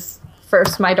 because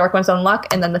first my Dark One's Own Luck,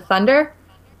 and then the Thunder.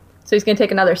 So he's going to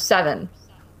take another 7.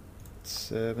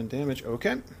 7 damage,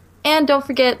 okay. And don't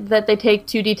forget that they take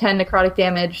 2d10 necrotic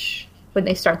damage when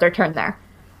they start their turn there.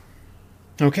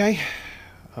 Okay.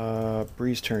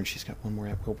 Bree's turn. She's got one more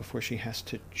at will before she has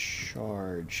to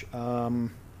charge.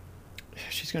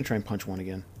 She's going to try and punch one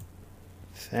again.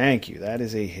 Thank you. That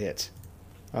is a hit.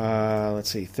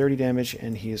 Let's see. 30 damage,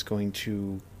 and he is going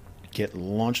to get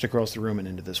launched across the room and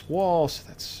into this wall. So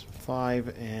that's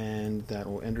 5, and that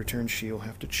will end her turn. She'll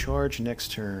have to charge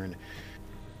next turn.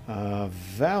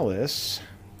 Valis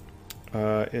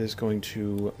is going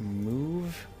to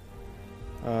move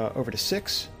over to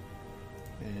 6.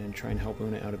 And try and help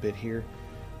Una out a bit here.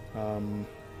 And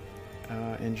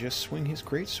just swing his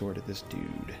greatsword at this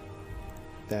dude.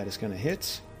 That is going to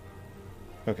hit.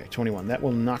 Okay, 21. That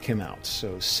will knock him out.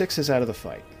 So 6 is out of the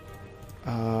fight.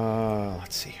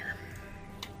 Let's see here.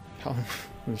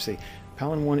 Let's see.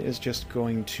 Paladin 1 is just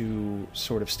going to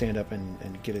sort of stand up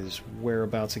and get his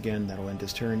whereabouts again. That'll end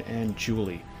his turn. And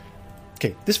Julie.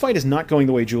 Okay, this fight is not going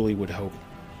the way Julie would hope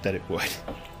that it would.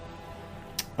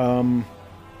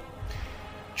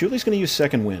 Julie's going to use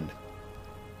Second Wind,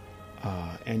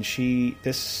 and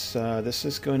this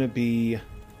is going to be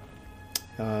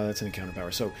that's an encounter power.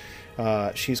 So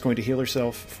she's going to heal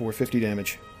herself for 50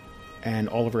 damage, and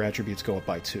all of her attributes go up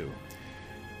by 2.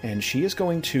 And she is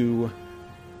going to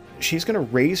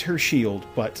raise her shield,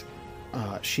 but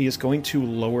she is going to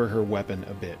lower her weapon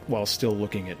a bit while still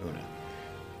looking at Una,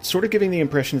 sort of giving the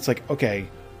impression it's like, okay,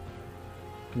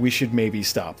 we should maybe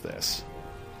stop this.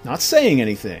 Not saying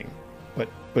anything,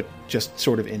 but just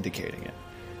sort of indicating it.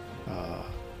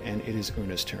 And it is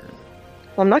Una's turn.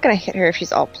 Well, I'm not going to hit her if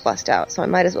she's all plussed out, so I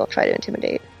might as well try to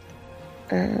intimidate.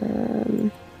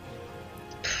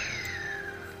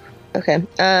 Okay.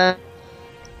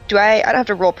 Do I don't have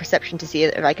to roll perception to see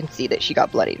if I can see that she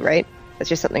got bloodied, right? That's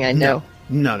just something I know.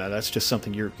 No, that's just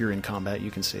something you're in combat.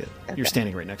 You can see it. Okay. You're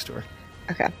standing right next to her.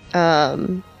 Okay.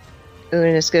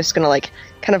 Una's just going to, like,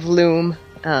 kind of loom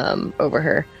over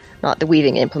her. Not the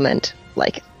weaving implement,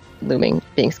 like looming,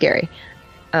 being scary.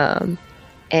 And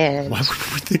Why would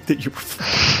we think that you were...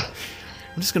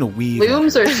 I'm just going to weave.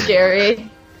 Looms are scary.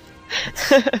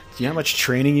 Do you know how much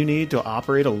training you need to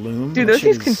operate a loom? dude, That those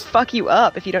shit things can is- fuck you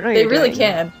up if you don't know. They you're really doing.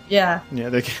 can. Yeah. Yeah,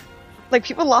 they can. Like,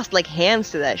 people lost, like,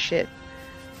 hands to that shit.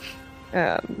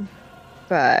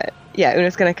 But yeah,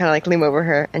 Una's gonna kind of like loom over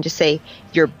her and just say,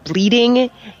 "You're bleeding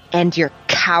and you're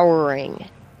cowering.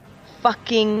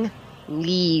 Fucking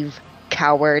leave,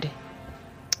 coward."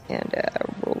 And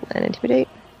roll and intimidate.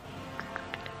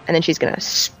 And then she's gonna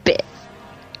spit.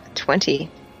 20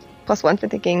 +1 for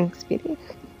thinking speedy.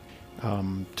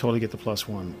 Totally get the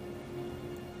 +1.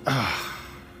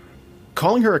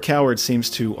 Calling her a coward seems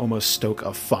to almost stoke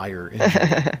a fire in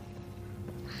her.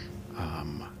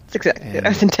 That's exactly what I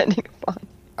was intending upon.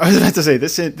 I was about to say,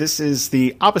 this is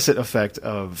the opposite effect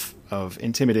of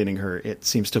intimidating her. It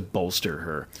seems to bolster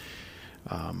her.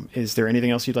 Is there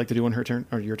anything else you'd like to do on her turn,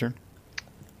 or your turn?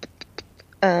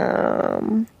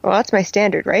 Well, that's my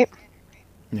standard, right?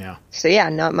 Yeah. So yeah,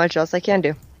 not much else I can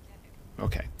do.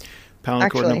 Okay. Paladin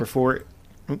Court Actually- number 4.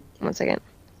 1 second.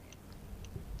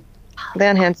 Lay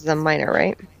on hands is a minor,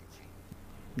 right?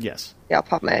 Yes. Yeah, I'll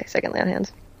pop my second lay on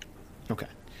hands. Okay.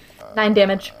 9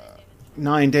 damage.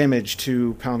 9 damage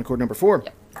to Paladin Court number 4.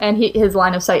 And his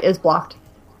line of sight is blocked.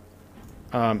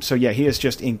 So yeah, he is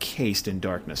just encased in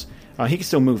darkness. He can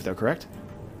still move though, correct?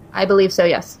 I believe so,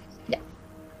 yes. Yeah.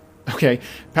 Okay.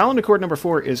 Paladin Court number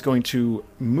 4 is going to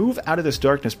move out of this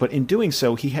darkness, but in doing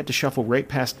so, he had to shuffle right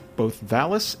past both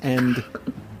Valis and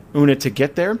Una to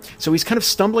get there. So he's kind of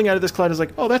stumbling out of this cloud. He's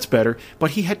like, oh, that's better.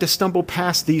 But he had to stumble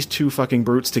past these two fucking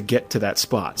brutes to get to that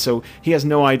spot. So he has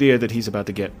no idea that he's about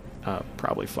to get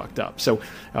probably fucked up. So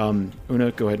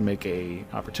Una, go ahead and make a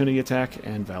opportunity attack,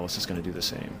 and Valis is going to do the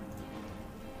same.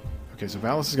 Okay, so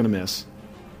Valis is going to miss.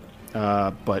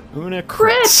 But Una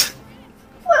crits.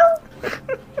 Well,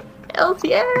 hells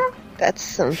yeah. That's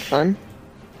some fun.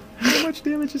 How much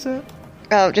damage is that?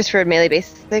 Oh, just for melee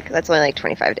basic, that's only like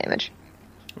 25 damage.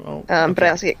 Well, But I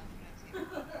also get...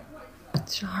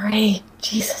 Sorry.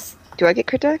 Jesus. Do I get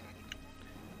crit die?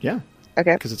 yeah,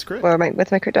 Okay. because it's crit. Well,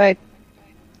 with my crit die,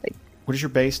 What is your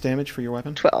base damage for your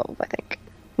weapon? 12, I think.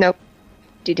 Nope.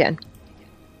 D10.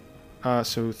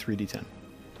 So 3d10.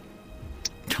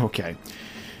 Okay.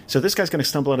 So this guy's going to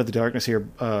stumble out of the darkness here.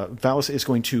 Valis is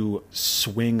going to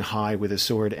swing high with his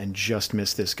sword and just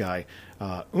miss this guy.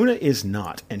 Una is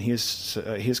not, and he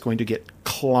is going to get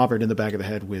clobbered in the back of the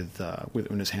head with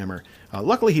Una's hammer.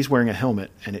 Luckily, he's wearing a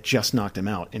helmet, and it just knocked him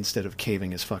out instead of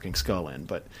caving his fucking skull in.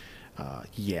 But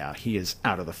yeah, he is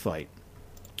out of the fight.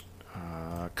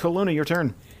 Koluna, your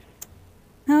turn.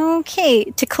 Okay,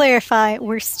 to clarify,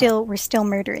 we're still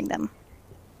murdering them.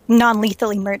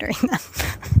 Non-lethally murdering them.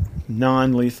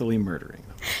 Non-lethally murdering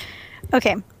them.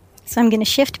 Okay, so I'm going to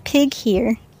shift pig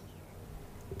here.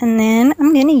 And then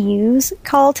I'm going to use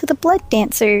Call to the Blood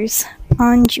Dancers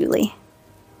on Julie.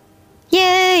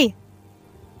 Yay!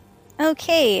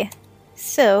 Okay,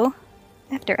 so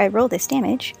after I roll this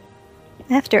damage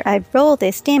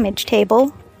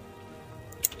table...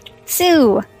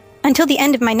 So, until the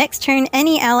end of my next turn,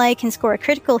 any ally can score a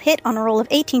critical hit on a roll of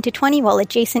 18 to 20 while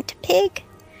adjacent to pig.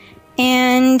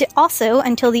 And also,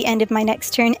 until the end of my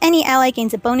next turn, any ally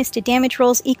gains a bonus to damage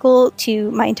rolls equal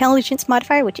to my intelligence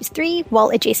modifier, which is 3, while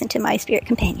adjacent to my spirit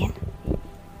companion.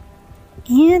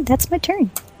 And that's my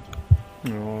turn.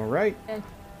 All right.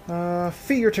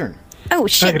 Fee, your turn. Oh,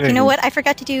 shit. Okay. You know what? I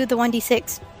forgot to do the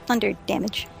 1d6 thunder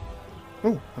damage.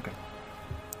 Oh, okay.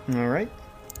 All right.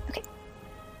 Okay.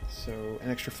 So an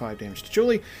extra 5 damage to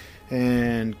Julie.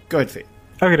 And go ahead, Fee.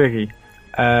 Okay.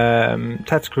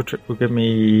 Tactical trick will give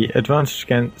me advantage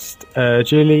against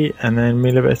Julie, and then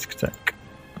melee basic attack.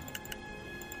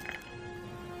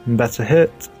 And that's a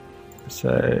hit.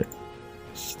 So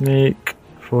sneak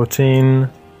 14.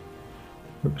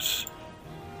 Oops.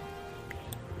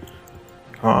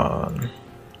 Come on.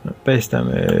 Base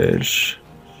damage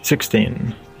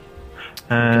 16.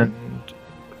 And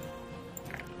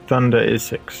thunder is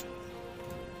 6.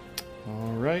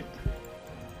 All right.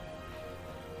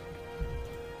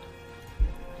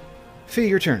 Fee,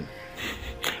 your turn.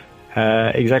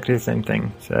 Exactly the same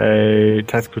thing. So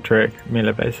tactical trick,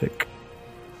 melee basic.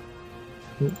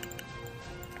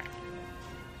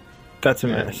 That's a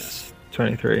miss.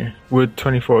 23. Would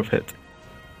 24 have hit?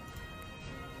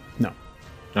 No.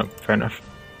 No, fair enough.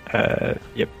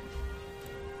 Yep.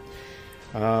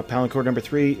 Palincore number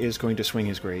 3 is going to swing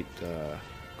his great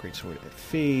sword at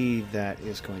Fee. That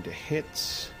is going to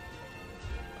hit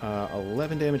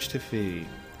 11 damage to Fee.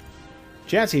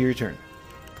 Jazzy, your turn.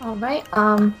 All right.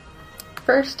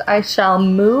 First, I shall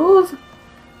move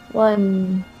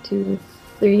 1, 2,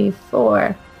 3,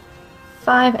 4,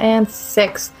 5, and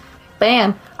 6.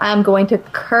 Bam! I'm going to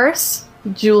curse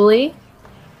Julie,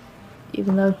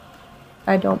 even though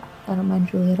I don't mind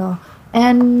Julie at all.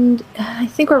 And I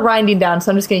think we're winding down,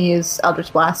 so I'm just going to use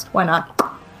Eldritch Blast. Why not?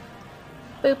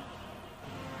 Boop.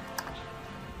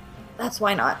 That's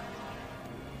why not.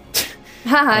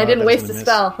 Haha, I didn't waste a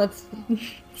spell. That's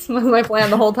my plan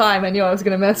the whole time. I knew I was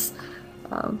going to miss.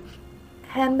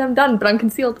 And I'm done, but I'm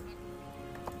concealed.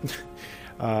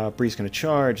 Bree's going to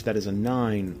charge. That is a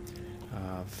 9.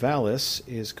 Valis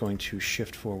is going to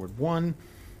shift forward 1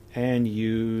 and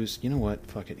use... You know what?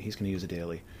 Fuck it. He's going to use a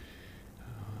daily.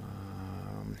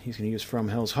 He's going to use From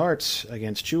Hell's Hearts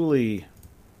against Julie.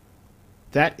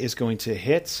 That is going to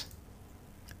hit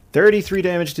 33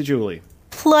 damage to Julie.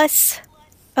 Plus,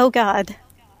 oh god,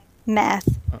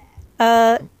 math.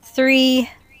 3,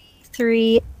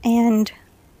 and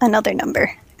another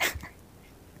number.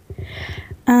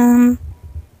 Oh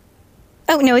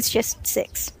no, it's just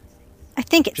 6. I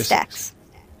think it stacks.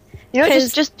 You know,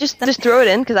 just throw it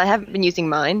in because I haven't been using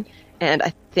mine, and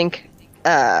I think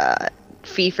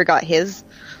Fee forgot his.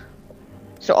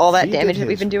 So all that damage that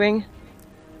we've been doing.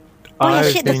 Oh yeah,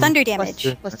 shit! The thunder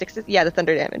damage. Plus 6. Yeah, the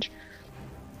thunder damage.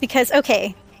 Because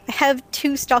I have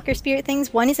 2 Stalker Spirit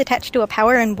things. One is attached to a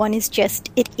power, and one is just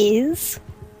it is.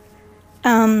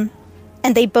 And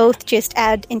they both just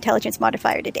add intelligence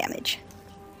modifier to damage.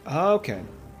 Okay.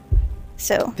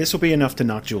 So this will be enough to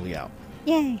knock Julie out.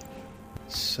 Yay.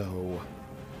 So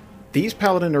these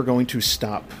paladins are going to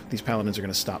stop. These paladins are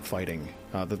going to stop fighting.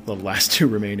 The last 2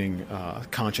 remaining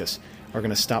conscious are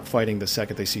going to stop fighting the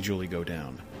second they see Julie go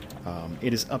down.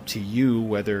 It is up to you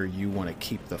whether you want to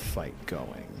keep the fight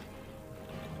going.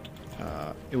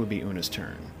 It would be Una's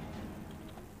turn.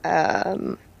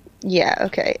 Yeah,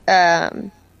 okay.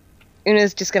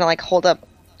 Una's just gonna, hold up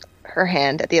her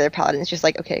hand at the other paladins, just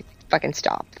okay, fucking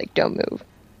stop. Don't move.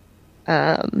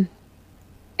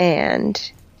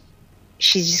 And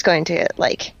she's just going to,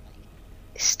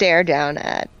 stare down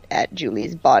at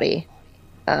Julie's body,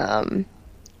 and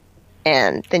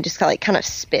then just kind of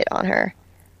spit on her.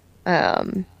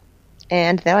 And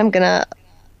then I'm gonna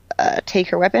take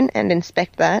her weapon and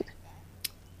inspect that.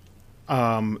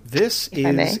 This if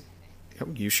I may. Oh,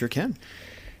 you sure can.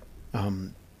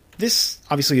 This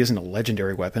obviously isn't a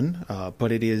legendary weapon,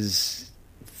 but it is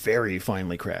very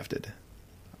finely crafted.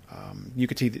 You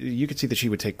could see that she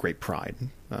would take great pride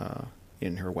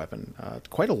in her weapon.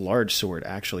 Quite a large sword,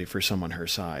 actually, for someone her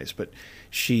size. But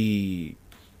she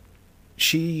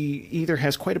either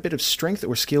has quite a bit of strength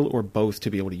or skill, or both, to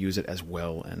be able to use it as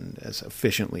well and as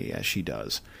efficiently as she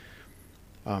does.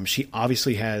 She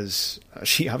obviously has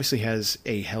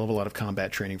a hell of a lot of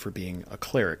combat training for being a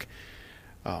cleric.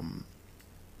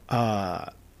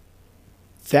 That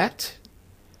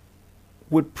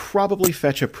would probably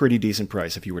fetch a pretty decent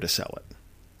price if you were to sell it.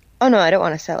 Oh no, I don't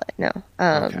want to sell it. No.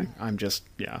 Okay, I'm just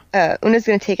Una's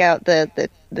going to take out the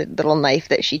little knife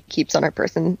that she keeps on her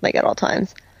person at all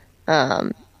times,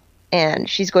 and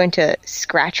she's going to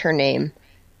scratch her name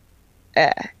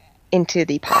into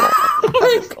the pommel.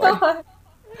 Oh my god!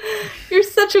 You're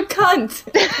such a cunt.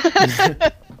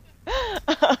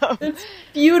 It's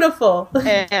beautiful.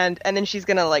 And then she's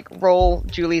gonna roll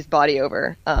Julie's body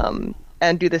over,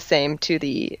 and do the same to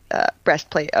the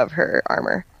breastplate of her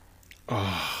armor.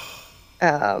 Oh.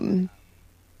 And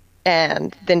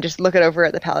then just look it over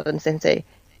at the paladins and say,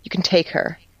 "You can take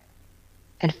her,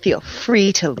 and feel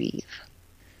free to leave."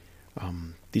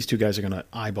 These 2 guys are going to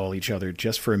eyeball each other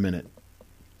just for a minute.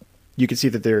 You can see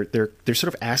that they're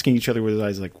sort of asking each other with their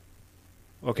eyes,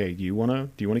 okay, do you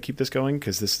want to keep this going?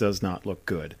 Because this does not look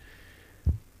good.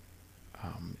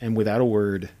 And without a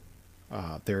word,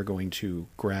 they're going to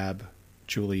grab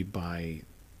Julie by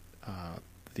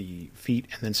the feet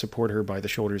and then support her by the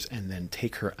shoulders and then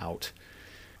take her out.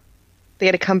 They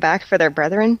got to come back for their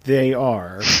brethren? They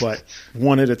are, but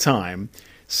one at a time.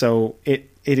 So it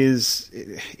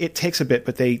takes a bit,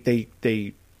 but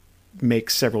they make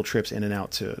several trips in and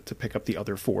out to pick up the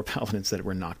other 4 paladins that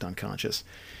were knocked unconscious.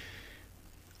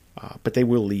 But they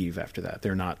will leave after that.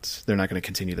 They're not going to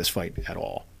continue this fight at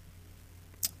all.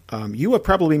 You have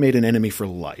probably made an enemy for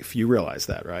life. You realize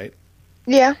that, right?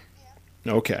 Yeah.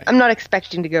 Okay. I'm not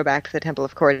expecting to go back to the Temple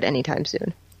of Court anytime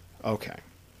soon. Okay.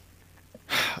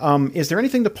 Is there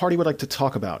anything the party would like to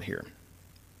talk about here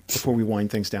before we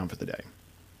wind things down for the day?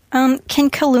 Can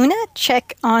Kaluna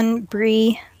check on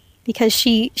Bree? Because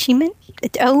she meant...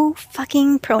 Oh,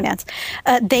 fucking pronouns.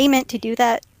 They meant to do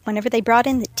that whenever they brought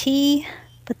in the tea,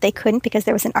 but they couldn't because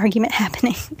there was an argument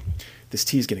happening. This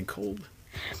tea is getting cold.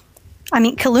 I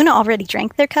mean, Kaluna already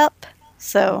drank their cup,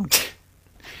 so...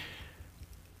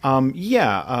 Go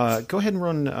ahead and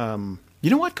run... you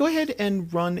know what? Go ahead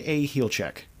and run a heal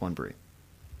check on Bree.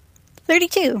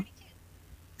 32.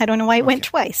 I don't know why it went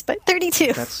twice, but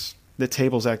 32. That's... The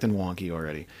table's acting wonky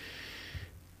already.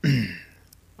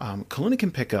 Kaluna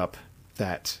can pick up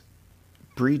that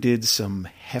Bree did some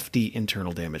hefty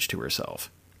internal damage to herself.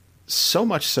 So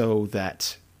much so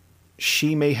that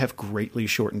she may have greatly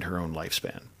shortened her own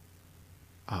lifespan.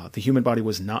 The human body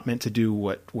was not meant to do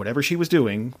whatever she was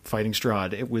doing, fighting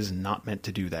Strahd. It was not meant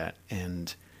to do that,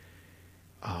 and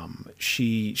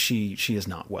she is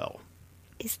not well.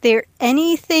 Is there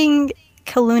anything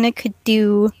Kaluna could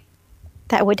do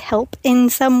that would help in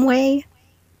some way?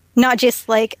 Not just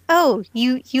like, oh,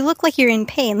 you look like you're in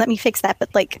pain, let me fix that,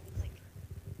 but like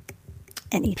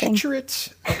anything. Picture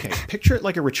it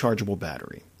like a rechargeable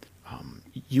battery.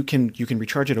 You can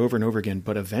recharge it over and over again,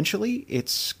 but eventually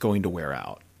it's going to wear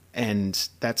out. And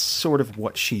that's sort of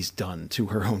what she's done to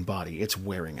her own body. It's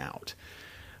wearing out.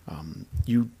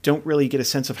 You don't really get a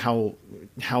sense of how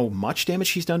much damage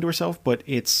she's done to herself, but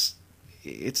it's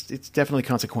definitely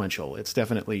consequential. It's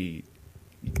definitely,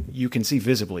 you can see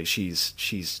visibly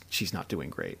she's not doing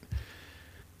great.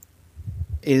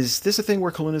 Is this a thing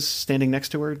where Kaluna's standing next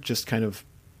to her, just kind of?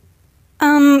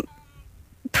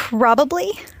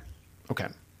 Probably. Okay.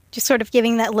 Just sort of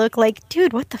giving that look like,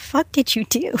 dude, what the fuck did you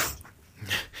do?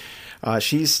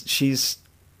 She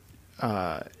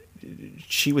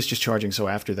was just charging, so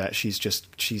after that,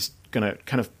 she's gonna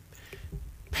kind of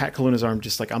pat Kaluna's arm,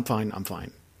 just like, I'm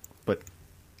fine, but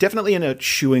definitely in a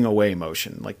shooing away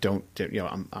motion. Like,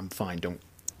 I'm fine. Don't.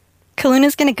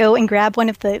 Kaluna's gonna go and grab one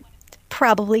of the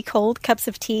probably cold cups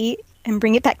of tea and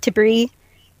bring it back to Bree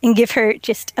and give her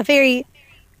just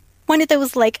one of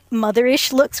those like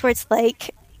motherish looks where it's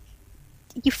like,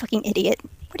 you fucking idiot,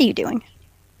 what are you doing?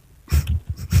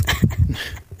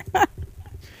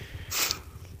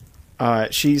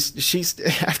 She's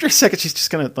after a second, she's just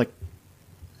gonna, like,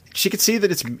 she could see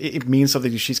that it means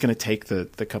something. She's gonna take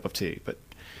the cup of tea, but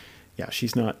yeah,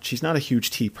 she's not a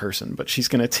huge tea person, but she's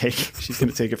gonna take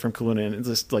it from Kaluna and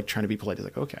just like trying to be polite. It's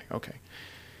like, okay.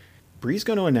 Bree's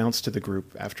going to announce to the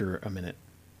group after a minute.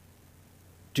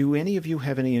 Do any of you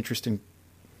have any interest in?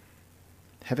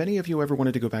 Have any of you ever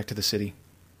wanted to go back to the city,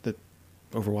 the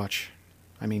Overwatch?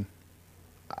 I mean,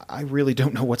 I really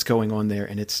don't know what's going on there,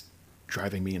 and it's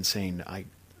driving me insane. I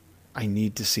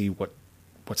need to see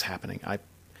what's happening. I've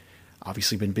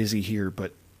obviously been busy here,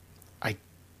 but I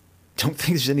don't think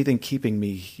there's anything keeping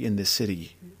me in this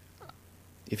city.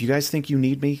 If you guys think you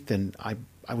need me, then I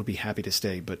would be happy to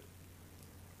stay, but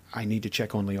I need to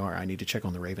check on Liara. I need to check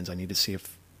on the Ravens. I need to see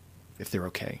if they're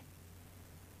okay.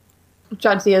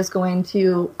 Jadzia is going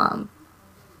to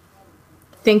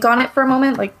think on it for a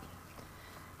moment, and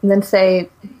then say,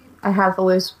 I have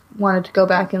always wanted to go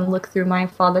back and look through my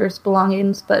father's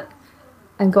belongings, but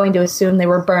I'm going to assume they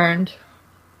were burned.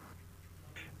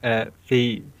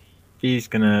 V's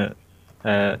gonna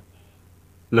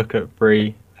look at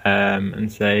Bree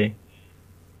and say,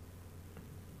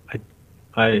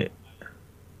 I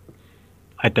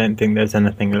don't think there's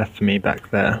anything left for me back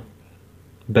there,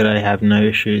 but I have no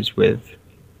issues with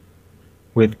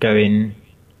going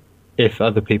if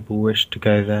other people wish to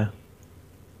go there.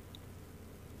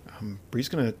 Bree's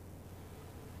gonna...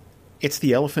 It's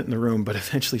the elephant in the room, but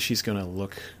eventually she's gonna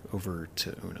look over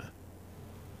to Una.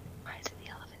 Why is it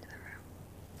the elephant in the room?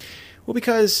 Well,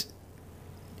 because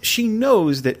she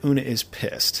knows that Una is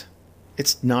pissed.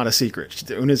 It's not a secret.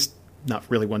 Una's not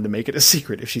really one to make it a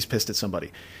secret if she's pissed at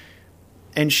somebody.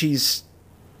 And she's,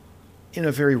 in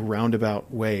a very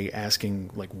roundabout way, asking,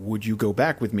 like, would you go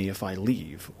back with me if I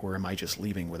leave, or am I just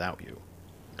leaving without you?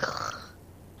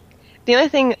 The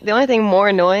only thing more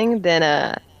annoying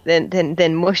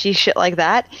than mushy shit like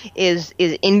that is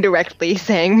indirectly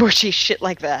saying mushy shit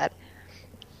like that.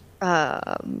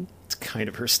 It's kind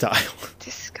of her style.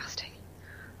 Disgusting.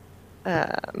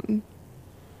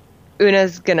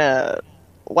 Una's gonna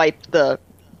wipe the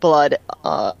blood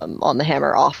on the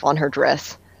hammer off on her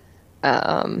dress,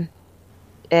 and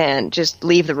just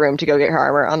leave the room to go get her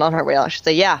armor. And on her way out, she'll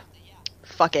say, "Yeah,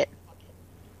 fuck it."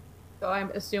 So I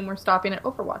assume we're stopping at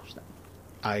Overwatch then.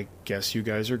 I guess you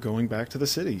guys are going back to the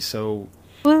city, so...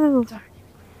 Woo!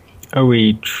 Are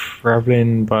we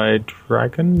traveling by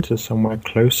dragon to somewhere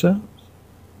closer?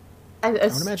 I would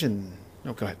imagine...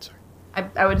 Oh, go ahead, sorry.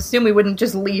 I would assume we wouldn't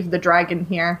just leave the dragon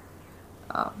here.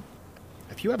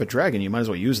 If you have a dragon, you might as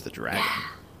well use the dragon.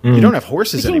 You don't have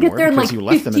horses We can anymore get there in because like you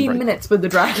left them 15 in... minutes with the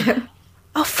dragon.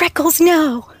 Oh, Freckles,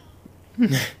 no!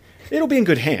 It'll be in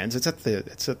good hands. It's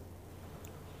at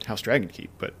House Dragonkeep,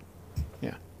 but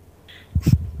yeah.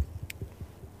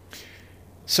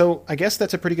 So I guess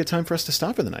that's a pretty good time for us to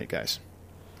stop for the night, guys.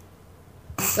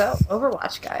 So,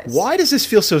 Overwatch, guys. Why does this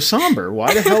feel so somber?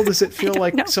 Why the hell does it feel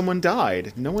like know. someone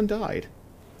died? No one died.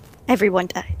 Everyone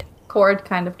died. Cord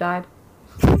kind of died.